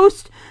show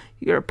host.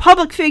 You're a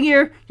public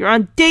figure. You're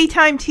on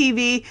daytime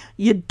TV.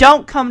 You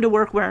don't come to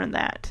work wearing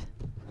that.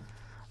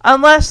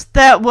 Unless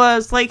that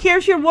was like,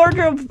 here's your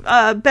wardrobe,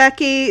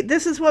 Becky.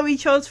 This is what we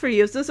chose for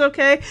you. Is this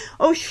okay?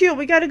 Oh, shoot.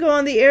 We got to go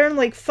on the air in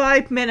like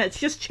 5 minutes.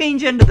 Just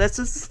change into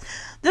this.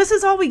 This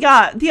is all we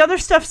got. The other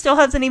stuff still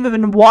hasn't even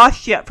been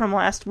washed yet from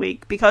last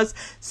week because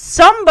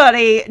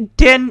somebody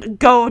didn't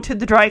go to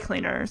the dry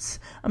cleaners.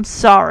 I'm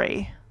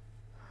sorry.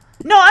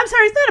 No, I'm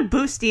sorry. It's not a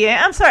bustier.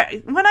 I'm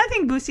sorry. When I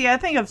think bustier, I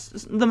think of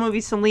the movie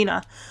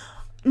Selena.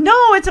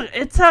 No,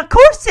 it's a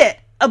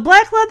corset. A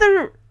black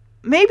leather.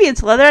 Maybe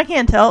it's leather. I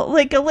can't tell.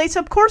 Like a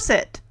lace-up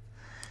corset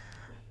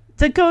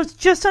that goes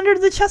just under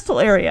the chest hole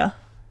area.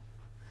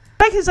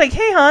 Becky's like,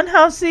 hey, hon,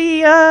 how's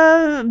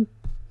the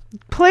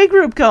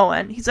playgroup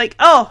going? He's like,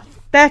 oh,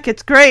 Beck,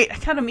 it's great. I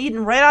got him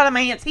eating right out of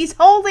my hands. He's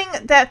holding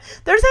that.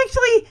 There's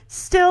actually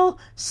still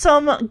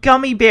some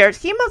gummy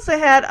bears. He must have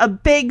had a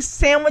big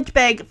sandwich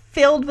bag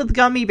filled with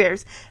gummy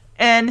bears.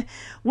 And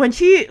when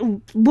she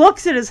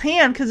looks at his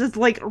hand, because it's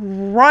like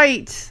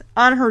right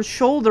on her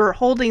shoulder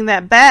holding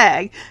that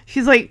bag,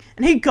 she's like,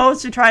 and he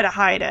goes to try to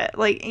hide it.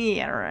 Like,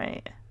 yeah,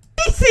 right.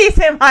 He sees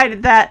him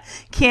hide that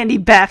candy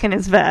back in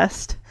his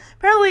vest.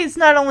 Apparently it's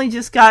not only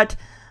just got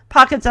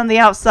pockets on the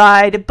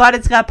outside, but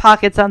it's got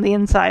pockets on the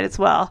inside as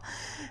well.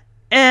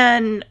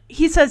 And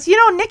he says, you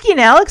know, Nikki and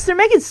Alex, they're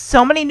making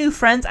so many new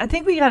friends. I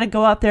think we got to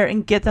go out there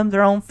and get them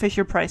their own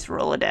Fisher-Price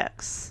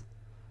Rolodex.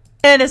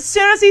 And as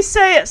soon as he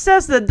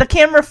says that, the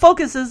camera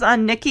focuses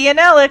on Nikki and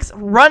Alex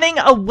running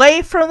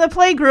away from the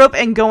playgroup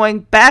and going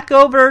back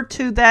over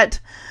to that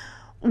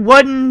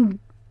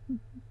wooden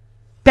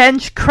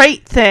bench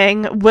crate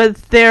thing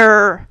with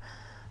their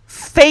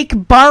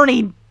fake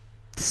Barney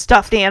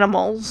stuffed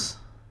animals.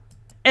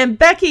 And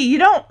Becky, you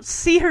don't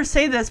see her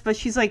say this, but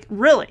she's like,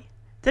 really?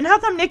 Then how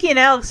come Nikki and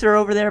Alex are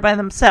over there by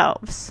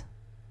themselves?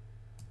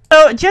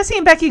 So Jesse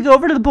and Becky go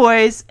over to the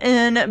boys,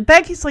 and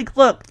Becky's like,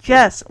 look,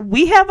 Jess,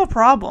 we have a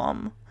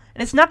problem.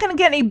 And it's not going to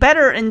get any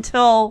better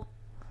until...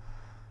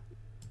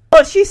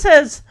 Well, she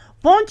says,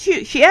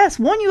 she asks,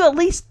 won't you at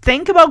least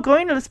think about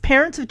going to this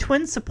Parents of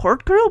Twins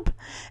support group?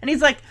 And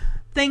he's like,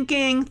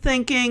 thinking,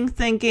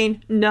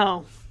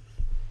 no.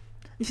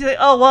 And she's like,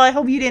 oh, well, I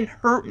hope you didn't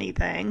hurt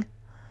anything.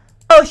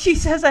 Oh, she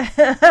says, I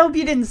hope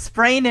you didn't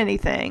sprain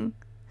anything.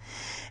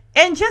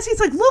 And Jesse's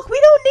like, look,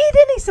 we don't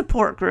need any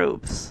support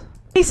groups.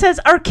 He says,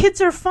 our kids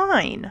are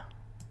fine.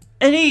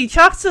 And he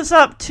chalks us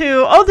up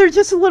to, oh, they're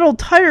just a little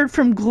tired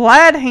from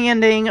glad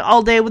handing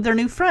all day with their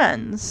new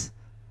friends.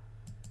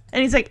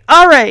 And he's like,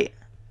 all right,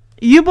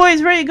 you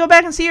boys ready to go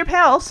back and see your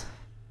pals?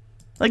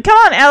 Like, come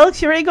on,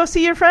 Alex, you ready to go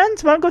see your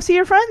friends? Want to go see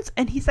your friends?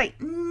 And he's like,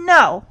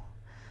 no.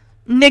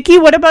 Nikki,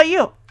 what about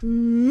you?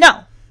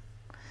 No.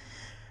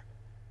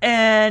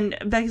 And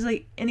Becky's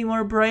like, any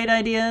more bright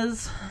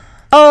ideas?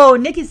 Oh,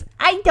 Nikki's,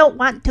 I don't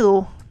want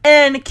to.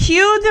 And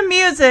cue the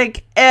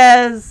music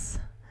as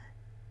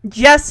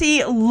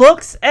Jesse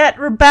looks at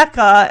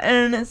Rebecca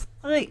and is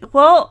like,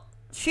 well,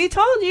 she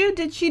told you,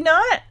 did she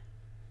not?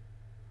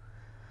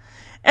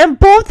 And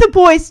both the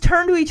boys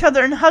turn to each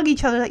other and hug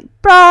each other like,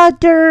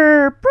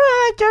 brother.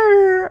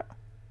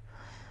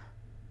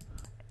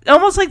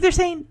 Almost like they're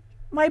saying,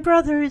 my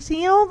brother is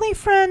the only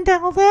friend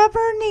I'll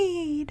ever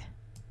need.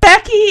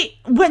 Becky,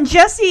 when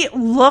Jesse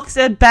looks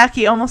at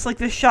Becky, almost like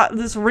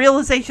this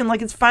realization,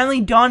 like it's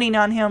finally dawning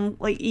on him,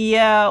 like,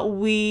 yeah,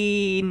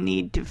 we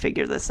need to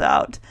figure this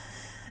out.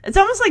 It's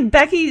almost like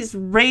Becky's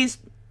raised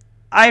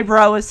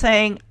eyebrow is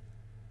saying,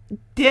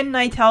 didn't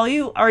I tell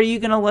you? Are you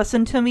going to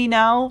listen to me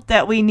now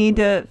that we need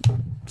to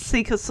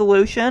seek a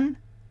solution?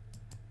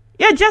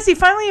 Yeah, Jesse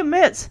finally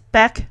admits,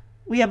 Beck,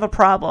 we have a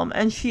problem.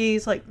 And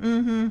she's like,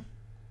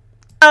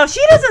 Oh,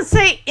 she doesn't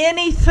say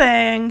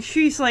anything.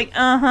 She's like,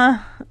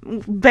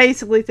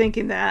 basically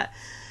thinking that.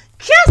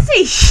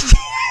 Jesse, she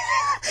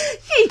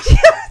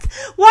just,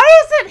 why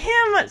isn't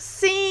him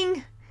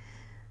seeing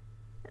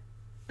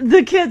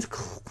the kids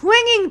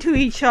clinging to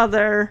each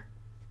other?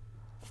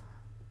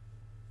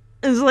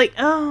 Is like,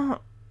 oh,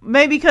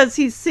 maybe because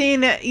he's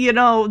seen it, you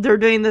know, they're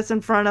doing this in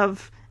front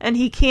of, and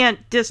he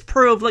can't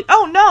disprove, like,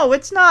 oh no,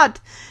 it's not.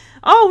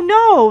 Oh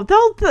no,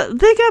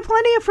 they got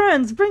plenty of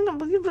friends. Bring them.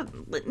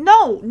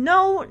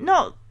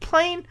 No.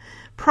 Plain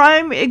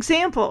prime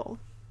example.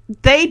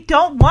 They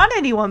don't want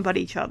anyone but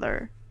each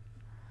other.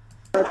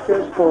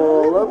 Ashes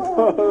full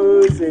of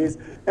posies,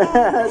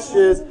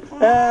 ashes,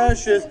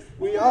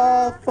 we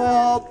all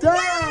fall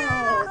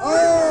down.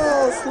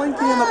 Oh,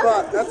 slinky in the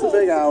butt. That's a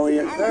big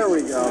owie. There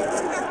we go.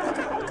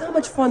 Look how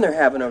much fun they're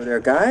having over there,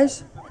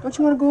 guys. Don't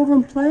you want to go over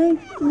and play?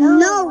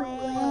 No.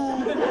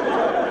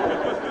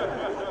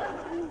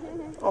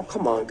 Oh,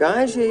 come on,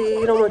 guys.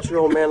 You don't want your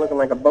old man looking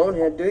like a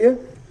bonehead, do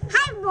you?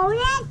 Hi,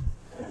 Bonehead.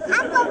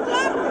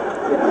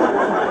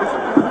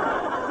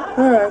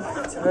 All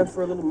right, time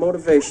for a little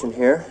motivation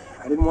here.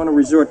 I didn't want to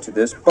resort to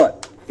this,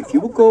 but if you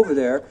will go over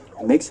there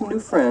and make some new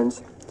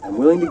friends, I'm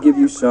willing to give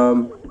you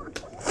some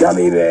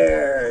gummy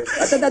bears.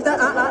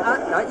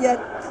 Not yet.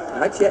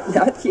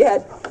 Not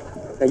yet.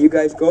 Now you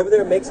guys go over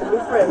there and make some new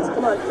friends.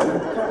 Come on.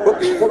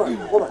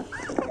 Hold on.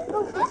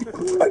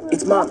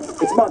 It's Mom.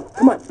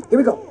 Come on. Here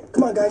we go.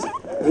 Come on, guys.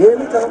 Here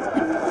we go.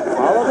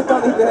 Follow the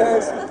gummy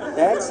bears.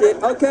 That's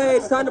it. Okay,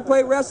 it's time to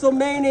play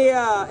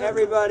WrestleMania,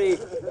 everybody.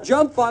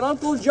 Jump on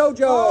Uncle JoJo.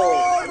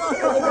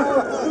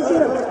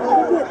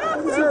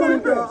 There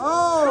we go.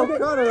 Oh,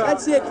 cut it out.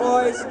 That's it,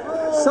 boys.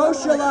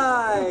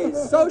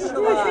 Socialize. Very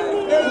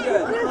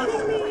good.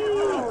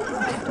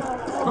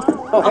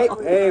 Oh,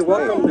 hey,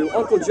 welcome to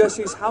Uncle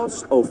Jesse's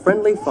house. Oh,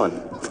 friendly fun.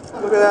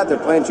 Look at that, they're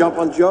playing Jump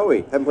on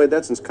Joey. Haven't played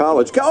that since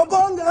college.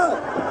 Cowabunga!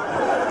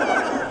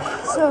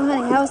 So,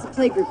 honey, how's the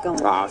playgroup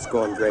going? Ah, it's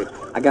going great.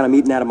 I got them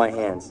eating out of my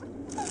hands.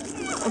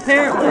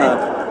 Apparently.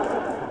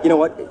 You know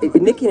what?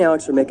 Nikki and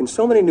Alex are making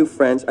so many new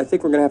friends, I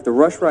think we're going to have to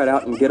rush right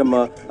out and get them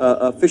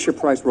a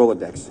Fisher-Price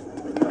Rolodex.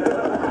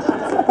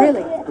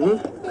 Really?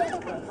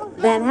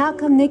 Mm-hmm. Then how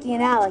come Nikki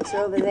and Alex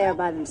are over there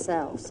by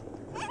themselves?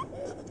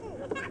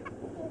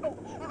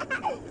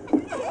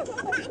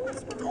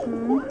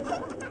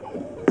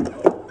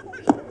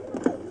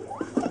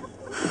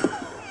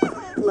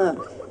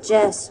 Look,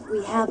 Jess,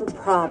 we have a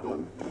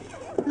problem.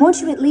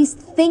 Won't you at least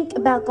think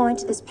about going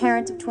to this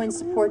Parents of Twins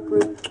support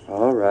group?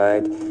 All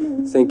right.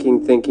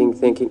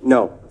 Thinking.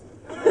 No.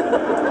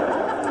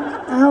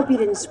 I hope you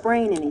didn't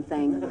sprain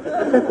anything.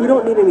 We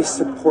don't need any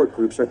support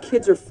groups. Our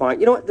kids are fine.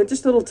 You know what? They're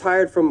just a little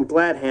tired from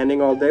glad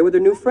handing all day with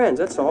their new friends,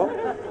 that's all.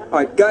 All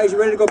right, guys, you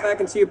ready to go back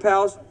and see your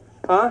pals?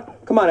 Huh?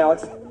 Come on,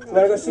 Alex. You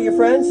want to go see your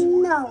friends?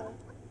 No,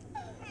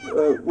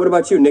 What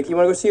about you, Nikki? You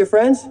want to go see your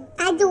friends?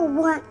 I don't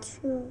want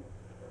to.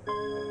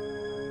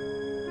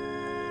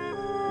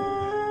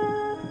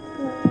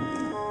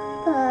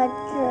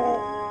 Patrick.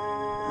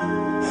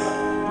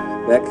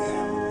 Beck,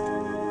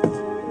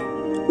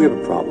 we have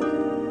a problem.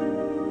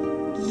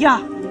 Yeah.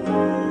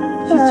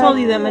 She's told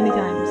you that many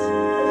times.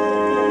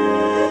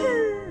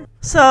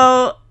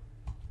 So,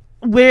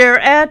 we're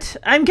at,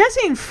 I'm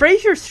guessing,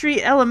 Fraser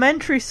Street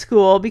Elementary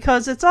School,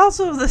 because it's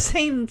also the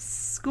same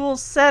school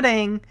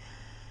setting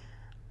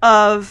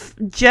of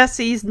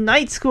Jesse's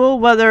night school,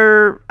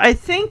 whether I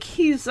think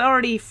he's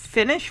already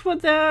finished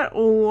with that,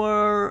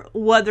 or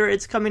whether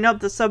it's coming up,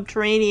 the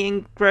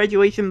Subterranean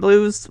Graduation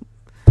Blues.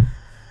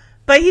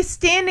 But he's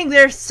standing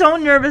there so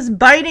nervous,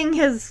 biting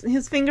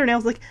his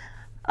fingernails, like,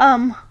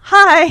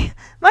 hi,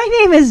 my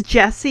name is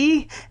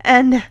Jesse,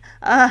 and,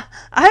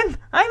 I'm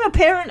a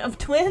parent of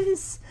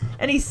twins,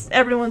 and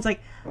everyone's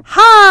like,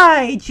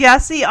 hi,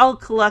 Jesse, all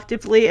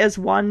collectively as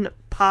one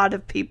pod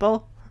of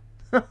people.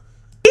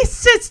 He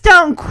sits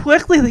down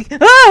quickly, like,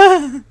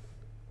 ah!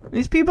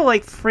 These people,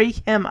 like,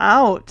 freak him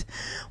out.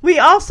 We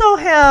also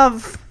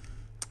have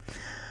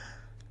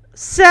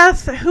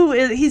Seth,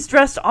 he's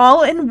dressed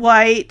all in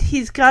white.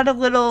 He's got a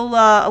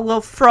little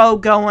fro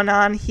going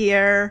on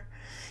here.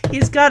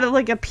 He's got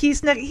a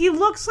peace neck. He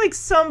looks like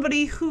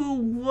somebody who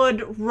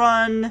would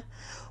run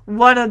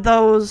one of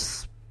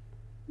those.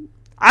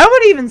 I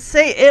would even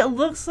say it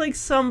looks like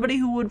somebody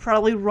who would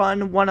probably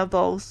run one of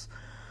those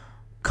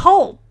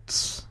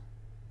cults.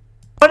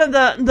 One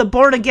of the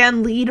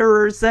born-again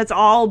leaders that's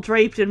all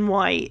draped in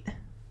white.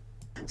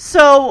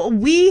 So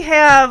we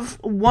have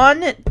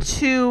 1,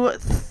 2,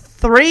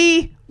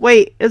 3.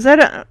 Wait, is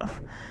that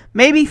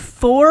maybe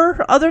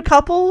 4 other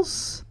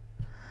couples?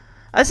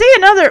 I see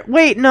another.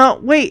 Well,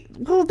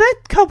 that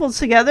couple's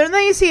together, and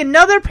then you see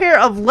another pair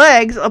of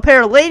legs, a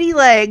pair of lady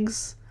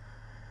legs.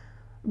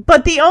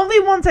 But the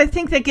only ones I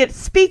think that get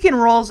speaking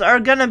roles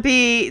are gonna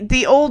be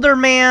the older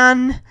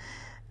man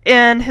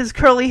and his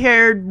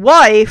curly-haired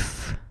wife.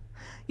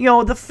 You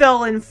know, the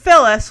Phil and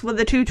Phyllis, with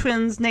the 2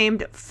 twins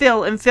named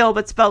Phil and Phil,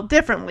 but spelled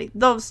differently.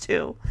 Those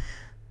 2.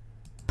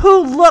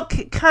 Who look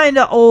kind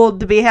of old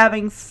to be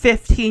having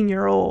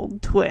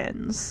 15-year-old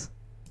twins.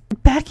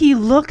 Becky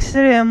looks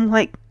at him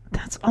like,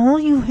 that's all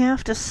you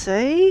have to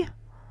say?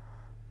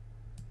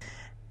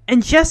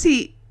 And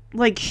Jesse,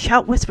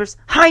 whispers,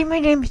 hi, my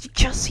name is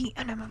Jesse,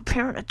 and I'm a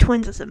parent of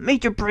twins. It's a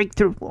major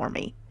breakthrough for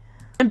me.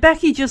 And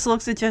Becky just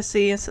looks at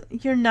Jesse and says,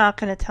 you're not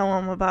going to tell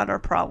him about our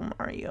problem,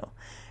 are you?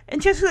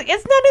 And Jesse's like,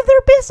 it's none of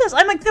their business.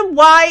 I'm like, then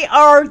why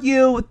are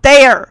you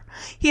there?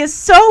 He is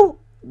so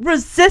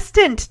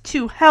resistant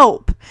to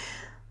help.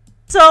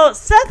 So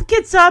Seth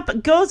gets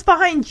up, goes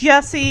behind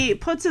Jesse,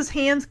 puts his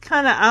hands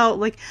kind of out,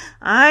 like,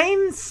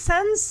 I'm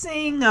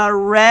sensing a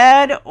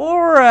red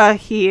aura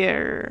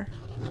here.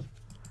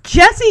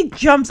 Jesse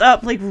jumps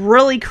up,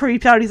 really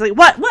creeped out. He's like,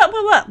 what,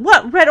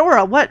 red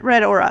aura, what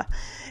red aura?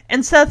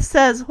 And Seth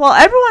says, well,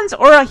 everyone's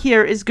aura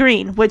here is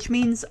green, which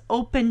means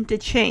open to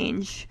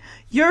change.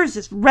 Yours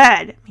is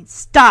red. I mean,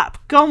 stop.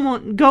 Go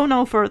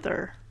no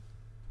further.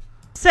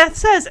 Seth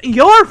says,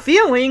 your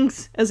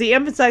feelings, as he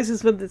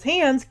emphasizes with his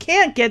hands,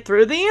 can't get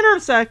through the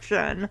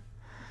intersection.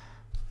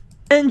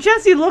 And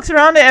Jesse looks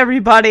around at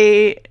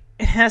everybody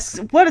and asks,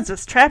 what is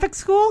this, traffic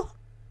school?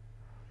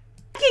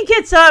 Becky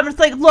gets up and it's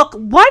like, look,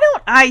 why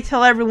don't I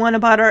tell everyone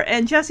about her?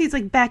 And Jesse's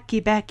like,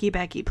 Becky,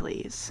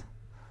 please.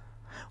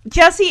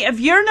 Jesse, if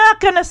you're not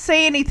going to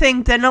say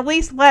anything, then at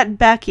least let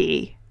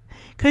Becky.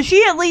 Because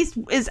she at least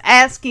is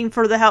asking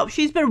for the help.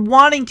 She's been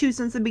wanting to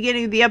since the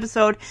beginning of the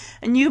episode.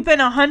 And you've been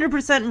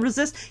 100%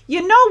 resist.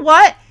 You know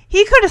what?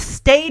 He could have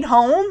stayed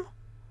home.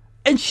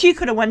 And she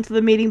could have went to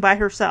the meeting by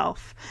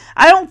herself.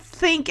 I don't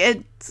think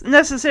it's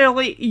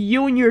necessarily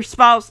you and your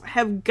spouse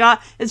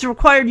it's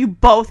required you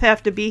both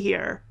have to be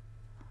here.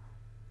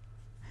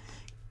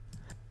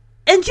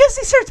 And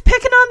Jesse starts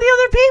picking on the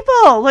other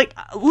people. Like,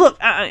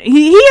 look,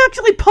 he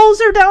actually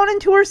pulls her down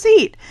into her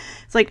seat.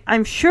 It's like,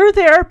 I'm sure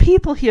there are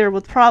people here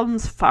with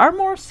problems far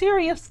more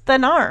serious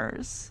than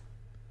ours.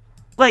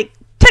 Like,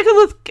 take a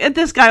look at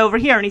this guy over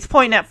here, and he's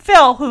pointing at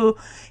Phil, who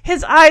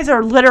his eyes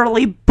are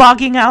literally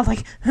bugging out,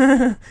 like,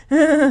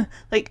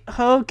 like,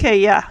 okay,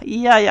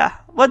 yeah.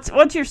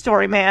 What's your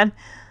story, man?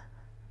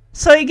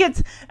 So he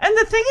gets, and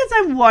the thing is,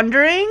 I'm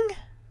wondering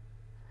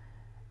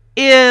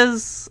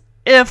is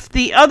if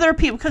the other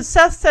people, because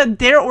Seth said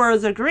their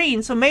auras are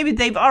green, so maybe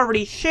they've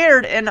already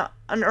shared in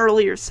an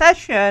earlier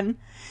session,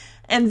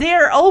 and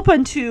they're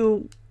open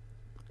to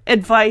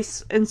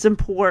advice and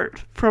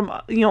support from,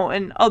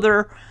 and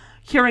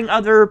hearing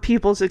other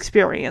people's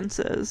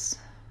experiences.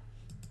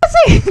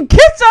 Jesse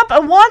gets up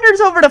and wanders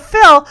over to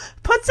Phil,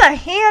 puts a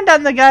hand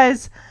on the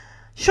guy's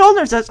shoulder,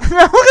 and says,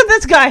 now look at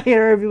this guy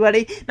here,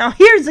 everybody. Now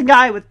here's the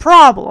guy with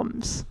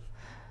problems.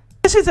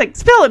 Jesse's like,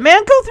 spill it,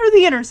 man. Go through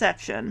the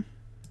intersection.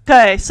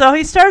 Okay, so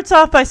he starts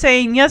off by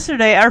saying,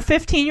 yesterday, our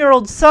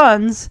 15-year-old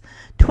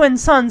twin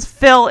sons,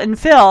 Phil and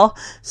Phil,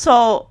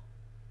 so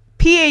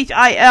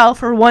Phil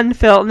for one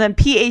Phil, and then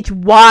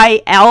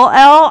Phyll.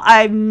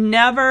 I've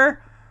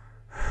never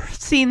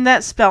seen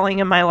that spelling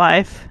in my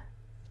life.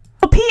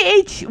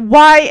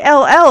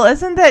 Phyll,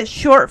 isn't that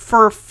short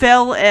for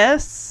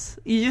Phyllis?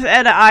 You just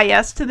add an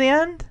IS to the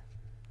end?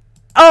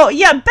 Oh,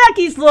 yeah,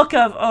 Becky's look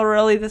of, oh,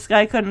 really, this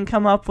guy couldn't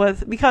come up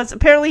with, because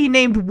apparently he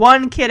named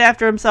one kid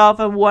after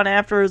himself and one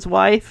after his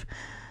wife.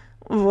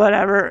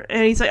 Whatever.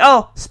 And he's like,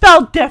 oh,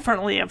 spelled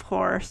differently, of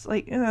course.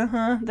 Like,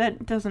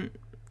 that doesn't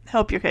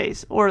help your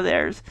case, or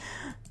theirs.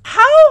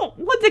 How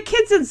would the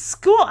kids in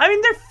school, I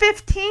mean, they're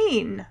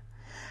 15.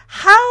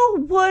 How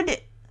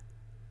would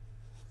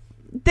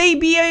they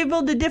be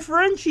able to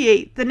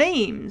differentiate the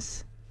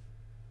names?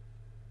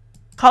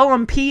 Call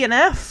them P and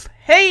F?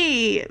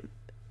 Hey,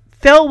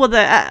 Phil with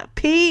a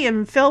P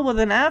and Phil with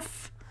an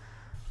F?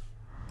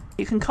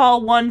 You can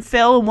call one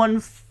Phil and one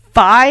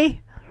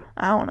Phi?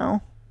 I don't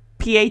know.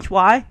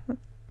 Phy?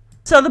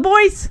 So the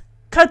boys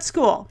cut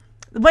school.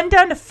 Went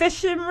down to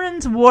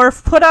Fisherman's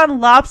Wharf, put on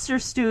lobster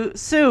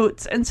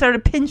suits, and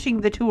started pinching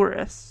the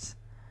tourists.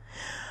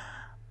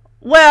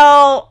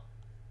 Well,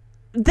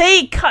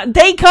 they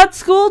cut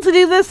school to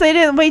do this. They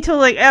didn't wait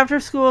till after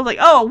school.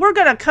 Oh, we're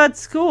gonna cut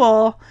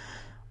school.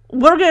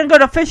 We're gonna go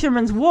to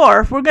Fisherman's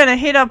Wharf. We're gonna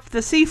hit up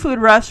the seafood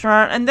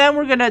restaurant, and then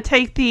we're gonna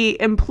take the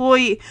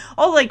employee.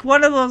 Oh,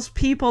 one of those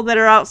people that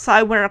are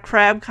outside wearing a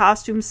crab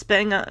costume,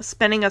 spinning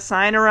a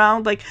sign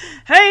around,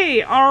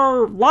 "Hey,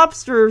 our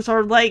lobsters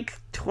are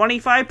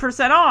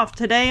 25% off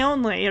today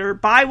only," or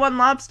 "Buy one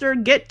lobster,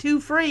 get two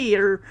free,"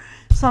 or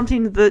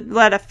something to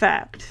that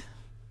effect.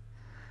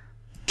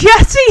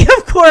 Jesse,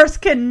 of course,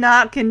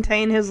 cannot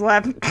contain his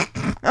laugh.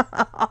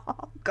 Oh,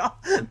 God.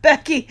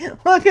 Becky,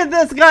 look at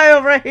this guy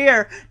over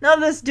here. Now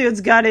this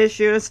dude's got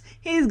issues.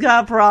 He's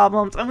got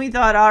problems. And we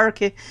thought our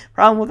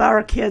problem with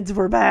our kids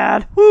were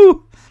bad.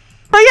 Woo.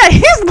 But yeah,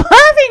 he's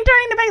laughing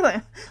during the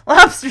make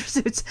lobster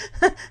suits.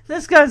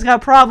 This guy's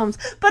got problems.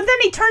 But then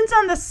he turns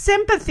on the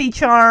sympathy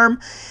charm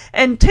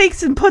and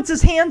takes and puts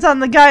his hands on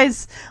the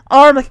guy's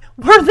arm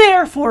we're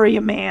there for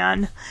you,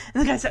 man.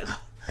 And the guy said,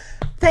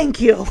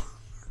 thank you.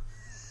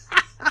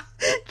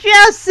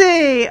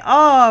 Jesse!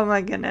 Oh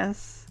my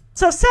goodness.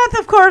 So Seth,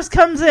 of course,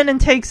 comes in and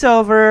takes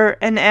over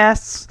and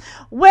asks,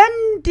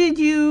 when did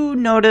you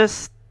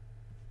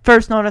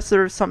first notice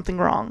there was something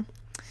wrong?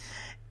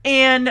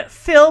 And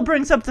Phil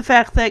brings up the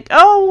fact that,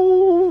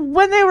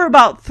 when they were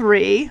about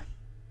 3,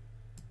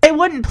 they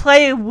wouldn't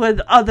play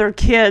with other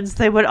kids.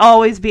 They would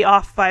always be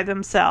off by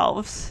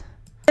themselves.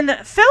 And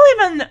Phil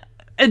even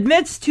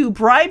admits to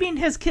bribing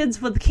his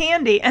kids with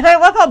candy. And I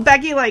love how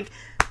Becky,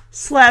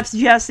 slaps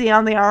Jesse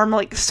on the arm,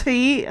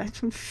 see, I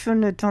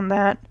shouldn't have done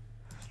that.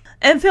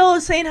 And Phil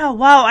is saying how,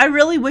 wow, I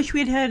really wish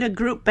we'd had a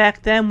group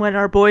back then when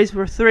our boys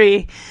were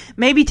 3.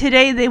 Maybe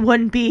today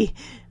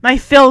my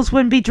Phils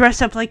wouldn't be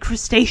dressed up like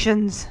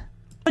crustaceans.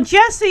 But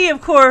Jesse,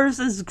 of course,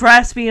 is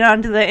grasping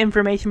onto the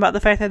information about the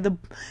fact that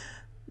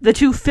the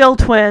two Phil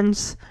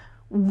twins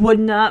would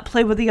not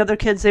play with the other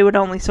kids. They would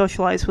only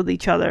socialize with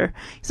each other.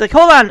 He's like,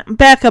 hold on,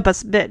 back up a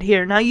bit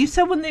here. Now, you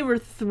said when they were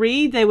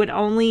 3, they would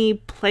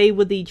only play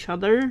with each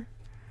other?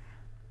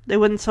 They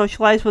wouldn't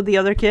socialize with the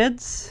other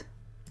kids?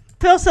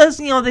 Phil says,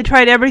 they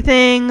tried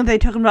everything. They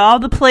took them to all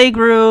the play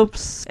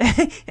groups.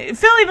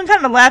 Phil even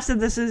kind of laughs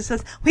at this and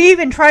says, we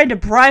even tried to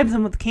bribe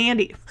them with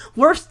candy.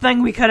 Worst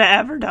thing we could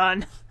have ever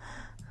done.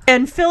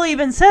 And Phil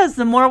even says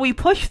the more we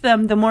pushed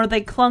them, the more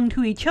they clung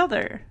to each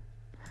other.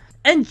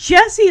 And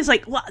Jesse is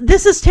like, well,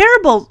 this is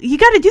terrible. You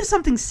got to do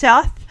something,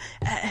 Seth.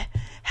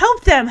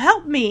 Help them.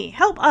 Help me.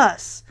 Help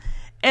us.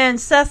 And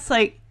Seth's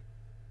like,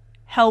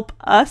 help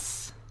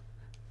us?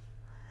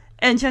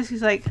 And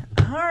Jesse's like,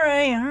 all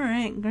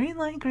right.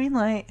 Green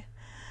light.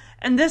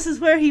 And this is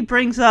where he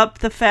brings up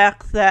the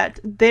fact that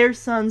their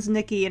sons,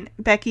 Nikki and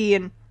Becky,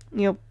 and,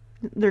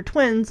 their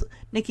twins,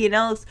 Nikki and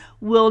Alex,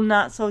 will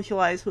not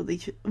socialize with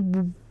each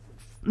other.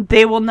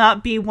 They will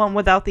not be one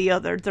without the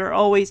other. They're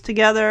always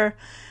together.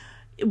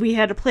 We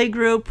had a play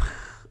group.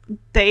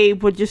 They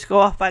would just go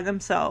off by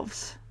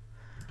themselves.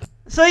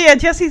 So yeah,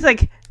 Jesse's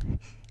like,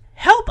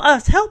 help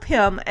us, help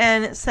him.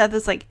 And Seth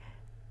is like,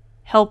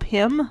 help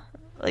him?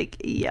 Like,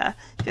 yeah.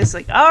 Just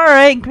like,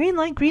 alright, green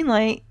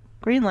light,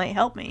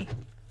 help me.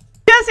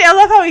 Jesse, I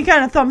love how he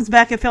kind of thumbs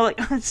back and feel like,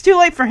 it's too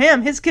late for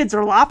him. His kids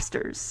are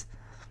lobsters.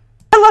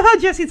 I love how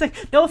Jesse's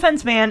like, no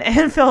offense, man.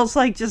 And Phil's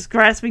like, just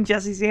grasping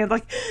Jesse's hand,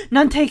 like,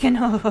 none taken.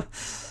 I love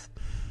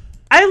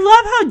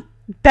how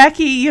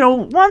Becky,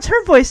 wants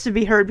her voice to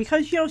be heard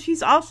because,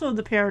 she's also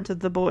the parent of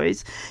the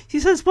boys. She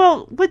says,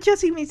 well, what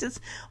Jesse means is,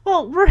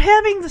 well, we're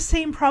having the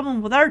same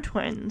problem with our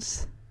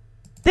twins.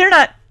 They're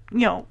not,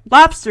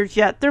 lobsters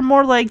yet. They're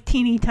more like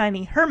teeny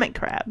tiny hermit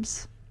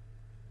crabs.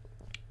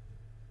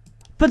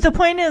 But the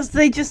point is,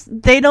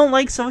 they don't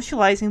like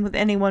socializing with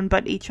anyone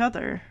but each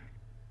other.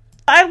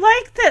 I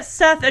like that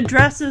Seth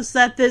addresses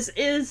that this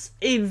is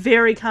a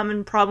very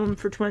common problem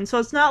for twins. So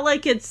it's not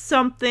like it's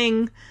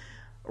something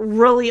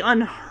really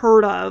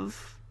unheard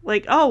of.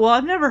 Like, oh, well,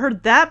 I've never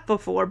heard that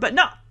before. But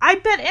no, I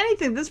bet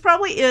anything. This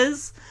probably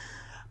is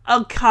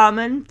a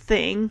common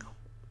thing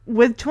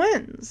with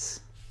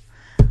twins.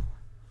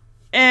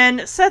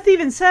 And Seth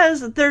even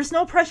says that there's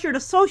no pressure to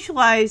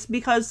socialize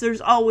because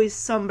there's always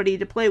somebody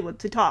to play with,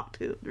 to talk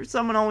to. There's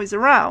someone always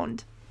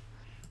around.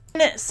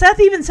 And Seth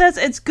even says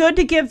it's good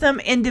to give them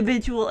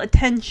individual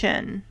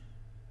attention.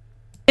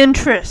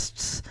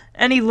 Interests.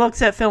 And he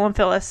looks at Phil and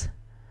Phyllis.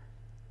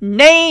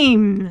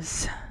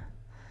 Names.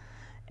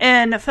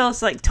 And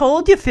Phyllis like,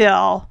 told you,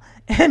 Phil.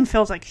 And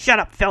Phil's like, shut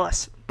up,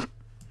 Phyllis.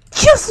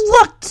 Just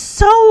looked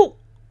so,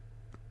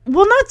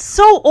 well, not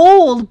so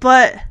old,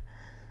 but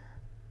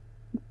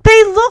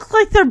they look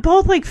like they're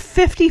both like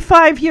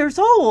 55 years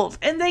old.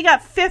 And they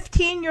got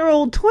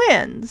 15-year-old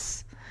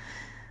twins.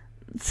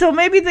 So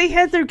maybe they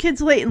had their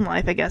kids late in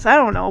life, I guess. I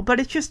don't know. But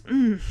it's just,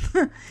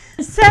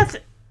 Seth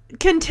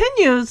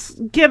continues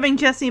giving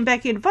Jesse and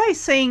Becky advice,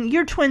 saying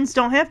your twins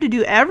don't have to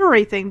do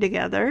everything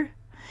together.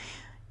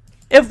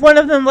 If one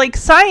of them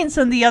likes science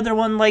and the other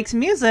one likes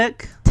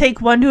music, take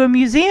one to a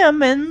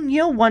museum and,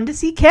 one to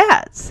see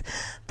cats.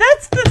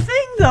 That's the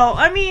thing, though.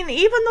 I mean,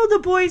 even though the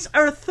boys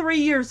are 3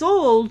 years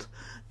old,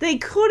 they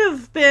could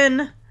have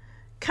been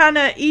kind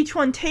of each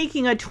one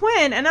taking a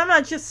twin. And I'm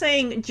not just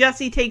saying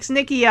Jesse takes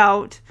Nikki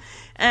out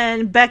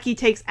and Becky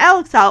takes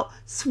Alex out.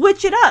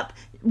 Switch it up.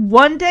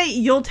 One day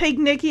you'll take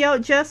Nikki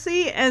out,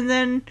 Jesse, and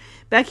then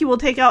Becky will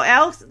take out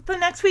Alex. The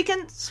next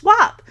weekend,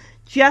 swap.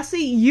 Jesse,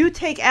 you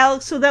take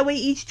Alex, so that way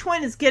each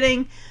twin is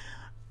getting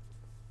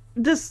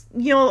this,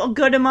 a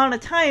good amount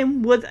of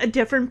time with a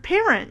different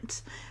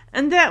parent.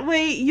 And that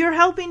way you're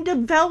helping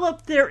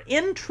develop their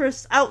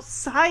interests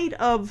outside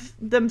of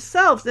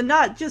themselves and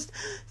not just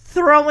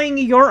throwing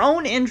your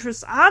own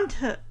interests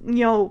onto,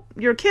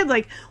 your kid.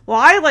 Like, well,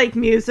 I like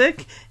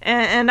music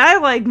and I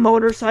like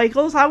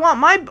motorcycles. I want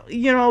my,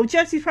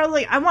 Jesse's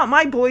probably like, I want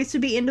my boys to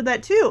be into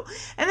that too.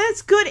 And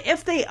that's good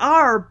if they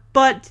are,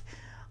 but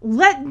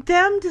let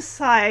them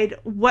decide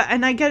what,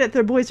 and I get it,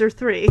 their boys are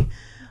 3.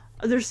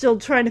 They're still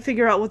trying to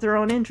figure out what their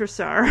own interests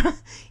are,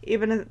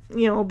 even,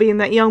 being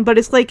that young. But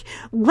it's like,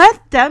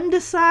 let them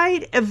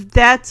decide if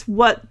that's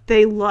what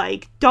they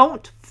like.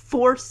 Don't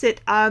force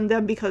it on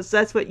them because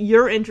that's what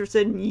you're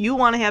interested in. You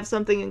want to have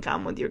something in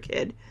common with your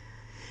kid.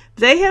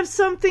 If they have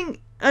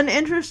an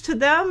interest to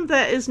them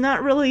that is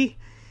not really,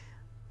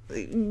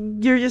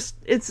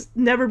 it's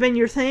never been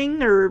your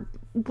thing or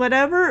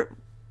whatever,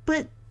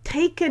 but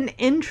take an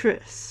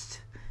interest.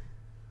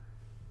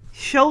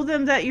 Show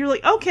them that you're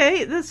like,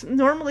 okay, this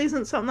normally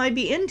isn't something I'd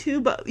be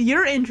into, but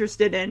you're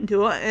interested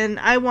into it, and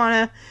I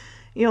want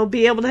to,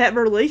 be able to have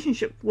a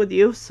relationship with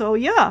you, so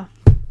yeah.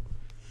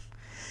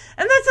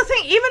 And that's the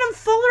thing, even in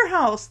Fuller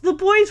House, the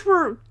boys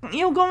were,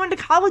 going to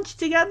college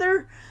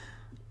together,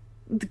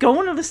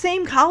 going to the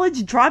same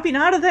college, dropping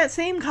out of that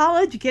same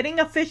college, getting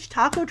a fish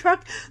taco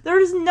truck.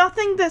 There's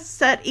nothing that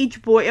set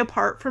each boy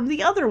apart from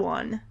the other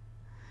one.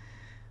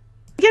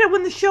 I get it,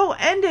 when the show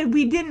ended,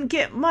 we didn't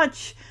get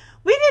much.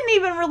 We didn't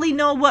even really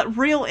know what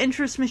real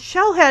interest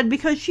Michelle had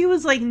because she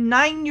was like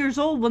 9 years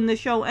old when the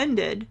show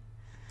ended.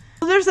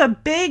 So there's a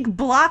big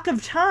block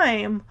of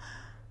time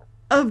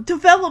of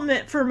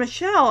development for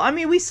Michelle. I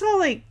mean, we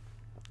saw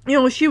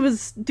she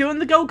was doing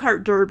the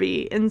go-kart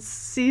derby in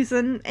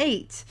season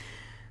 8.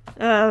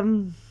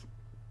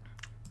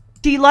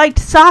 She liked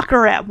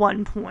soccer at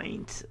one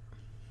point.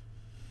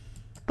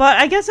 But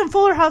I guess in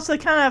Fuller House they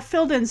kind of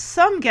filled in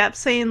some gaps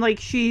saying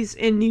she's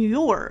in New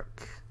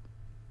York.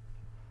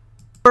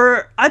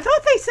 Or I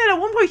thought they said at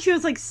one point she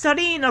was like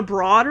studying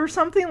abroad or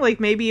something, like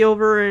maybe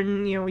over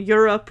in, you know,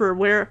 Europe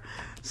or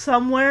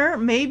somewhere.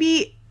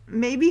 Maybe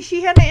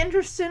she had an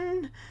interest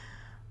in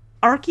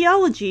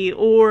archaeology,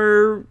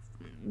 or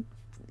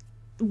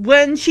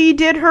when she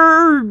did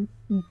her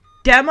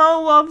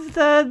demo of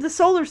the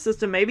solar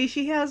system, maybe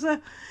she has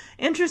a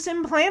interest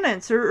in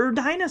planets or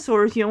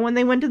dinosaurs, you know, when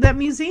they went to that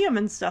museum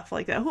and stuff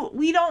like that.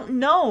 We don't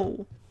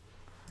know.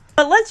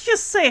 But let's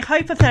just say,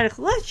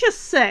 hypothetically,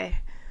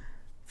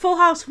 Full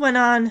House went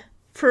on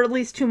for at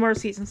least 2 more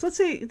seasons. Let's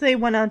say they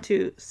went on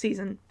to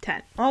season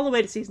 10, all the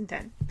way to season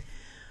 10.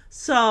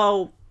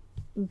 So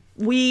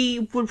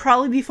we would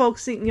probably be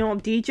focusing, you know,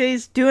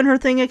 DJ's doing her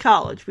thing at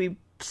college. We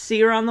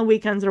see her on the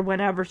weekends or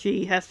whenever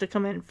she has to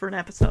come in for an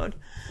episode.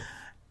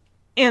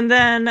 And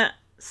then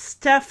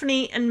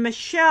Stephanie and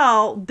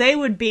Michelle, they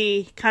would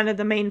be kind of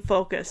the main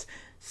focus.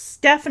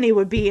 Stephanie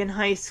would be in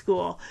high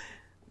school.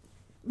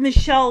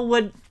 Michelle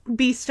would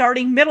be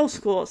starting middle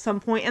school at some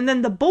point. And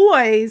then the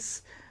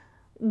boys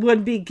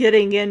would be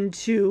getting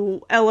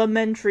into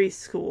elementary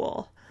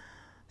school.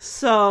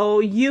 So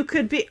you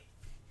could be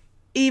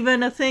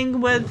even a thing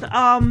with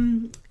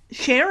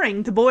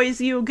sharing. The boys,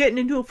 you know, getting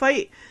into a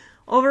fight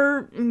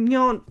over, you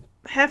know,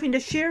 having to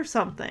share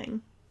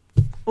something.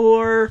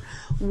 Or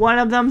one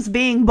of them's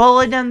being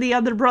bullied and the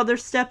other brother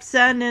steps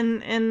in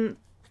and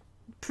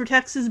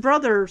protects his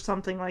brother or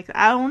something like that.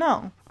 I don't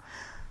know.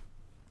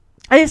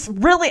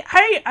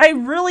 I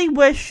really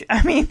wish,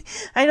 I mean,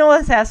 I know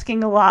that's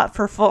asking a lot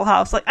for Full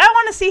House. Like, I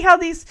want to see how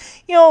these,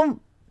 you know,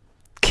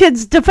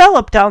 kids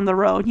develop down the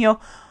road. You know,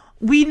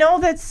 we know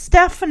that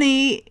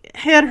Stephanie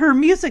had her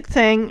music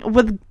thing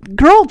with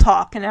Girl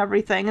Talk and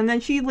everything, and then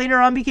she later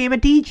on became a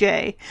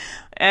DJ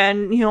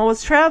and, you know,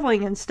 was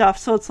traveling and stuff.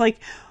 So it's like,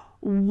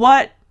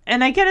 what,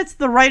 and I get it's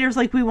the writers,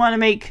 like, we want to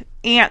make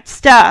Aunt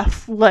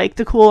Steph like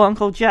the cool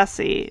Uncle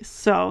Jesse.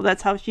 So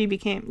that's how she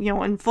became, you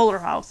know, in Fuller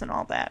House and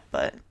all that,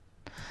 but...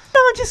 No,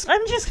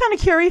 I'm just kind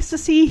of curious to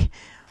see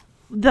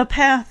the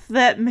path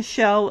that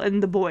Michelle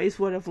and the boys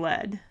would have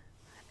led.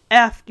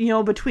 After, you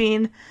know,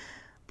 between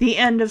the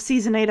end of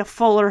season 8 of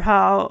Fuller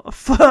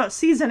House,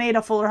 season 8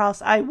 of Fuller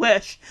House, I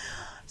wish.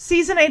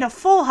 Season 8 of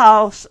Full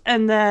House,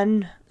 and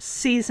then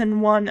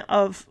season 1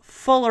 of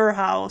Fuller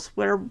House,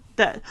 where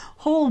that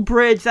whole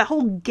bridge, that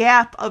whole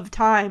gap of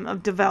time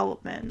of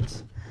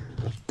development.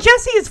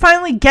 Jesse is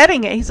finally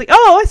getting it. He's like,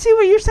 oh, I see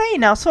what you're saying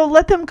now, so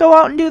let them go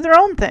out and do their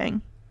own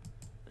thing.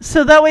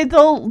 So that way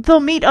they'll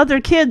meet other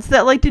kids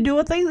that like to do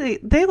what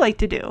they like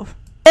to do.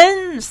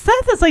 And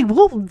Seth is like,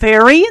 well,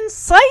 very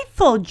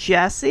insightful,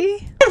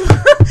 Jesse.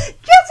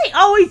 Jesse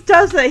always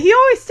does that. He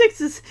always sticks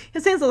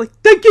his hands out like,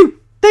 thank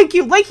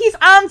you. Like he's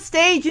on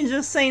stage and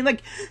just saying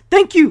like,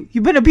 thank you.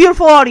 You've been a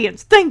beautiful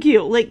audience. Thank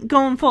you. Like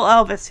going full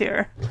Elvis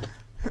here.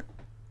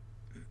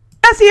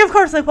 Jesse, of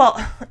course, like, well,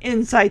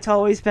 insight's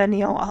always been,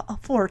 you know, a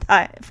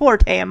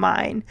forte of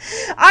mine.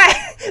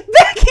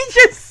 Becky's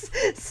just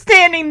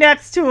standing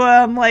next to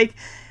him, like,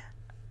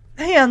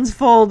 hands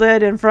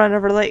folded in front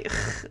of her, like,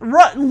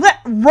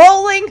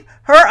 rolling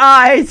her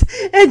eyes.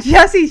 And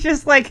Jesse's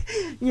just like,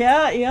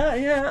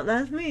 yeah,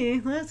 that's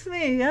me,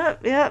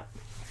 yep.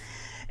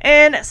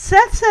 And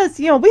Seth says,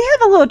 you know, we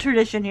have a little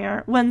tradition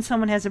here when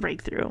someone has a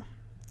breakthrough.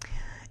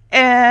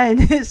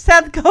 And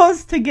Seth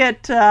goes to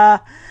get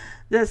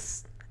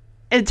this...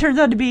 It turns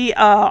out to be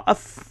a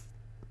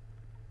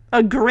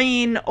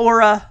green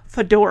Aura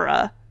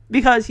fedora.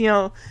 Because, you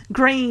know,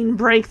 green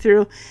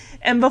breakthrough.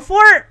 And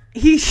before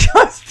he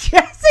shows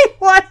Jesse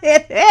what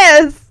it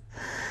is,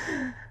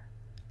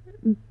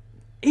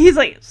 he's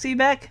like, see,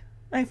 Beck,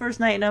 my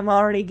first night and I'm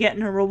already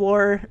getting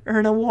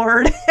an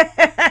award.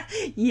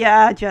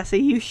 Yeah, Jesse,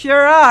 you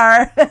sure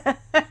are.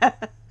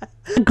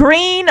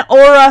 Green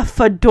Aura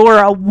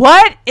fedora.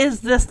 What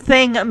is this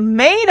thing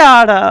made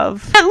out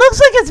of? It looks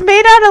like it's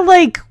made out of,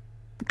 like,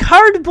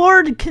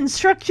 cardboard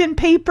construction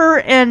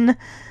paper and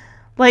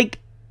like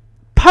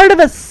part of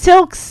a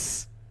silk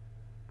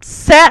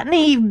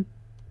satiny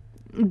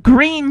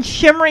green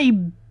shimmery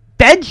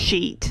bed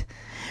sheet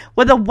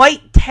with a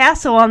white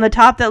tassel on the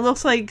top that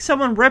looks like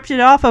someone ripped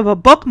it off of a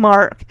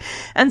bookmark,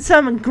 and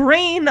some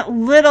green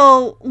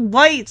little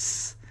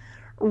lights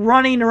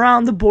running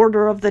around the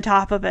border of the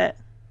top of it.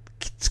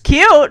 It's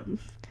cute.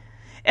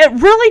 It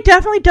really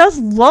definitely does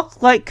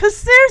look like,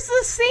 because there's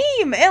the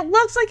seam. It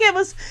looks like it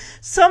was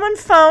someone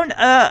found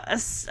a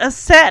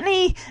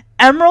satiny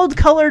emerald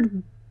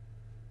colored,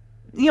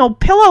 you know,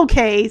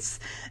 pillowcase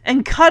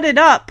and cut it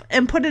up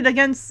and put it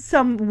against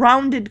some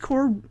rounded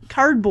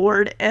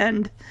cardboard.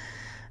 And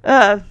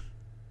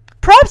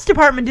props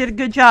department did a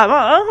good job.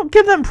 I'll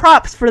give them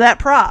props for that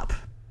prop.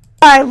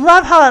 I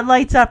love how it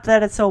lights up,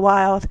 that it's so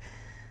wild.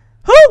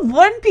 Who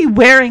wouldn't be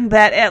wearing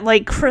that at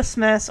like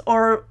Christmas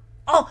or...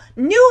 Oh,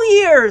 New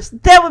Year's!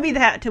 That would be the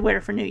hat to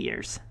wear for New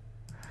Year's.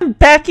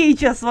 Becky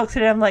just looks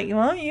at him like,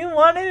 well, you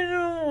wanted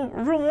a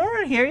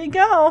reward, here you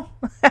go.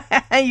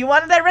 You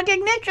wanted that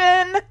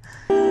recognition.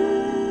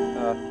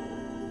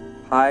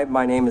 Hi,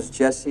 my name is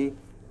Jesse,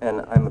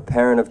 and I'm a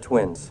parent of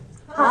twins.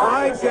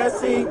 Hi,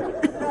 Jesse.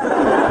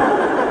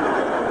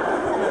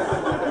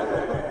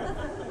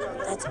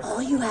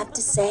 you have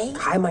to say?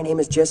 Hi, my name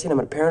is Jesse, and I'm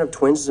a parent of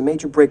twins. It's a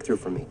major breakthrough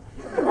for me.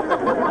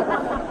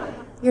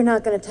 You're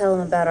not going to tell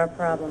them about our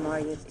problem, are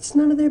you? It's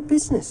none of their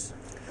business.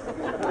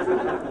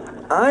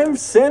 I'm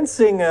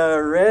sensing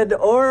a red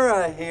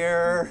aura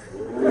here.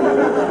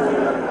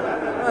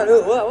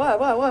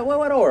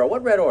 What aura?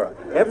 What red aura?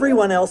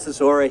 Everyone else's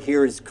aura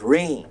here is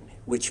green,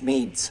 which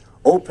means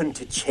open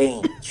to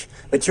change.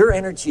 But your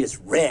energy is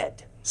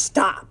red.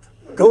 Stop.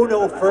 Go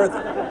no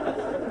further.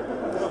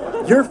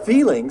 Your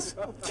feelings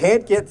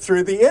can't get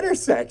through the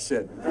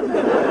intersection.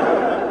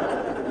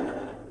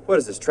 What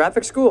is this,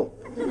 traffic school?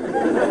 Okay,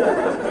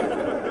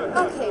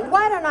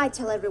 why don't I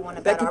tell everyone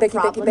about our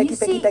problem? Becky,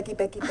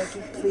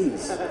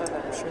 please.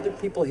 I'm sure there are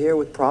people here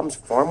with problems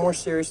far more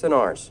serious than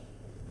ours.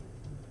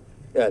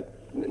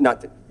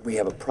 Not that we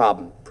have a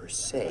problem, per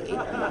se.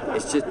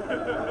 It's just...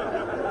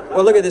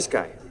 Well, look at this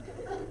guy.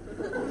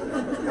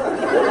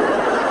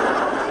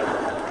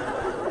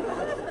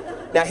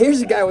 Now,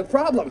 here's a guy with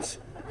problems.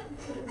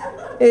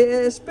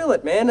 Spill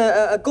it, man.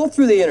 Go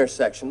through the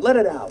intersection. Let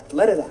it out.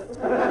 Let it out.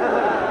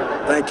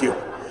 Thank you.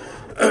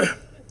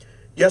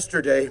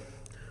 Yesterday,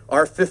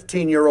 our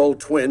 15-year-old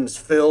twins,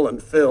 Phil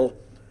and Phil,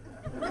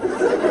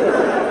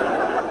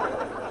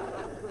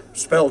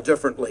 spelled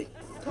differently.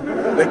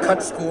 They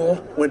cut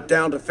school, went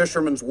down to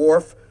Fisherman's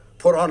Wharf,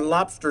 put on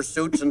lobster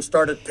suits, and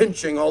started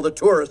pinching all the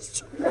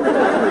tourists.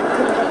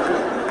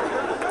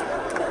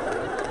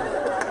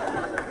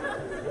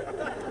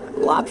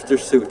 Lobster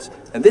suits.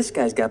 And this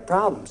guy's got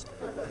problems.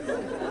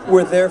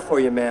 We're there for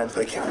you, man.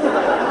 Thank you.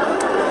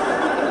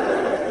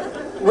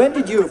 When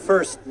did you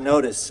first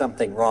notice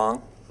something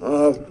wrong?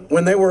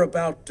 When they were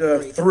about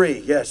 3,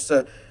 yes.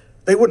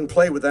 They wouldn't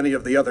play with any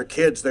of the other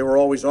kids. They were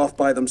always off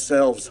by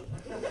themselves.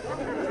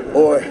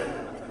 Boy,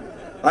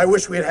 I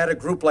wish we had had a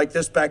group like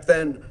this back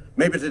then.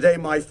 Maybe today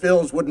my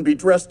Phils wouldn't be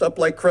dressed up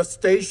like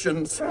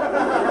crustaceans. Hold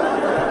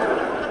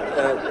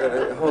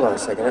on a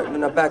second.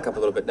 Now, back up a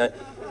little bit. Now,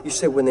 you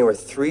said when they were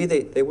 3,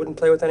 they wouldn't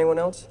play with anyone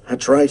else?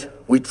 That's right.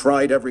 We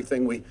tried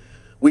everything.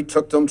 We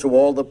took them to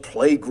all the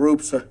play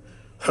groups.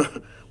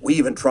 We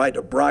even tried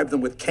to bribe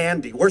them with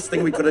candy. Worst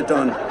thing we could have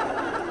done.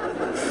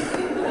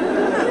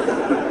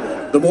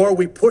 The more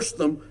we pushed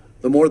them,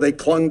 the more they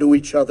clung to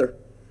each other.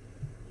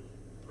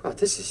 Oh,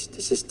 this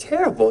is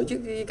terrible.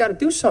 You got to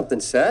do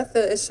something, Seth.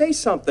 Say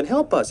something.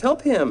 Help us.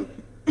 Help him.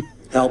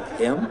 Help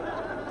him?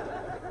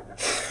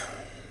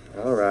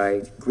 All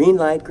right. Green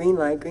light, green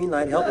light, green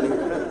light. Help me.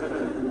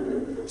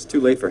 It's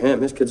too late for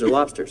him. His kids are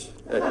lobsters.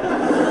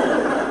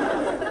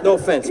 No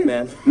offense,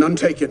 man. None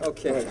taken.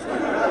 Okay.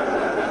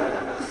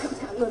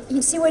 Look,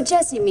 you see, what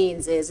Jesse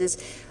means is,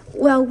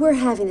 well, we're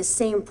having the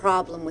same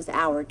problem with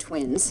our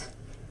twins.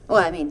 Well,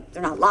 I mean,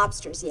 they're not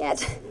lobsters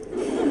yet.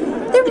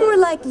 They're more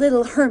like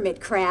little hermit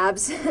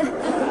crabs.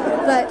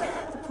 But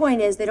the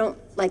point is, they don't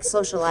like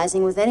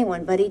socializing with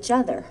anyone but each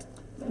other.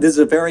 This is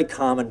a very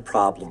common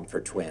problem for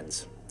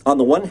twins. On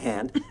the one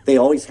hand, they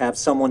always have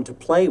someone to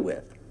play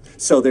with,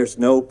 so there's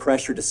no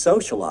pressure to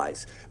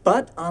socialize.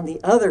 But on the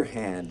other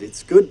hand,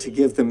 it's good to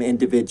give them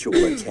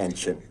individual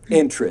attention,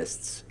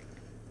 interests,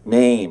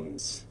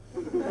 names.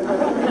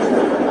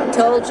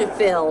 Told you,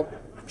 Phil.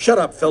 Shut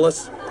up,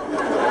 Phyllis.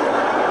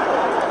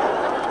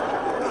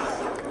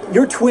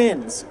 Your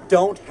twins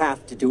don't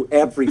have to do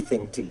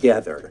everything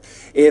together.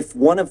 If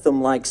one of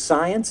them likes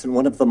science and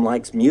one of them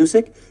likes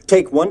music,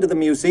 take one to the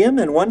museum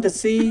and one to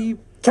see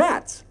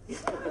cats.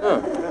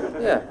 Oh,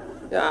 yeah.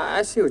 Yeah,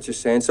 I see what you're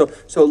saying. So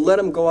let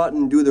them go out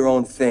and do their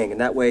own thing,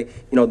 and that way,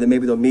 then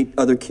maybe they'll meet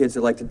other kids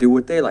that like to do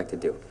what they like to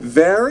do.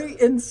 Very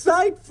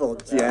insightful,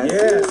 Jesse.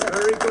 Yes,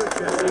 very good,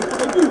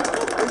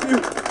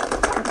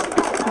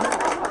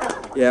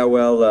 Jesse. Yeah,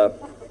 well,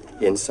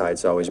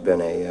 insight's always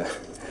been a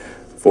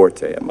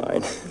forte of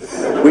mine.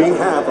 We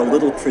have a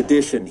little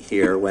tradition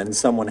here when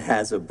someone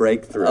has a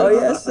breakthrough. Oh,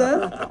 yes,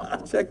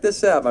 Seth? Check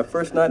this out. My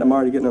first night, I'm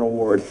already getting an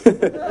award.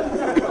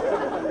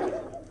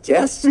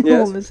 Jess,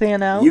 Holding his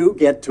hand out. you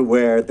get to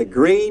wear the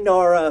green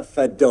aura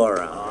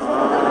fedora.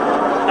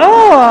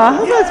 Oh, I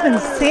hope that's been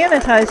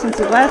sanitized since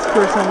the last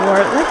person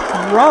wore it.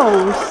 That's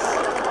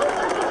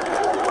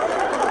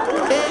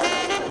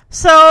gross.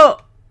 So,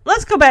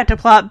 let's go back to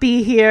plot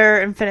B here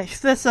and finish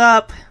this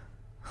up.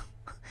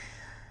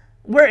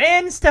 We're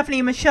in Stephanie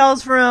and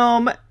Michelle's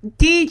room.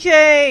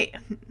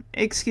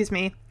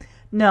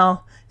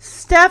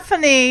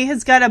 Stephanie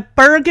has got a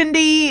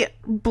burgundy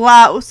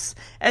blouse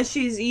as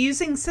she's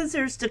using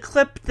scissors to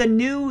clip the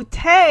new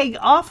tag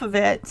off of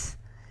it.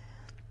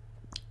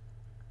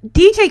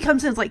 DJ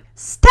comes in and is like,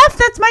 Steph,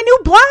 that's my new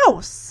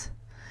blouse!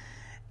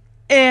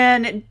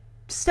 And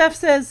Steph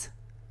says,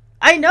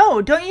 I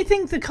know, don't you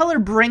think the color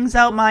brings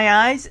out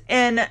my eyes?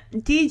 And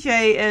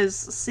DJ is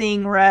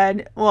seeing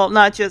red. Well,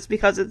 not just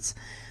because it's,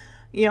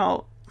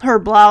 her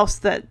blouse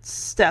that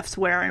Steph's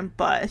wearing,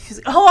 but she's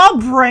like, oh, I'll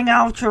bring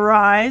out your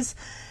eyes.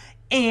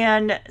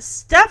 And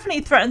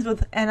Stephanie threatens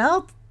with, and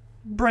I'll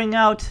bring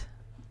up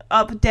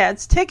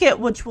Dad's ticket,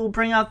 which will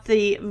bring out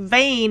the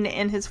vein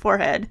in his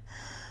forehead.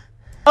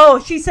 Oh,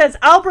 she says,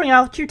 I'll bring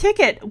out your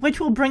ticket, which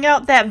will bring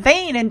out that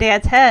vein in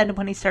Dad's head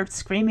when he starts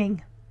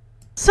screaming.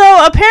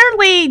 So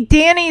apparently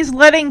Danny's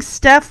letting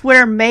Steph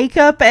wear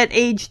makeup at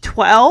age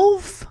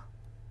 12.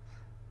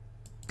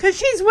 Because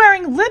she's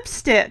wearing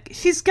lipstick.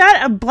 She's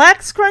got a black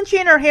scrunchie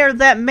in her hair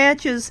that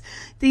matches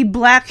the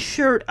black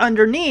shirt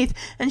underneath.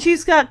 And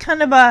she's got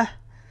kind of a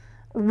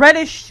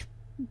reddish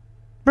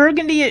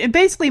burgundy. It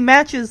basically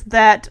matches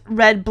that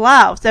red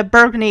blouse, that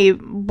burgundy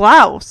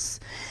blouse.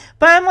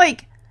 But I'm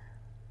like,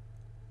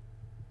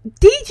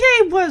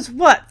 DJ was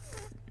what?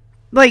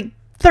 Like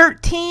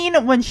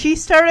 13 when she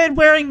started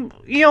wearing,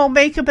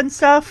 makeup and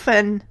stuff,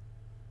 and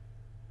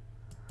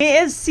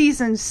it is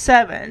season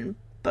 7,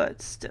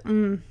 but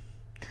still.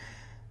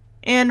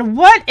 And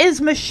what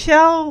is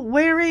Michelle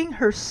wearing?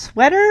 Her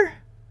sweater?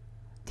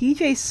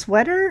 DJ's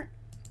sweater?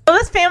 Well,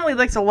 this family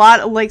likes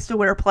to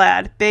wear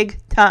plaid, big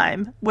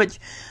time, which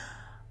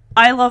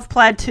I love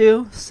plaid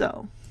too,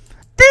 so.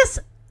 This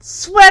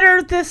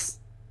sweater, this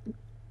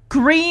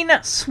green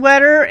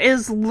sweater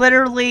is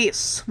literally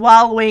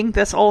swallowing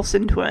this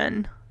Olsen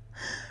twin.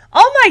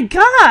 Oh my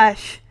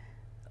gosh!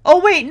 Oh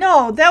wait,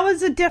 no, that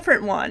was a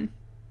different one.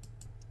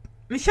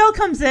 Michelle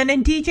comes in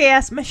and DJ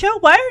asks,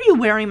 Michelle, why are you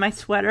wearing my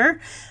sweater?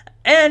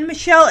 And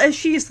Michelle, as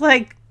she's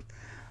like,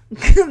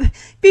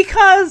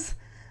 because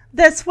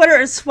that sweater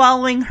is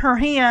swallowing her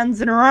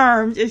hands and her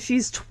arms as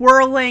she's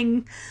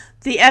twirling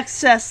the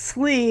excess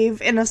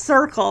sleeve in a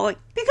circle. Like,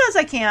 because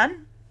I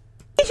can.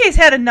 DJ's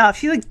had enough.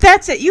 She's like,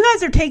 that's it. You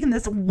guys are taking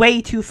this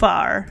way too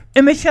far.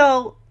 And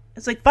Michelle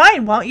is like,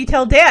 fine, why don't you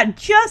tell Dad?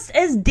 Just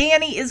as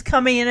Danny is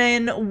coming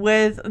in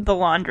with the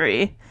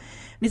laundry. And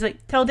he's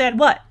like, tell Dad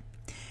what?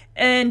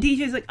 And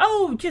DJ's like,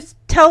 oh, just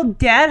tell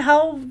Dad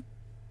how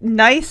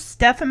nice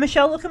Steph and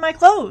Michelle look in my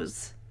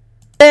clothes.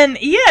 And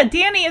yeah,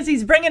 Danny, as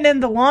he's bringing in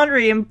the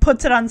laundry and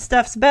puts it on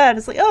Steph's bed,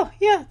 is like, oh,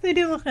 yeah, they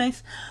do look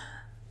nice.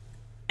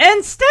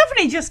 And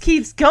Stephanie just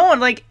keeps going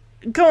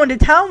to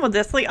town with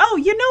this. Like, oh,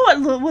 you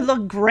know what would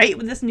look great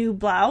with this new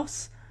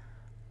blouse?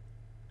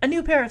 A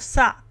new pair of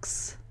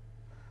socks.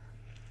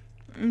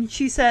 And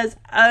she says,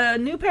 a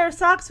new pair of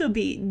socks would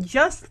be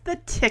just the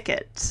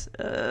ticket.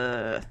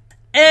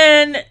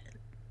 And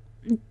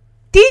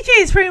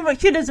DJ's pretty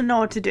much, she doesn't know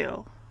what to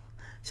do.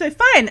 So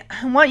fine,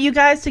 I want you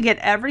guys to get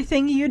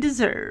everything you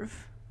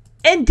deserve.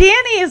 And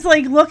Danny is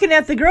like looking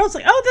at the girls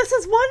like, oh, this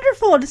is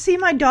wonderful to see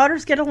my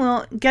daughters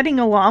getting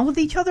along with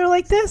each other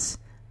like this.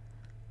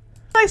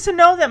 Nice to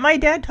know that my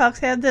dad talk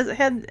had this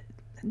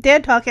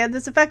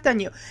effect on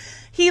you.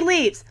 He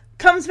leaves,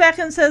 comes back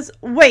and says,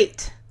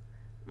 wait,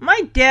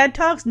 my dad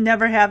talks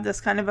never have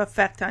this kind of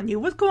effect on you.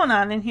 What's going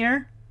on in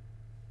here?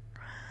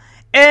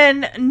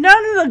 And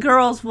none of the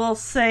girls will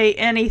say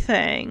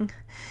anything.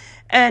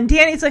 And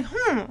Danny's like,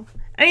 And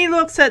he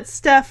looks at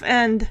Steph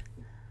and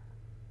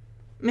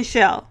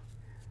Michelle.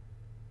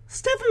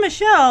 Steph and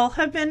Michelle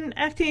have been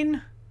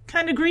acting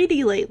kind of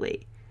greedy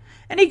lately.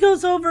 And he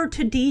goes over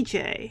to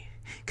DJ.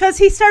 Because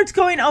he starts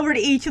going over to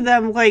each of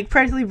them, like,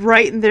 practically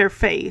right in their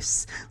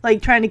face.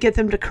 Like, trying to get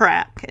them to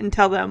crack and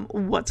tell them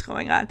what's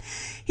going on.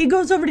 He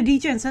goes over to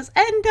DJ and says,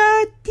 and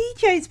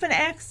DJ's been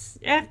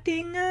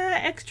acting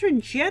extra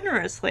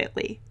generous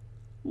lately.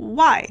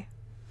 Why?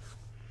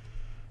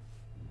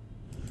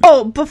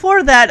 Oh,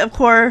 before that, of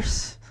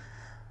course,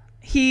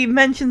 he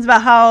mentions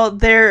about how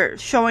they're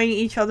showing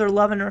each other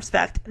love and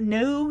respect.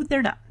 No,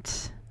 they're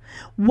not.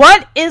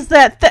 What is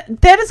that?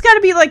 That has got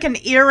to be like an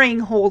earring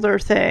holder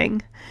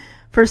thing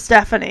for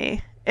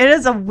Stephanie. It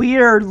is a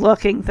weird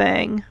looking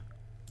thing.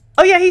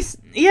 Oh yeah, he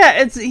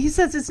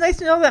says it's nice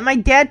to know that my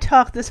dad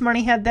talk this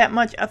morning had that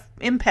much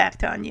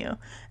impact on you.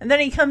 And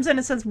then he comes in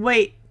and says,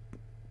 wait,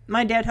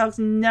 my dad talks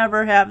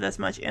never have this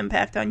much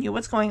impact on you.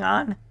 What's going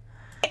on?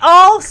 They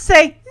all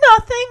say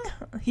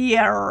nothing.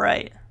 Yeah,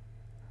 right.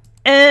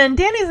 And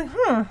Danny's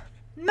like,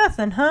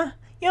 nothing, huh?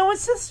 You know, when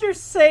sisters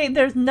say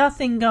there's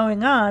nothing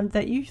going on,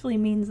 that usually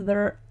means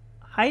they're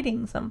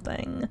hiding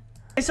something.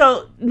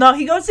 So, no,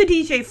 he goes to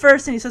DJ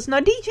first and he says,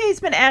 no, DJ's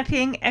been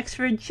acting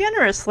extra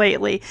generous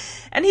lately.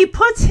 And he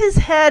puts his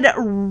head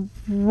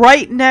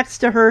right next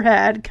to her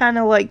head, kind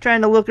of like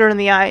trying to look her in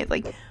the eye.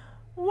 Like,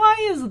 why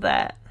is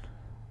that?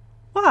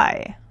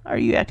 Why are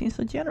you acting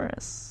so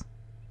generous?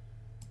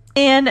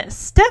 And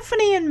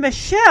Stephanie and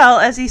Michelle,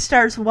 as he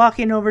starts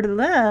walking over to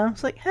them,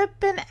 is like, have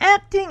been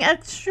acting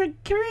extra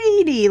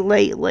greedy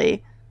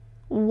lately.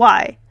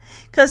 Why?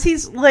 Because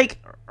he's,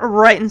 like,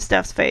 right in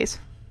Steph's face.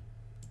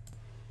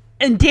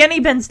 And Danny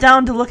bends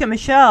down to look at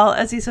Michelle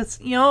as he says,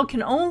 you know, it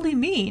can only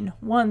mean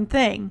one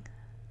thing.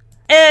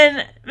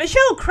 And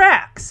Michelle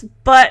cracks,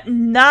 but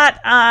not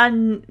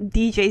on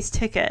DJ's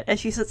ticket. As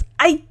she says,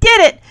 I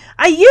did it!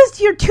 I used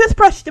your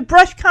toothbrush to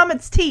brush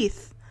Comet's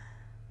teeth.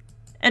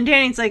 And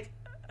Danny's like,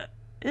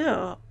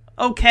 ew.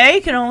 Okay,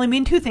 can only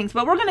mean two things,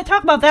 but we're going to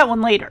talk about that one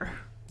later.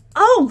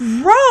 Oh,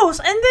 gross!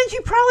 And then she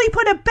probably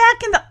put it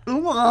back in the...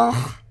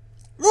 Ugh.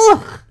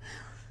 Ugh.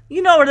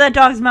 You know where that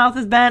dog's mouth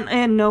has been,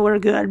 and nowhere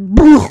good.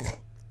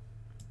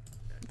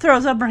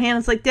 Throws up her hand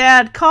and is like,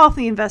 Dad, call off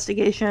the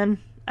investigation.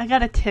 I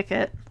got a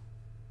ticket.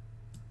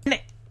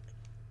 And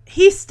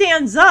he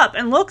stands up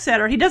and looks at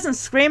her. He doesn't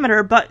scream at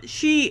her, but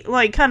she,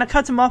 like, kind of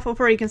cuts him off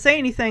before he can say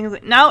anything.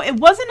 Now, it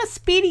wasn't a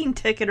speeding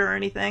ticket or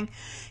anything.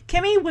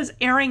 Kimmy was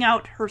airing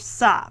out her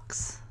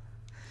socks.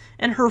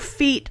 And her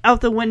feet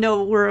out the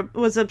window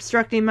was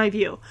obstructing my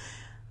view.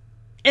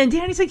 And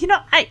Danny's like,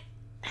 I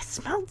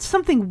smelled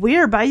something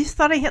weird, but I just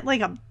thought I hit,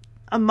 like, a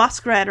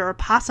muskrat or a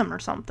possum or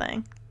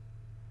something.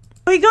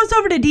 So he goes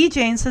over to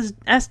DJ and says,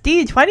 "Ask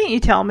Deej, why didn't you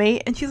tell me?"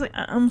 And she's like,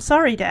 "I'm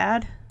sorry,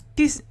 Dad."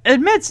 She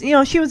admits,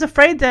 she was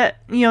afraid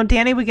that,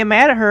 Danny would get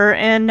mad at her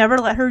and never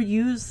let her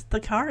use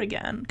the car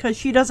again, because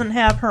she doesn't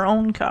have her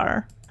own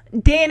car.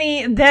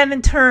 Danny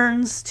then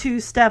turns to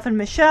Steph and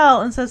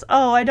Michelle and says,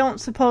 "Oh, I don't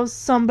suppose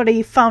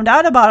somebody found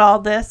out about all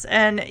this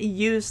and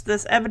used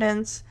this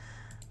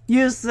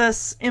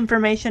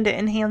information to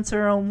enhance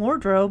her own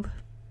wardrobe."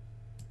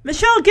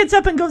 Michelle gets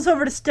up and goes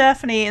over to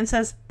Stephanie and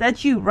says,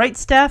 "That's you, right,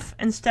 Steph?"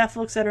 And Steph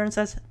looks at her and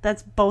says,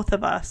 "That's both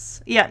of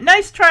us." Yeah,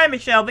 nice try,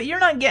 Michelle, but you're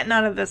not getting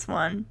out of this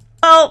one.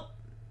 Well,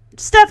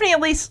 Stephanie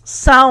at least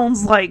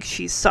sounds like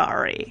she's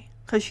sorry.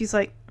 Because she's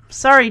like,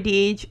 "Sorry,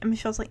 Deej." And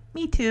Michelle's like,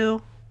 "Me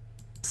too."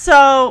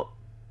 So,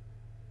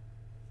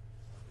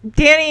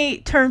 Danny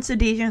turns to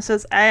Deej and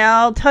says,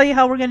 "I'll tell you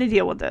how we're going to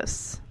deal with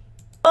this."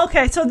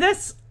 Okay, so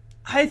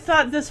I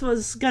thought this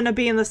was going to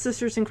be in the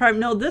Sisters in Crime.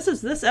 No, this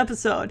is this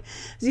episode.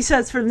 As he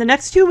says, for the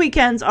next 2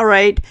 weekends, all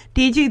right,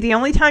 DG, the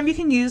only time you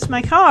can use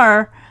my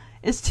car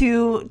is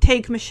to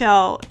take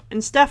Michelle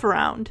and Steph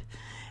around.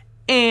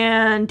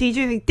 And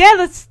DJ's like, "Dad,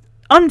 that's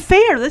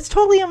unfair. That's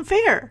totally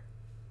unfair."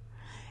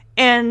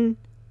 And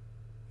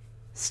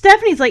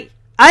Stephanie's like,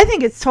 "I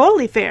think it's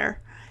totally fair."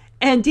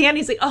 And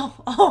Danny's like,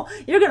 oh,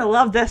 you're going to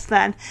love this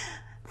then.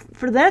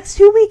 For the next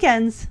 2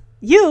 weekends,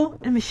 you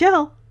and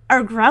Michelle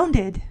are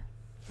grounded.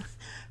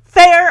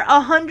 Fair,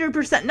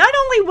 100%. Not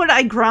only would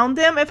I ground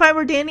them if I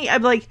were Danny, I'd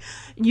be like,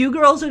 you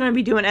girls are going to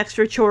be doing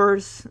extra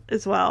chores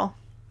as well.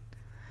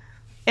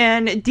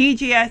 And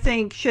DG, I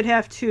think, should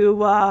have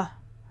to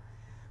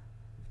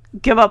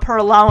give up her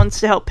allowance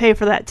to help pay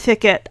for that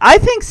ticket. I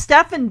think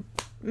Steph and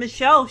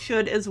Michelle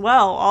should as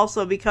well,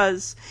 also,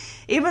 because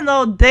even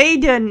though they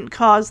didn't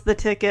cause the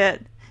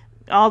ticket,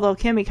 although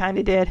Kimmy kind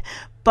of did,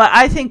 but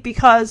I think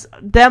because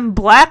them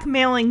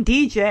blackmailing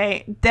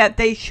DJ, that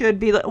they should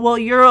be like, well,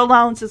 your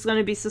allowance is going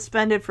to be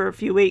suspended for a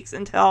few weeks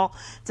until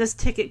this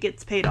ticket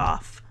gets paid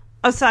off,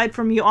 aside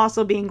from you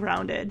also being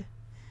grounded.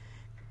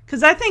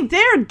 Because I think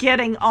they're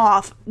getting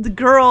off, the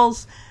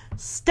girls,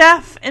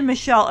 Steph and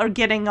Michelle are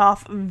getting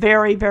off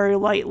very, very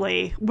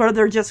lightly, where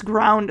they're just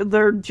grounded.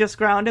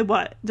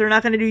 What? They're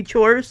not going to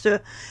do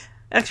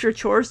extra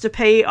chores to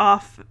pay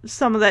off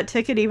some of that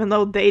ticket, even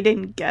though they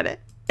didn't get it.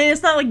 And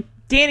it's not like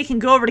Danny can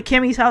go over to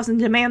Kimmy's house and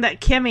demand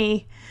that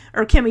Kimmy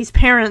or Kimmy's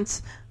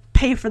parents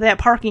pay for that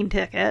parking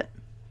ticket.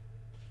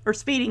 Or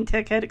speeding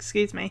ticket,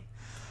 excuse me.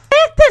 The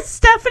fact that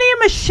Stephanie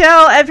and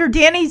Michelle, after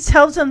Danny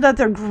tells them that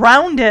they're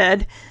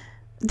grounded,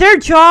 their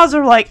jaws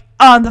are like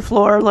on the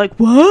floor, like,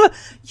 what?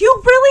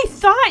 You really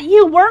thought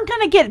you weren't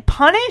going to get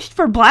punished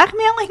for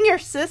blackmailing your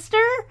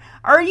sister?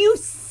 Are you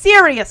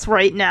serious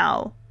right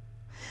now?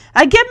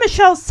 I get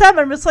Michelle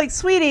 7, but it's like,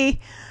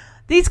 sweetie,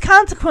 these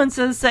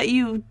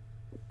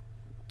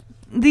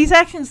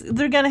actions,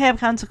 they're going to have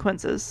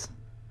consequences.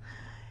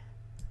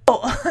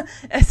 Oh,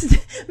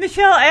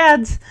 Michelle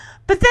adds,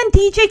 but then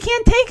DJ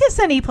can't take us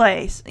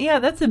anyplace. Yeah,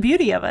 that's the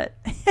beauty of it.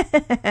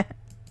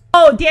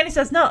 Oh, Danny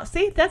says no.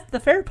 See, that's the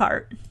fair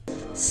part.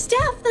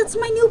 Steph, that's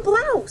my new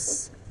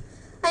blouse.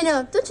 I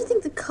know. Don't you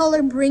think the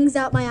color brings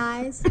out my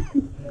eyes?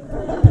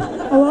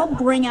 Oh, I'll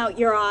bring out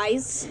your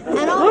eyes. And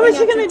I'll what was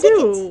she going to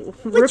do?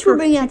 Which will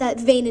bring out that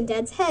vein in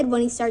Dad's head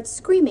when he starts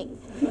screaming.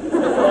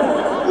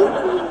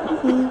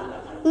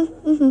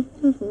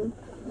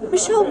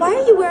 Michelle, why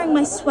are you wearing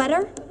my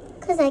sweater?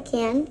 Because I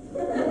can.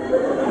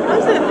 Why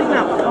is that thing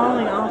not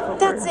falling off of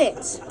That's her?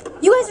 it.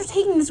 You guys are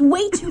taking this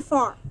way too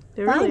far.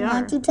 They really Why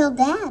are. don't you tell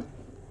Dad?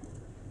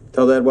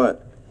 Tell Dad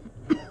what?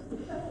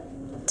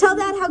 Tell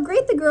Dad how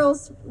great the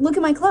girls look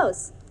in my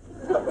clothes.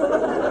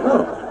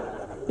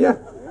 Oh, yeah.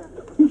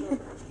 You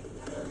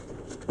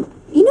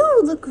know what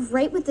would look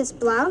great with this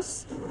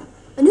blouse?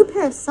 A new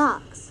pair of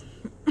socks.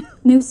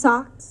 New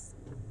socks?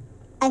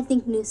 I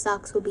think new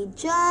socks will be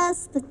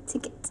just the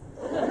ticket.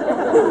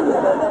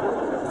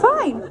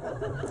 Fine.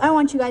 I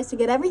want you guys to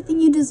get everything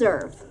you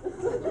deserve.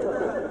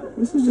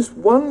 This is just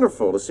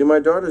wonderful to see my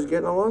daughters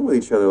getting along with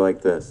each other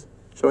like this.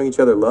 Showing each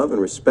other love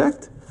and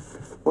respect.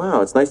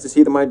 Wow, it's nice to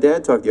see that my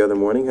dad talk the other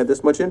morning had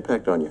this much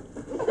impact on you.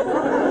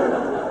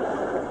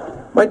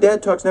 My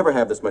dad talks never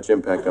have this much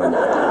impact on you.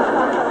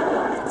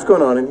 What's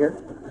going on in here?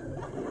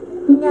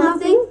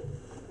 Nothing?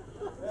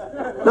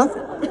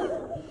 Nothing.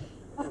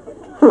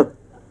 Huh.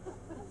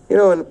 You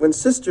know, when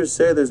sisters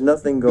say there's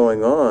nothing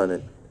going on,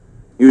 it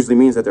usually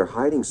means that they're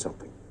hiding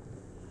something.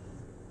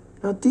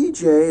 Now,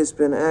 DJ has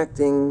been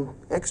acting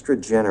extra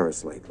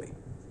generous lately.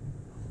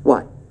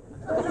 Why?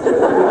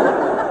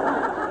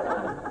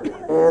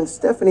 And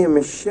Stephanie and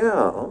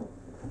Michelle,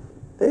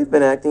 they've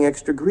been acting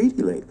extra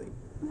greedy lately.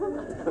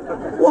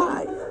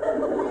 Why?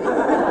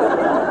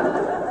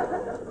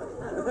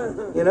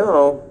 You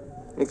know,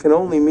 It can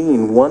only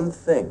mean one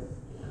thing.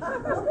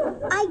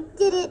 I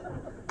did it.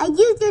 I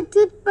used your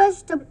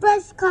toothbrush to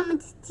brush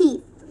Comet's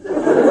teeth.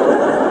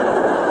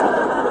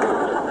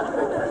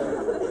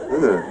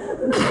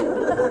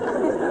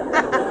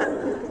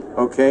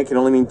 Okay, it can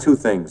only mean two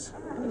things.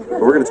 But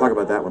we're going to talk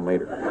about that one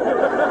later.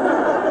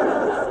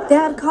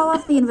 Dad, call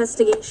off the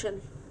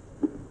investigation.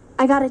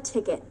 I got a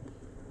ticket.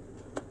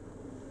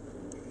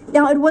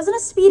 Now, it wasn't a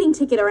speeding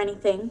ticket or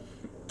anything.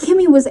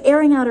 Kimmy was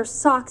airing out her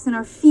socks and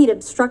her feet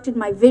obstructed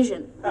my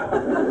vision.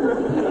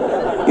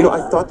 You know,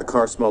 I thought the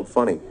car smelled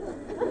funny.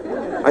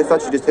 I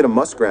thought she just hit a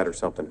muskrat or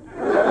something.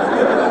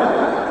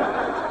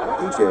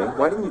 DJ,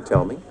 why didn't you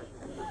tell me?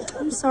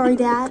 I'm sorry,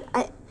 Dad.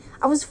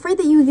 I was afraid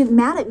that you would get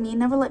mad at me and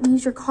never let me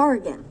use your car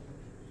again.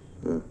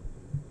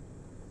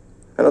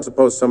 I don't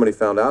suppose somebody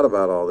found out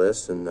about all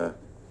this and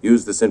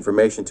used this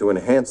information to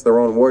enhance their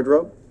own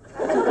wardrobe?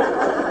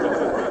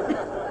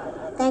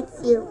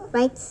 That's you,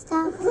 right,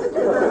 Steph?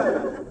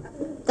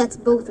 That's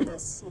both of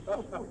us.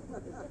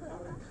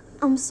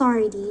 I'm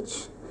sorry,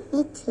 Deej.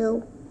 Me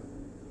too.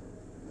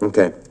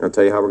 Okay, I'll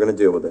tell you how we're going to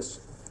deal with this.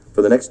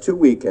 For the next 2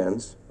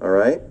 weekends, all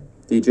right?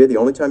 DJ, the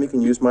only time you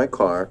can use my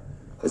car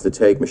is to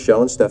take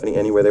Michelle and Stephanie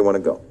anywhere they want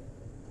to go.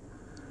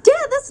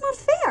 Dad, that's not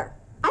fair.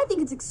 I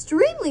think it's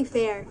extremely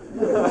fair.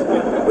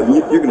 Well,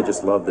 you're going to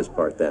just love this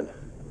part then.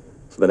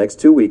 For the next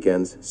 2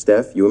 weekends,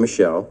 Steph, you and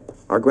Michelle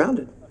are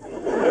grounded.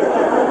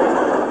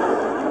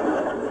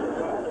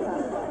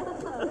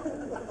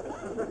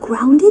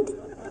 Grounded?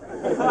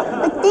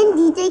 But then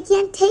DJ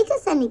can't take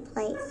us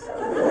anyplace.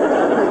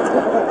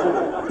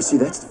 You see,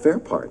 that's the fair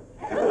part.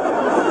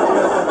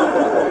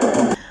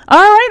 All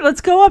right, let's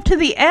go up to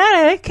the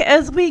attic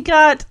as we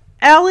got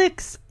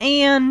Alex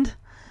and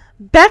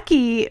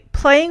Becky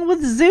playing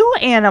with zoo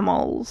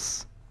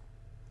animals.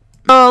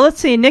 Oh,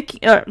 let's see.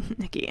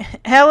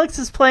 Alex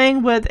is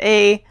playing with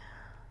a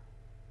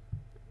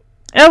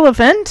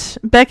elephant.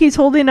 Becky's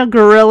holding a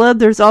gorilla.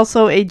 There's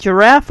also a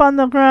giraffe on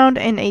the ground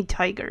and a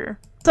tiger.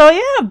 So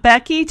yeah,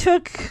 Becky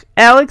took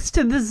Alex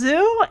to the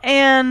zoo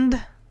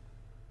and...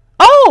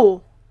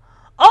 Oh,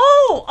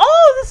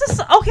 this is...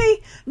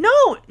 Okay,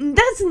 no,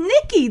 that's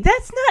Nikki.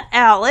 That's not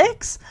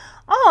Alex.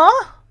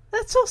 Aw,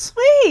 that's so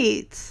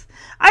sweet.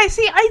 I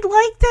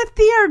like that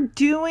they are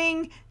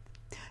doing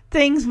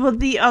things with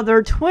the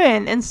other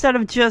twin instead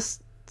of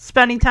just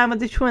spending time with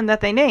the twin that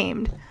they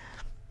named.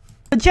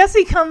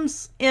 Jesse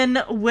comes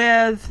in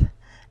with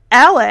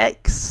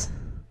Alex,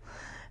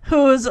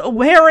 who's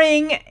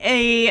wearing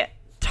a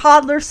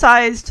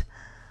toddler-sized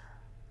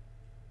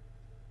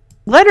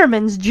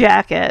Letterman's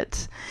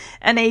jacket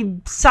and a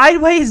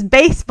sideways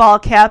baseball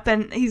cap,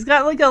 and he's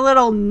got like a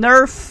little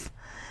Nerf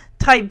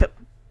type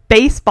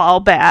baseball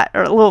bat,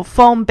 or a little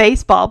foam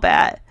baseball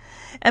bat.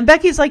 And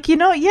Becky's like,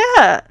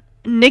 yeah,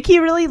 Nikki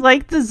really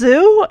liked the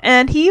zoo,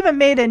 and he even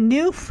made a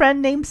new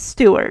friend named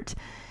Stuart.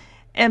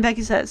 And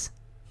Becky says,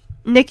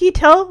 Nikki,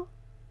 tell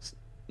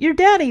your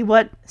daddy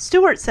what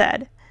Stuart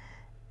said.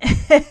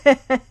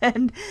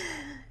 And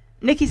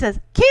Nikki says,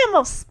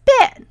 camel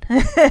spit.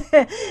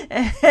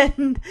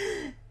 And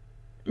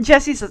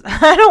Jesse says,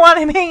 I don't want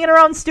him hanging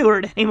around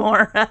Stuart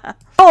anymore.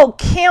 Oh,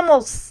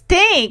 camel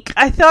stink.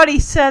 I thought he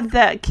said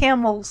that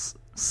camels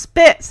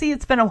spit. See,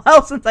 it's been a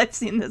while since I've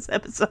seen this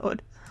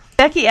episode.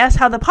 Becky asked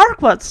how the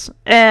park was,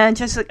 and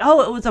Jesse's like,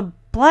 oh, it was a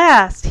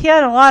blast. He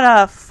had a lot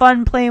of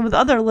fun playing with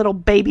other little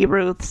baby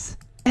Ruths.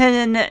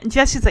 And then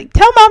Jesse's like,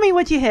 tell mommy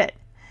what you hit.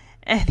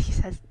 And he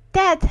says,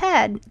 Dad's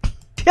head.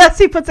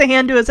 Jesse puts a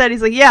hand to his head.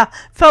 He's like, yeah,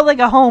 felt like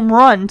a home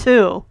run,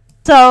 too.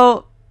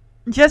 So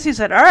Jesse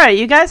said, all right,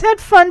 you guys had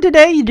fun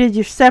today. You did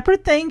your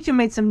separate things. You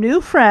made some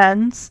new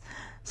friends.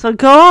 So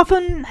go off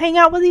and hang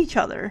out with each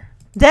other.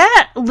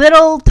 That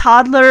little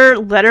toddler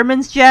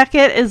Letterman's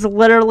jacket is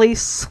literally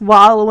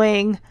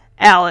swallowing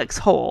Alex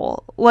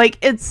whole. Like,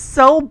 it's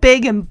so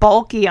big and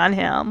bulky on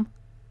him.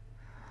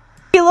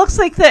 He looks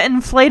like the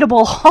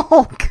inflatable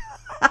Hulk.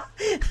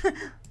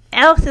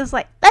 Alex is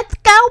like, let's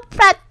go,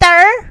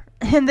 brother.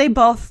 And they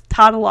both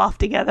toddle off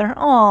together.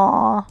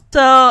 Aww.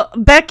 So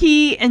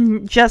Becky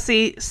and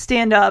Jesse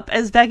stand up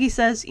as Becky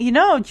says,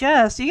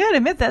 Jess, you gotta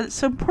admit that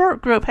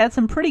support group had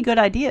some pretty good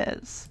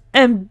ideas.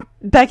 And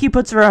Becky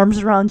puts her arms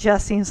around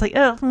Jesse and is like,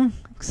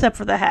 except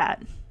for the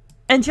hat.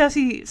 And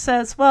Jesse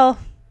says, well,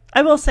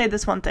 I will say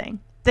this one thing.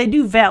 They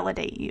do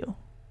validate you.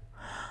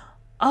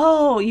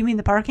 Oh, you mean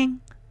the parking?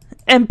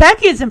 And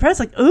Becky is impressed,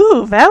 like,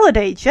 ooh,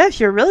 validate. Jess,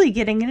 you're really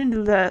getting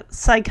into the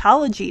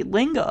psychology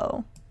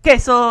lingo. Okay,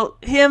 so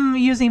him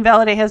using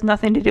validate has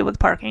nothing to do with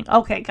parking.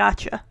 Okay,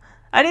 gotcha.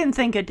 I didn't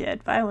think it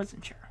did, but I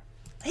wasn't sure.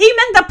 He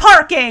meant the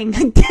parking!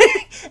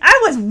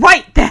 I was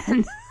right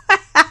then!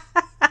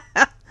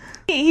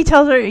 He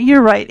tells her,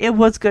 you're right, it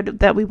was good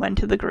that we went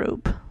to the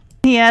group.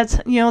 He adds,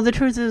 the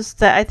truth is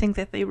that I think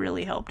that they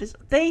really helped.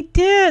 They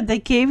did! They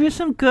gave you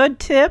some good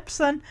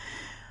tips on,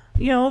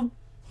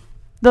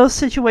 those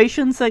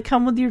situations that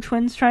come with your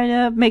twins trying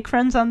to make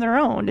friends on their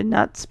own and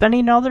not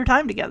spending all their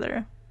time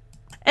together.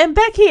 And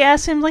Becky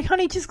asked him, like,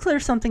 honey, just clear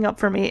something up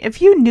for me.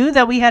 If you knew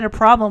that we had a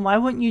problem, why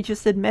wouldn't you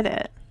just admit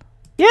it?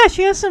 Yeah,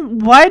 she asks him,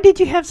 why did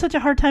you have such a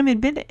hard time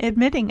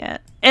admitting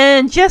it?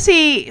 And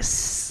Jesse,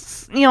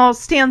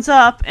 stands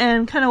up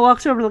and kind of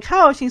walks over to the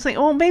couch. And he's like,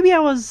 well, maybe I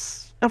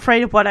was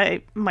afraid of what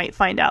I might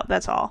find out,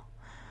 that's all.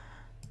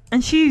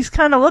 And she's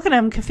kind of looking at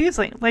him confused,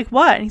 like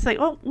what? And he's like,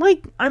 well,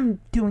 like,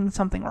 I'm doing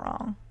something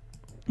wrong.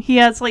 He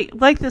has,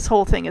 like this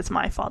whole thing is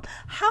my fault.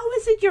 How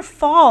is it your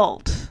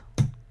fault?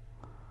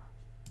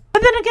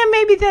 But then again,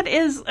 maybe that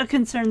is a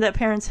concern that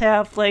parents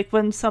have, like,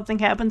 when something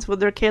happens with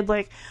their kid,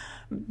 like,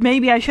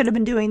 maybe I should have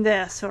been doing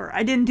this, or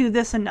I didn't do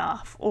this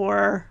enough,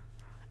 or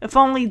if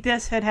only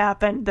this had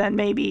happened, then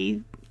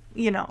maybe,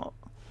 He's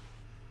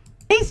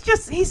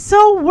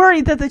so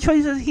worried that the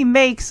choices he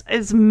makes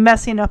is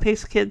messing up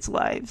his kids'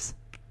 lives.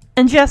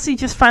 And Jesse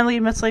just finally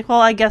admits, like,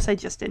 well, I guess I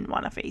just didn't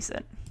want to face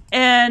it.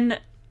 And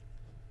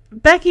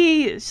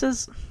Becky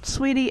says,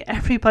 sweetie,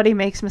 everybody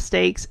makes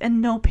mistakes,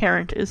 and no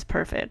parent is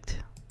perfect.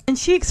 And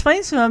she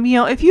explains to him,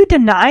 if you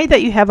deny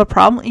that you have a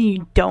problem and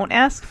you don't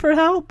ask for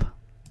help,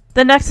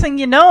 the next thing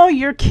you know,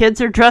 your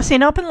kids are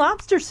dressing up in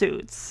lobster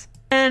suits.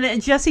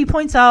 And Jesse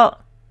points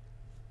out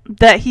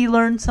that he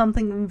learned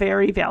something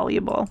very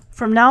valuable.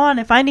 From now on,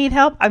 if I need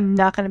help, I'm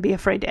not going to be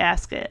afraid to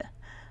ask it.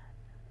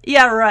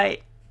 Yeah,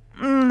 right.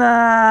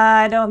 Nah,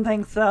 I don't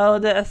think so.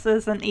 This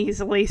isn't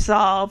easily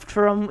solved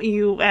from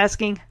you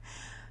asking,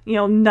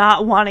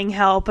 not wanting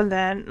help, and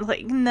then,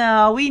 like,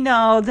 no, we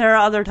know there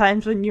are other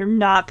times when you're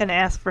not going to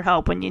ask for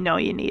help when you know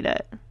you need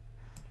it.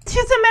 It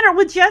doesn't matter.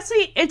 With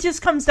Jesse, it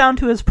just comes down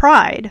to his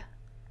pride.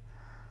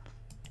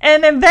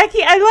 And then Becky,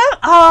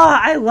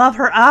 I love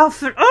her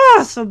outfit.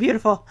 Oh, so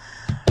beautiful.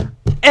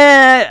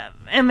 And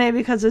maybe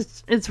because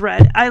it's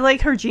red. I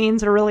like her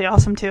jeans. Are really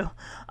awesome, too.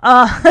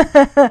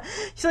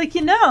 She's like,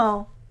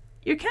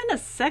 you're kind of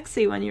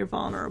sexy when you're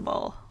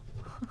vulnerable.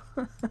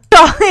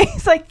 So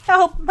he's like,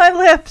 help, my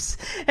lips.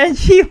 And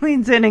she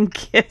leans in and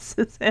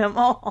kisses him.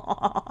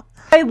 Aww.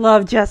 I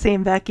love Jesse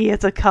and Becky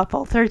as a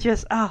couple. They're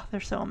just, they're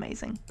so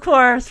amazing. Of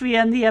course, we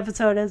end the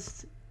episode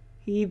as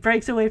he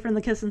breaks away from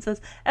the kiss and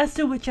says, as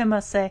to which I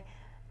must say,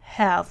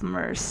 have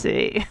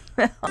mercy.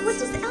 What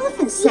does the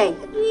elephant say?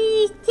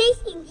 He's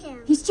chasing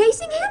him. He's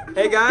chasing him?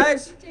 Hey,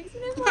 guys.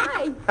 Chasing him?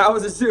 Hi. How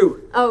was the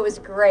zoo? Oh, it was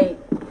great.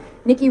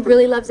 Nicky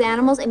really loves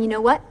animals, and you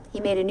know what? He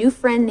made a new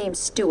friend named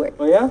Stuart.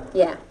 Oh, yeah?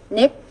 Yeah.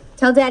 Nick,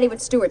 tell Daddy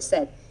what Stuart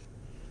said.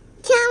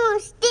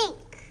 Camels stink.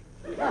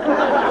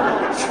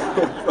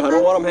 I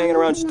don't want him hanging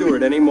around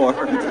Stuart anymore.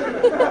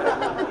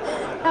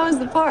 How was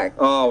the park?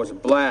 Oh, it was a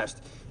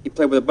blast. He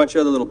played with a bunch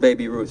of other little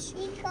baby Ruths.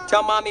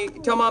 Tell mommy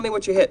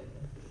what you hit.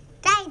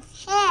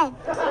 Guy's head.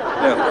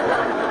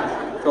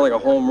 Yeah. Felt like a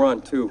home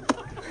run, too.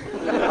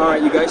 All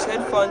right, you guys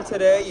had fun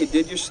today. You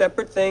did your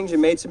separate things. You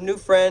made some new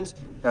friends.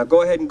 Now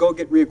go ahead and go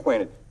get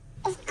reacquainted.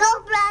 Let's go,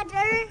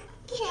 brother.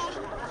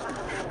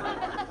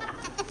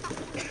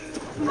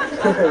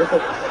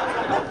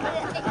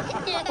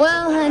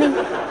 Well, honey,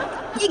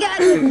 you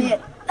gotta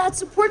admit, that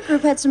support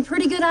group had some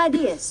pretty good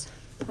ideas.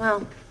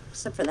 Well,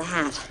 except for the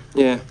hat.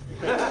 Yeah.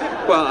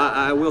 Well,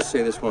 I will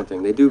say this one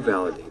thing. They do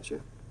validate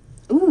you.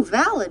 Ooh,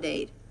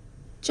 validate.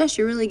 Jess,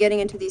 you're really getting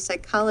into the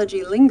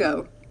psychology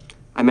lingo.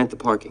 I meant the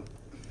parking.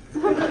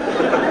 You're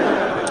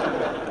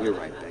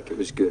right, Beck. It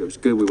was good. It was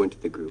good we went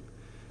to the group.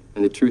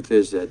 And the truth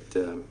is that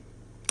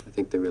I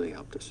think they really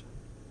helped us.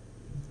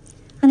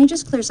 Honey,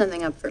 just clear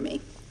something up for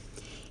me.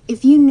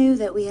 If you knew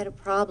that we had a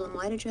problem,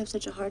 why did you have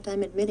such a hard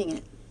time admitting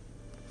it?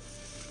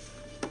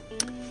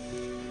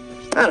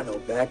 I don't know,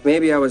 Beck.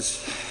 Maybe I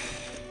was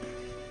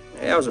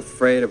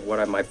afraid of what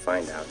I might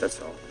find out,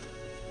 that's all.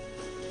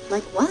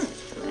 Like what?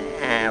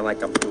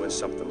 Like I'm doing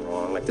something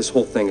wrong. Like this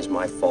whole thing is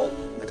my fault.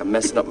 Like I'm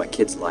messing up my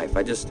kid's life.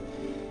 I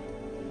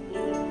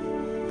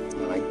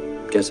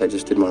guess I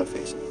just didn't want to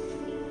face it.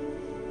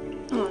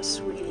 Oh,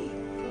 sweetie.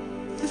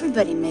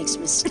 Everybody makes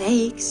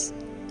mistakes.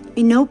 I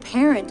mean, no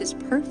parent is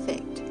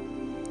perfect.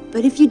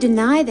 But if you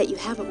deny that you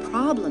have a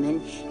problem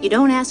and you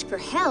don't ask for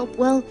help,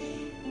 well,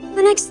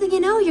 the next thing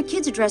you know, your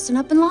kids are dressing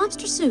up in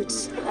lobster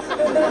suits.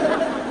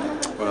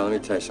 Well, let me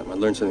tell you something. I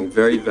learned something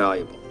very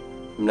valuable.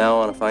 From now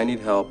on, if I need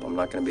help, I'm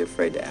not going to be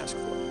afraid to ask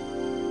for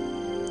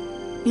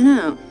it. You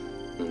know,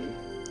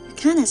 you're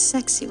kind of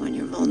sexy when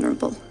you're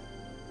vulnerable.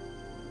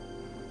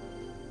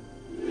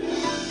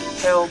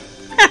 Help.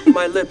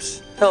 My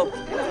lips. Help.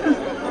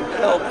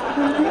 Help.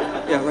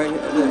 Yeah, right.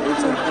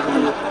 It's a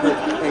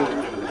hang.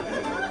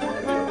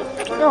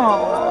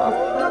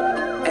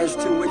 Aww. As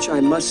to which I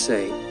must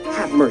say,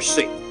 have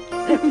mercy.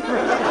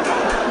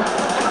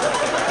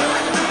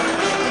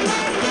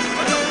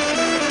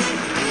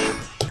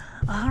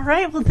 All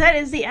right, well, that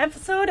is the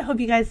episode. I hope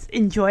you guys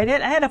enjoyed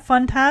it. I had a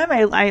fun time.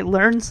 I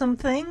learned some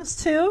things,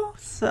 too.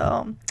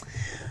 So,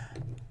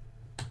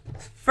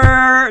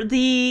 for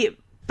the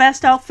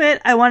best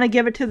outfit, I want to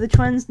give it to the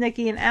twins,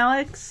 Nikki and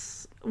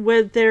Alex,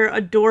 with their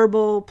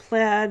adorable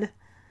plaid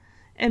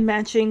and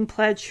matching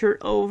plaid shirt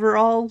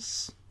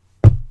overalls.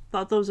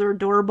 Thought those are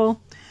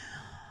adorable.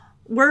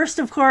 Worst,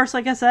 of course,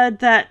 like I said,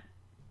 that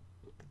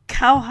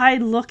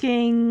cowhide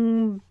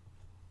looking,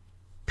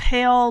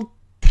 pale,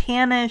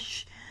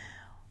 tannish,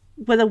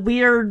 with a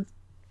weird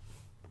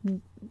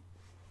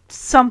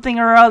something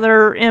or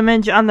other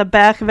image on the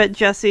back of it,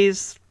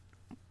 Jesse's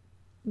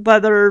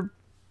leather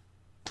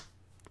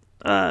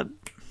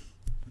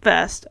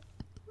vest.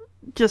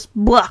 Just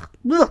blah,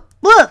 blah,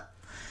 blah.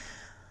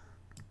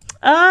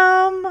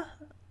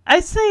 I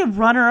say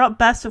runner-up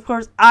best, of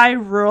course. I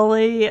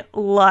really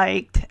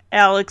liked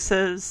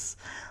Alex's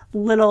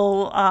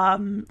little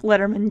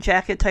Letterman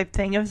jacket type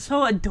thing. It was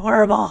so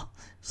adorable.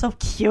 So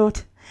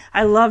cute.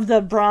 I love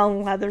the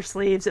brown leather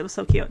sleeves. It was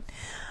so cute.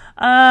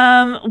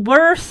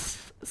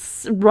 Worst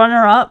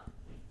runner-up,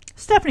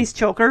 Stephanie's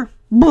choker.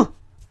 Boo.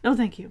 No,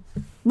 thank you.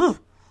 Boo.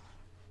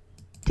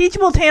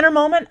 Teachable Tanner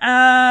moment.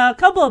 A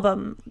couple of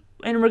them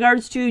in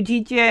regards to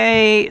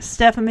DJ,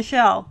 Steph, and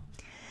Michelle.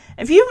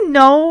 If you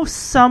know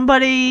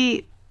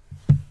someone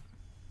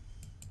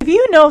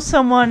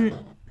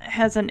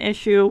has an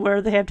issue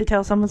where they have to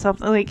tell someone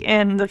something, like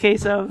in the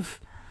case of,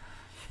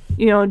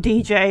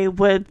 DJ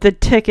with the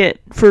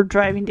ticket for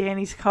driving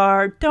Danny's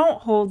car,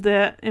 don't hold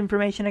that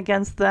information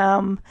against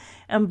them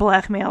and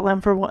blackmail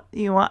them for what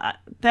you want.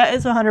 That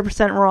is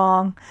 100%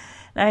 wrong.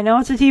 And I know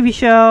it's a TV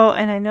show,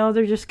 and I know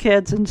they're just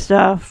kids and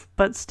stuff,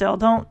 but still,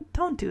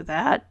 don't do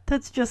that.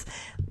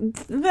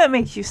 That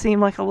makes you seem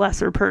like a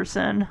lesser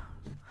person.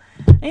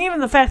 And even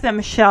the fact that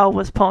Michelle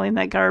was pulling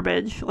that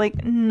garbage,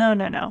 like,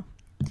 no.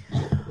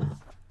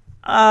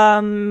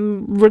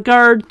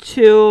 Regard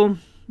to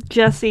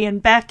Jesse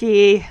and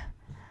Becky,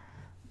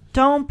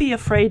 don't be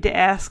afraid to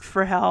ask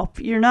for help.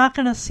 You're not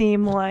going to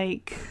seem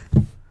like...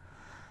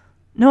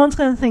 No one's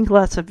going to think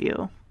less of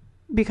you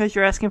because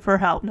you're asking for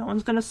help. No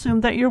one's going to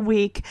assume that you're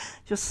weak.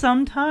 Just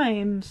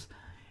sometimes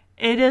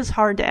it is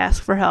hard to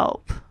ask for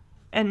help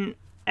and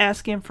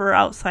asking for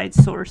outside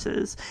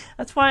sources.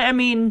 That's why,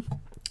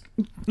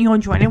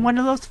 join in one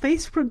of those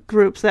Facebook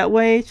groups. That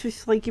way, it's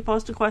just like you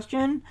post a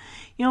question,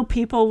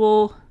 people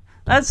will...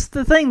 That's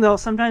the thing, though.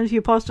 Sometimes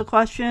you post a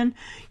question,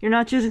 you're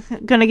not just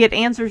going to get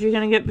answers, you're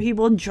going to get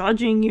people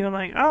judging you,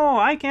 like, oh,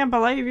 I can't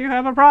believe you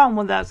have a problem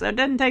with this. It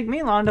didn't take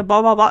me long to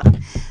blah, blah, blah.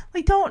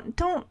 Like,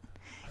 don't...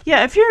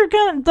 Yeah, if you're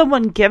the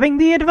one giving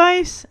the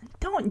advice,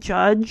 don't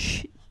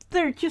judge.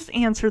 Just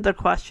answer the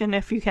question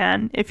if you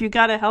can. If you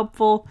got a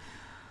helpful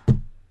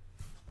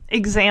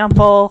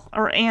example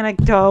or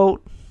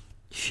anecdote,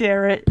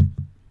 share it,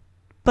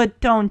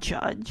 but don't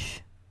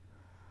judge.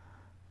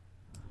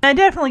 I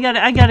definitely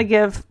gotta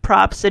give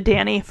props to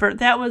Danny for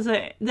that was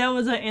an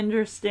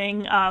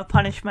interesting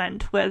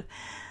punishment with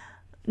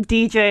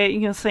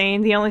DJ,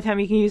 saying the only time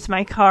you can use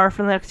my car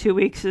for the next 2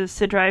 weeks is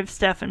to drive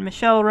Steph and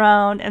Michelle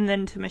around, and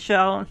then to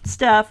Michelle and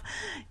Steph,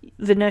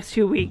 the next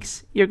 2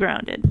 weeks you're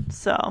grounded.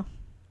 So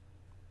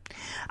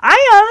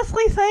I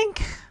honestly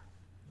think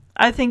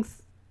that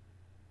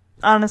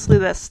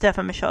Steph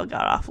and Michelle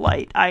got off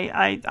light.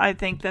 I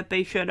think that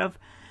they should have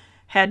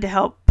had to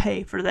help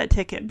pay for that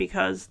ticket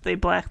because they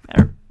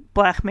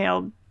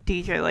blackmailed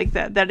DJ like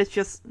that.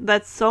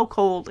 That's so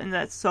cold and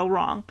that's so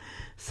wrong.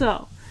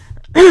 So,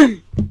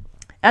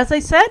 as I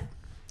said,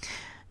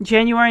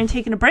 January I'm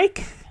taking a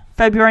break.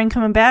 February I'm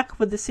coming back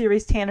with the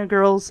series Tanner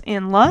Girls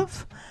in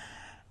Love.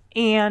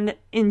 And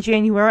in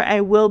January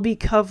I will be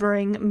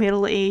covering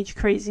Middle Age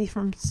Crazy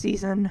from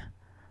season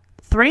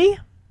 3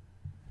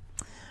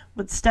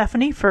 with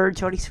Stephanie for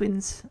Jodie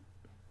Sweetin's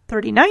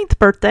 39th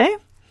birthday.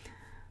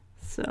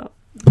 So,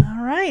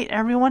 alright,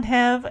 everyone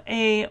have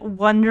a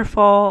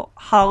wonderful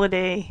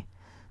holiday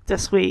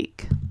this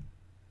week.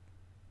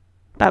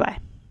 Bye-bye.